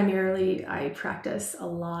 but primarily I practice a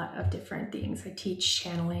lot of different things. I teach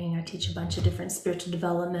channeling. I teach a bunch of different spiritual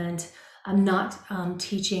development. I'm not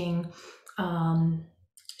teaching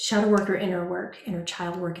shadow work or inner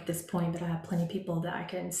child work at this point, but I have plenty of people that I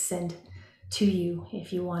can send to you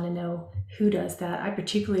if you want to know who does that. I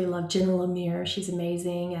particularly love Jenna Lemire. She's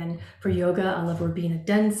amazing. And for yoga, I love Robina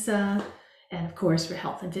Densa. And of course, for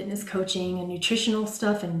health and fitness coaching and nutritional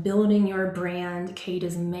stuff and building your brand, Kate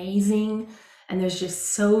is amazing. And there's just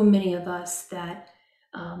so many of us that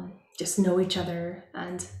just know each other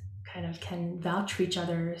and kind of can vouch for each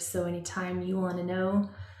other. So anytime you want to know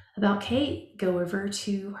about Kate, go over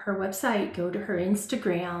to her website, go to her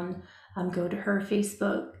Instagram, go to her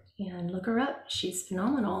Facebook and look her up. She's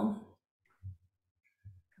phenomenal.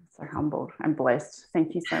 So humbled and blessed.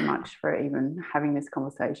 Thank you so much for even having this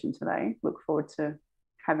conversation today. Look forward to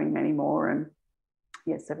having many more. And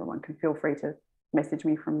yes, everyone can feel free to message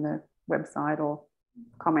me from the website or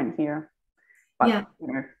comment here. But, Yeah, you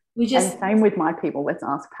know, and same with my people. Let's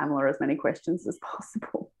ask Pamela as many questions as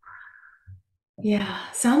possible. yeah,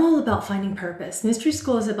 so I'm all about finding purpose. Mystery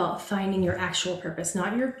school is about finding your actual purpose,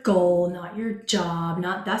 not your goal, not your job,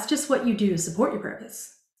 not that's just what you do to support your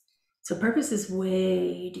purpose. So purpose is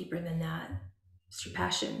way deeper than that. It's your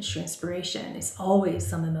passion, it's your inspiration. It's always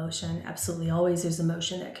some emotion. Absolutely, always there's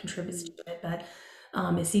emotion that contributes to it. But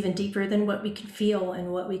it's even deeper than what we can feel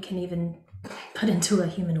and what we can even put into a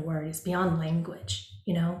human word. It's beyond language,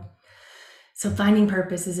 you know? So finding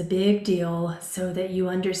purpose is a big deal so that you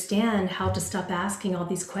understand how to stop asking all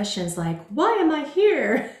these questions like, why am I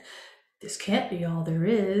here? This can't be all there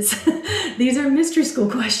is. These are mystery school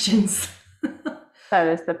questions. That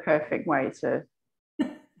is the perfect way to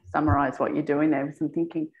summarize what you're doing there with some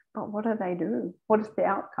thinking, but what do they do? What is the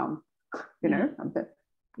outcome? You know,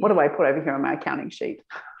 what do I put over here on my accounting sheet?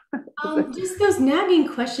 Just those nagging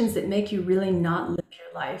questions that make you really not live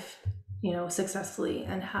your life, you know, successfully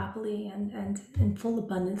and happily and in full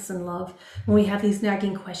abundance and love. When we have these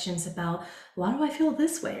nagging questions about why do I feel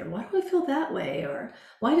this way, or why do I feel that way, or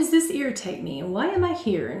why does this irritate me, and why am I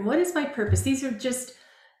here, and what is my purpose? These are just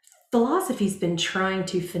philosophy's been trying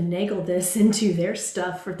to finagle this into their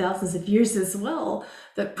stuff for thousands of years as well.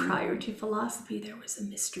 But prior to philosophy, there was a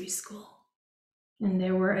mystery school. And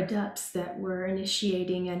there were adepts that were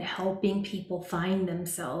initiating and helping people find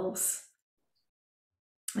themselves.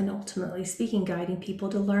 And ultimately speaking, guiding people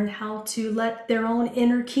to learn how to let their own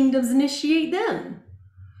inner kingdoms initiate them.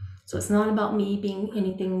 So it's not about me being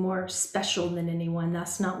anything more special than anyone.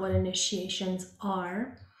 That's not what initiations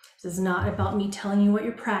are. This is not about me telling you what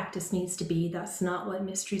your practice needs to be. That's not what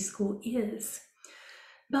mystery school is.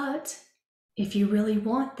 But if you really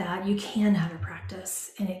want that, you can have a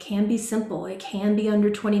practice, and it can be simple. It can be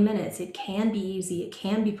under 20 minutes. It can be easy. It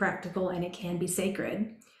can be practical, and it can be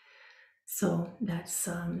sacred. So that's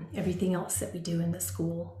everything else that we do in the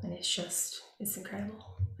school. And it's incredible.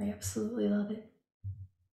 I absolutely love it.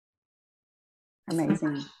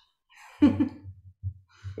 Amazing.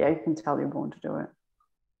 Yeah, you can tell you're born to do it.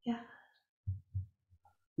 Yeah.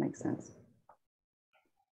 Makes sense.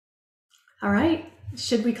 All right.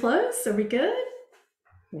 Should we close? Are we good?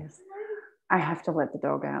 Yes. I have to let the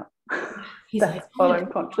dog out. He's That's like, what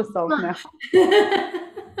I'm conscious of now.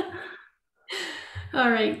 All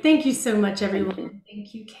right. Thank you so much, everyone.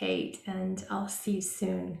 Thank you, Kate. And I'll see you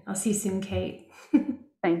soon. I'll see you soon, Kate.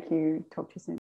 Thank you. Talk to you soon.